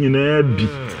dress yi nyina bi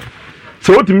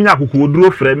so otimi nya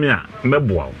kokoduro frɛ me a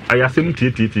meboa ayasem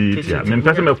tietietie a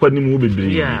mempese mekwa ni mu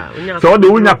bebre so ode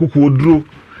wonya kokoduro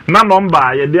na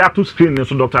number ye de ato screen ne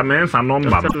so Dr. Mensa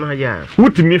number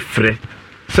wotimi frɛ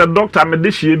se doctor me de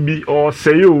hie bi o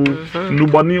sey o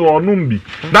nuboni o numbi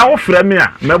na wo frɛ me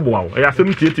a meboa wo ya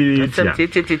sem tietietie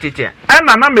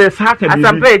na me sa ka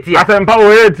bi asempa o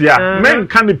etia men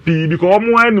kan pi because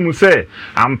omo anim say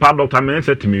ampa Dr.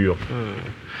 Mensa timi yo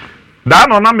da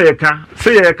no na me ka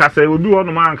se ye ka se obi wo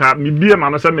no anka me bie ma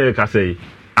no se me ka se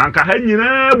anka ha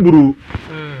nyina buru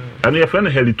anu ye frɛ no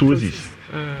halitosis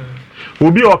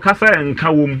obi o kasa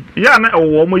enka wom ya na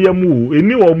wo mo yamu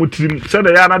eni wo mo tirim se da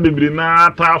ya na bebiri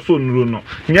na ta so nuru no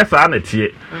nye sa na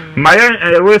tie ma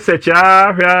ye research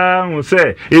ahwa hu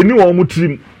se eni wo mo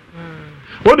tirim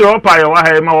o de opa ye wa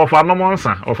ha ma wo fa no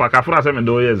monsa o fa kafra se me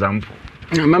do ye example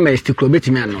mama estikro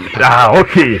betimi anom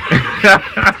okay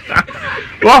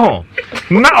wo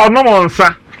na ono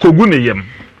monsa kogu ne yem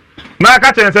na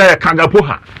ka chen se kagapo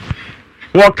ha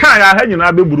wo kan ya ha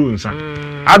nyina beburu nsa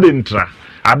adentra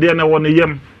ade na won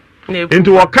yem enti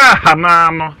woka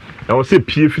hana no e wo se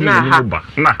pie fi ni mu ba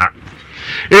na ha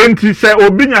enti se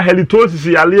obinya halitosis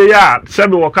yale ya se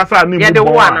be wokasa na mu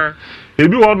bo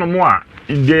ebi wono mo a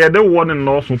de de won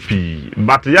no so pi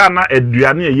but ya na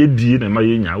aduane ye die na ma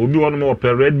yenya obi wono mo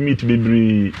per red meat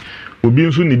bebri obi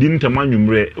nso ni di ntama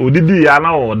nwumre odidi ya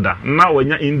na oda na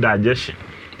wonya indigestion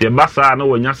ye basa na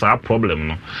wonya sa problem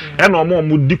no e na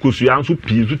omo di kosua nso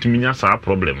pi nso timinya sa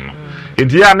problem no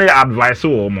enti ya na advice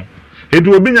wo mo enti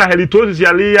obinya halitosis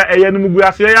yale ya eye no mugu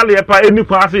ase yale ya pa eni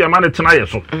kwa ase ya ma ne tena ye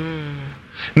so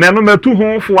na no metu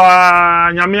ho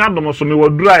fwa nyame adom so me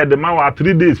wadura ye de ma wa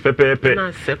 3 days pepepe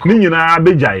ni nyina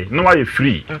abegyae na wa ye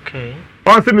free okay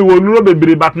on se me wonuro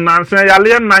bebere but nanse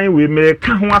yale nan we me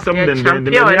ka ho asem den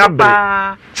me abe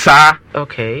sa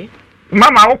okay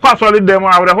mama wo kwa so le dem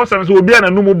awre ho sem so obi na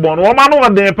num bon wo ma no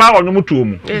den pa onwum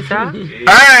tuomu esa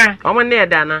omo ne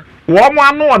eda na wo mo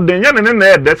anu oden ye ne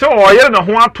na ede se o ye na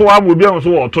ho ato am obi an so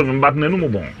wo to nyum but na num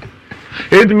bon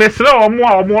edi mesre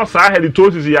omo sa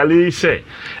halitosis yale ise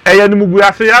eye ni mugu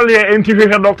ase yale enti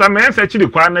hwehwe Dr. Mensa chiri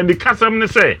kwa na di kasem ne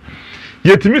se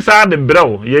yetimi sa de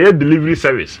brew ye delivery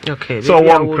service okay so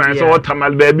one client so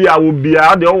tamal baby awo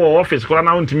bia de wo office kwa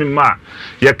na ontimi ma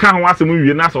ye ka ho asem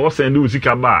wie na so send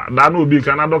usika ba da na obi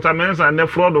ka na Dr. Mensa ne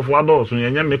fraud of adults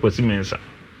ye nya mekwasi Mensa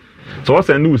so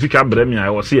send usika brem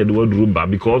ya wo se ye de waduru ba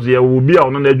because ye wo bia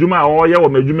ono na adwuma o ye wo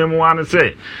madwuma mu wan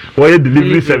se wo ye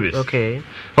delivery service okay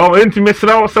oh entimi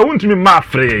sra wo se wontimi ma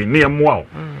free ne mo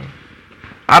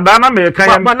adana me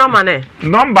kan ba number ne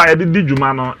number e di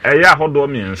djuma no e ya hodo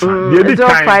miensa de di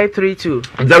kan 0532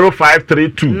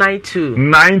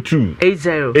 92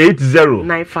 80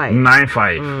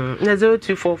 95 na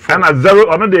 0244 ana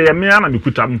 0 ono de ye me ana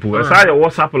mekuta mpo e sa ye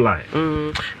WhatsApp line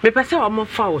me pese o mo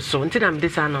fa wo so nti na me de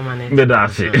sa number ne me da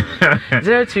se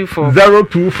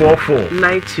 0244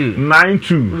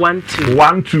 92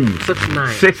 12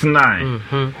 69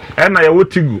 ana ye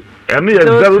wotigu eno ye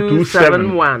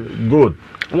 0271 good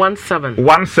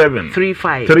 17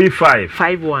 35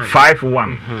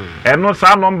 51 eno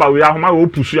sa number we ahoma we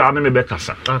opusu ya na me be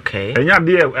kasa okay enya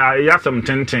de ya sem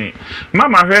tenten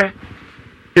mama hwe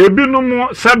ebinum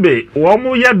sabe wo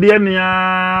mo ye de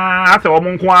nia ase wo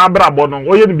mo nko abrabo no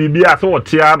wo ye ni bibi ase wo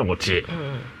tia no wote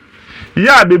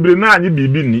ya bebre na anyi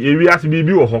bibi ni ewi ase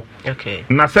bibi wo ho okay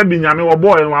na sabe nyame wo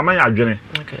boy no amanya adwene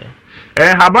okay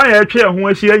haban ya twa ho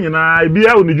ahia nyina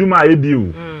ebia onidwuma ayedi o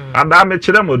ada me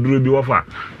kire moduro bi wofa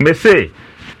me say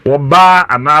wo ba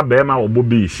ana ba ma wo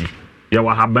bobesi ya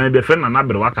wa haban be fe na na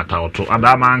bere wakata oto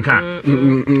ada ma nka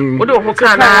wo de ho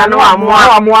kana no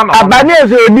amoa abane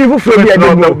ezo ebi fufuro bi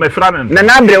adebo me franen na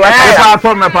na bere wakata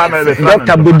fa me pa me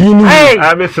Dr. Bodini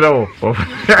a be srewo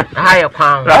haya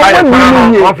kwan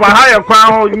ofa haya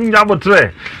kwan nya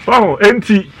botre oh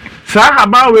enti Sa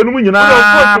haba we no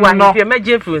nyina no. Ye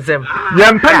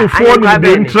mpanifo ni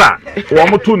de ntra wo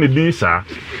moto ni din sa.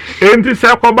 Enti se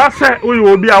koba se wo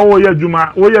ye obi a wo ye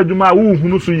adwuma wo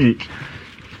hunu so yi.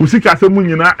 Usika se mu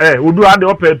nyina obi ade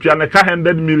opetua ne ka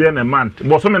 100 million a month.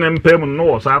 Bo so me ne mpem no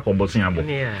wo sa akobosen abo.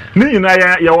 Ni nyina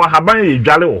ye wo haban ye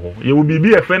dwale wo ho. Ye obi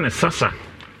bi e fe ne sasa.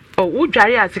 Oh, wo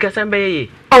dware asika san be ye.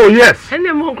 Oh yes.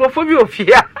 Ene mo nkrofo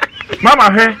ofia.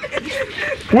 Mama he.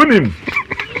 Wonim.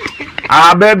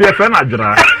 Baby e fe na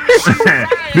dwara.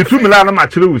 Di 2 million na ma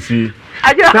kire wusi.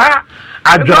 Aja.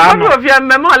 Adwara no. Ofia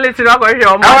memo leti na ko hwe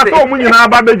o mo. Awa so mu nyina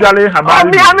ba be dwale haban. O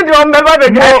mi ami de o meba be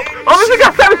dwale. O mi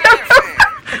sika san.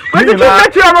 What did you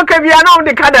get you am kabia na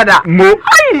de Canada? Mo.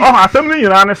 Oh, asem ni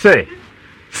nyina ne say.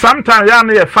 Sometimes ya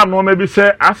na ye fa no maybe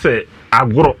say ase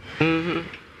agoro.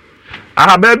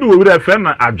 Aha bi wo wura fe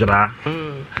na adwara.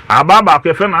 Ababa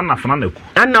ko fe na anafana naku.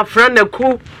 Anafana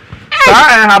naku. Sa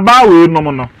haba we no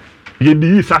mo no. Ye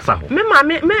di sasa ho. Me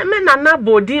nana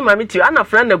bodi mami ti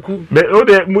anafana naku. Be o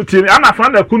de muti anafana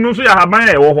naku no so ya haban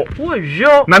e wo ho. Wo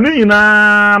yo. Na ni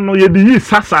nyina no ye di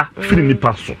sasa firi ni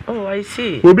paso. Oh, I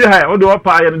see. Obi ha o de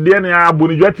opa ye de ne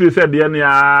aboni dwatiri se de ne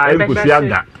a enkosi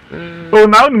anga. Oh,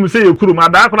 na onu se ye kuru ma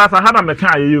da akora sa ha na me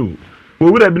kan ye o.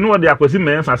 Wo wura bi no de akosi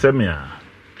mensa se me a.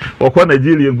 Okọ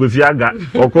Nigeria enkosi anga,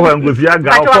 okọ enkosi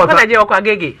anga, okọ sa Nigeria okọ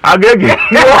agege. Agege.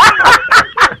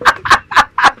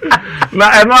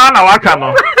 Na eno na waka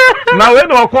no. Na we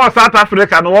no okọ South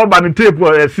Africa no wo ba ni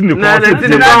tape esi ni ko esi.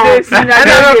 Na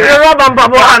rubber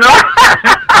papa no.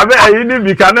 Abe ayi ni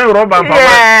bi kan rubber papa.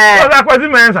 O da kwasi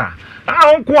mensa.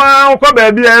 Okọ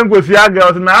ba bi enkosi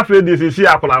anga na afre di sisi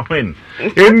akola hwen.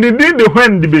 Endi di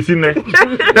hwen di besi ne.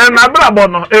 Na brabo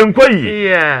no enkoyi.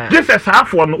 Yeah. Jesus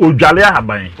afọ no odwale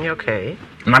ahaban. Okay.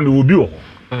 Na me obi wo.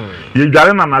 Ye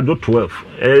dwale na najo 12.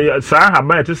 Sa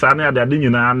ahaban ti sa na ade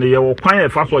nyina na ye wo kwan e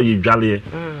fa so ye dwale.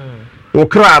 O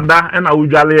krada e na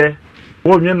odwale.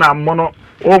 O nwe na mono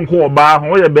o nko oba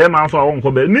ho ye be ma so o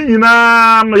nko be. Ni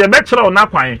nyina no ye be kire o na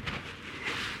kwan.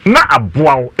 Na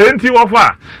aboa wo enti wo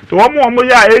fa. Wo mo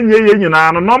ya enye ye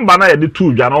nyina no number na ye de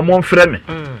tu dwa na o mo mfre me.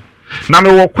 Na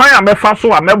me wo kwan a mefa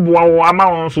so a meboa wo ama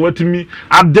won so watimi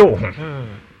ade wo ho.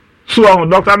 So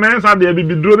Dr. Mensa de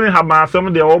bibidro ne haba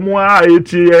asem de wo mo a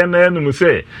eti na enum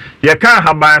se ye kan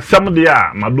haba asem de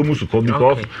a madomu suko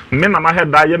because me na ma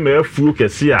heda ye ma afuo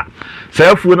kese a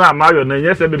sa afuo na ma yo na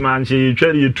nye se be man che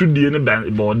twere ye tudie ne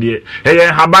bode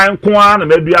ye haba nko a na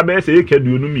madua be se ye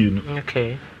kaduo no mienu.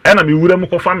 Okay. Ena mi wura mu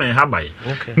kofa men habai.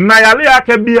 Na yale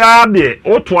aka bia de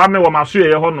oto ame wo maso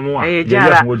ye ho no a ye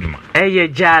ya ho adwuma. Eye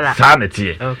jara. Sa na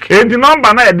tie. Enti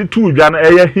number na ye de tu dwa na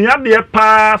eye hia de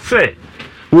pa se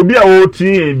obi a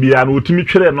oti bia na otimi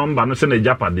twere number no se na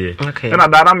japade. Ena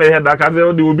dara me he da ka ze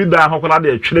obi da ho kola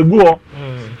de twere gu ho.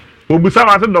 Obusa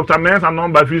ma se Dr. Mensa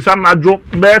number fi sa na jo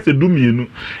be se du mienu.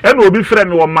 Ena obi frɛ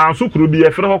me wo manso kuro bi e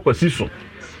frɛ ho kwasi so.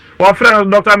 Wa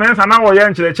friend Dr. Mensa na wo ye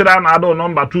nkyerɛkyerɛ na ado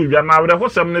number 2 bia na awre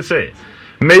hosɛm ne sɛ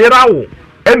meyira wo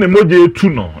ene moje etu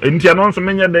no enti no nso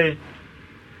menye den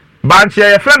banchi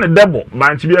ye friend debo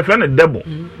banchi bi friend debo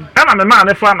ena me ma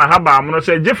ne fa na haba am no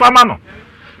sɛ je fama no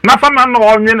na fama no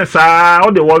onwe ne saa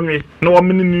o de wonwe na wo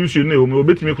mini news ne o me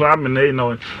obetimi kora me na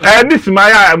na this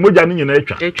my moja ne nyina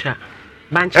etwa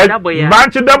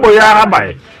banchi debo ya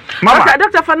haba Mama,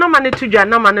 Dr. Fanoma ne tujwa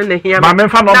na ma ne hia. Ma me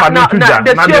fa no ma ne tujwa.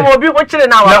 Na de obi ho kire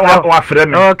na wa. Wa frɛ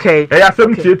me. Okay. E ya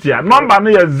sem tietia. Number no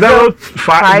ye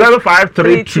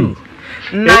 0532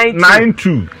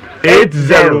 92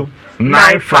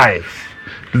 8095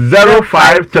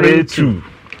 0532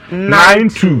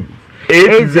 92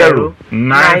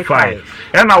 8095.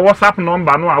 And a WhatsApp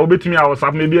number no a obetimi a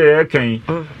WhatsApp me bia ye kan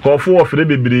kofo ofre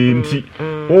bebre nti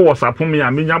wo WhatsApp me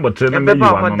a menya botre na me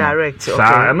yiwa no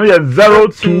sa no ye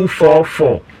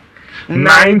 0244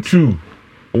 92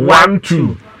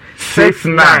 12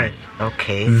 69.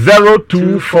 Okay.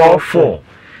 0244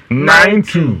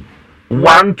 92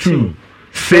 12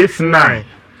 69.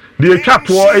 The chat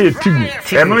wo e tigu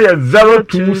e no ye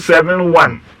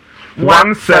 0271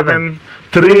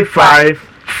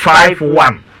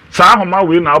 173551. Sa homa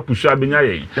we na apushu abenya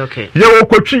yen. Okay. Ye wo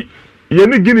kotwi. Ye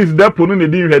ni Guinness depo no ne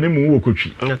di hwani mu wo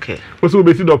kotwi. Okay. Wo so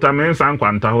obesi Dr. Mensa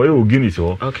nkwanta ho ye wo Guinness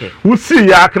ho. Okay. Wo si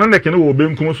ya akene ne kene wo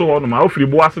benkum so ho no ma ofiri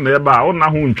bo ase na ye ba wo na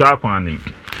ho ntwa akwan ni.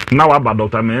 Na wa ba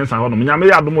Dr. Mensa ho no nyame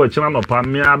ya adom akina no pa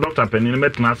me a Dr. Penin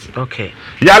metnas. Okay.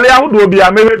 Yale ahodo bi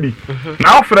a mewe bi.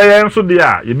 Na ofre ye nso de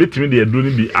a ye betimi de aduro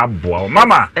ni bi aboa.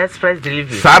 Mama. Express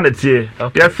delivery. Sa na tie.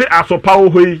 Ye se asopa wo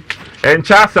hoi.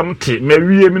 encha asem te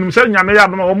mawie minum se nyame ya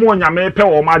no omo nyame pe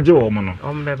wo ma je wo mo no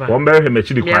ombe he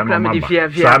machiri kwa no ma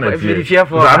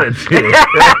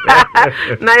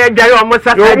na ya dware omo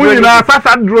sasa yo mu na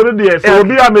sasa duro no de so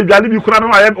obi a medwale bi kura no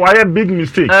wa big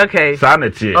mistake okay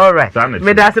sanity all right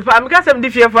me da se pa am ka sem di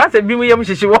fie for ase bi mu yam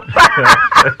hihyi wo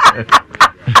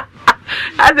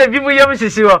ase bi mu yam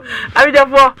hihyi wo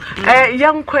abijafo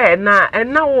yankwe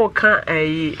na wo ka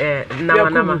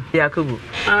nama Yakubu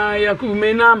Yakubu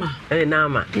me nama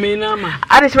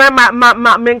adishma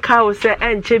ma menka wo se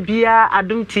enche bia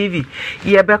Adum TV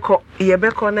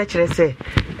yebeko na kire se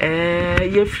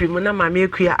ye free mu na mama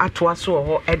ekua atoa so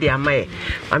ho e de amaye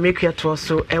mama ekua to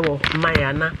so e wo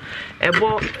maya na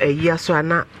ebo ya so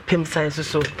ana pem science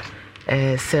so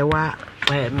sewa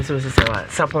miso sewa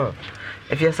sapon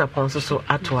if you sapon so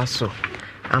atoa so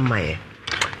amaye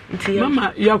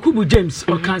mama Yakubu James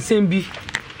o kan sembi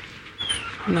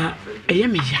na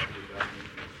eyemeya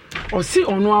o si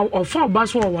ono ofa oba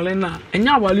so wole na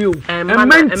enya wale o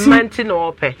emanti no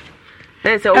ope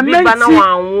na se obi ba na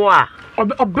wanwo a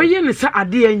obeye ne se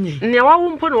ade enye ne wawo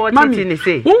mpo no wotiti ne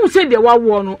se wo se de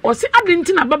wawo no o se ade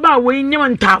nti na baba wo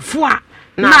nyem ntafo a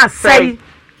na sei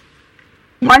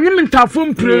manyem ntafo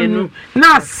mprenu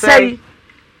na sei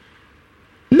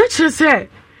na kire se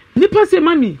nipa se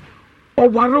mami o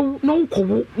waro no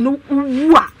ukowo no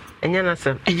wu a enya na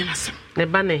sem ne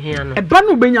ba na hia no e ba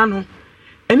no benya no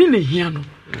eni na hia no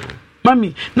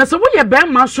mami na se wo ye ba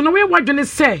ma so no we wadwene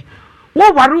se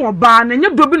wo ware oba na nya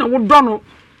dobi na wo do no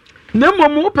na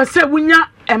momo wo pese wunya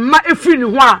emma efiri ne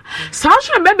ho a saa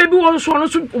so be bi wo so no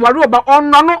so ware oba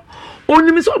onno no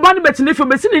onim se oba no betine fo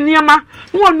besi ne niama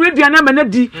no wonu aduana ma na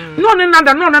di no ne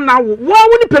nada no na wo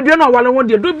wo ni padua na wale wo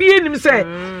de dobi enim se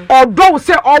odo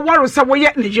se owaro se wo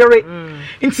ye ne yere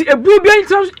nti ebu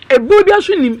bia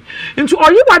so nim nti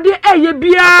oyi wade eye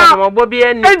bia obo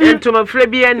bia ni ntoma fra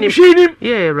bia ni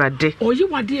ye rade oyi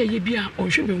wade eye bia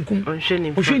onhwe benkum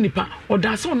onhwe nipa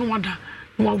oda se ono wada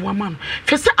wa man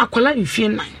fese akwala mfie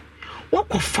nan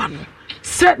wakofa no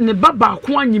se ne baba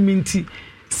ko anyiminti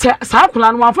se sa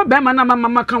akwala no wafa be ma na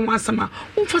mama kan wasama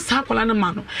umfa sa akwala no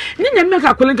ma no nyanya me ka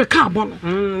akwala nka ka abo no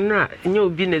na nya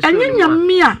obi ne so nyanya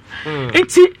mia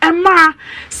enti ema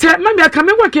se mama ka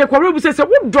me wake kwara bu se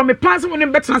wo do me pass wo ne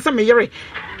betena se me yere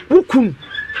wukun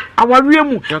awarie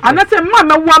mu anase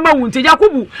mama wo ama wunti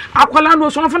Yakubu akwala no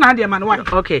so fa na de ma no wa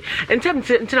okay entem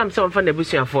tinam se won fa na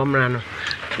busuafo mra no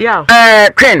yeah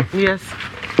Queen yes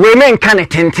we men kan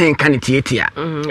ten kan tietia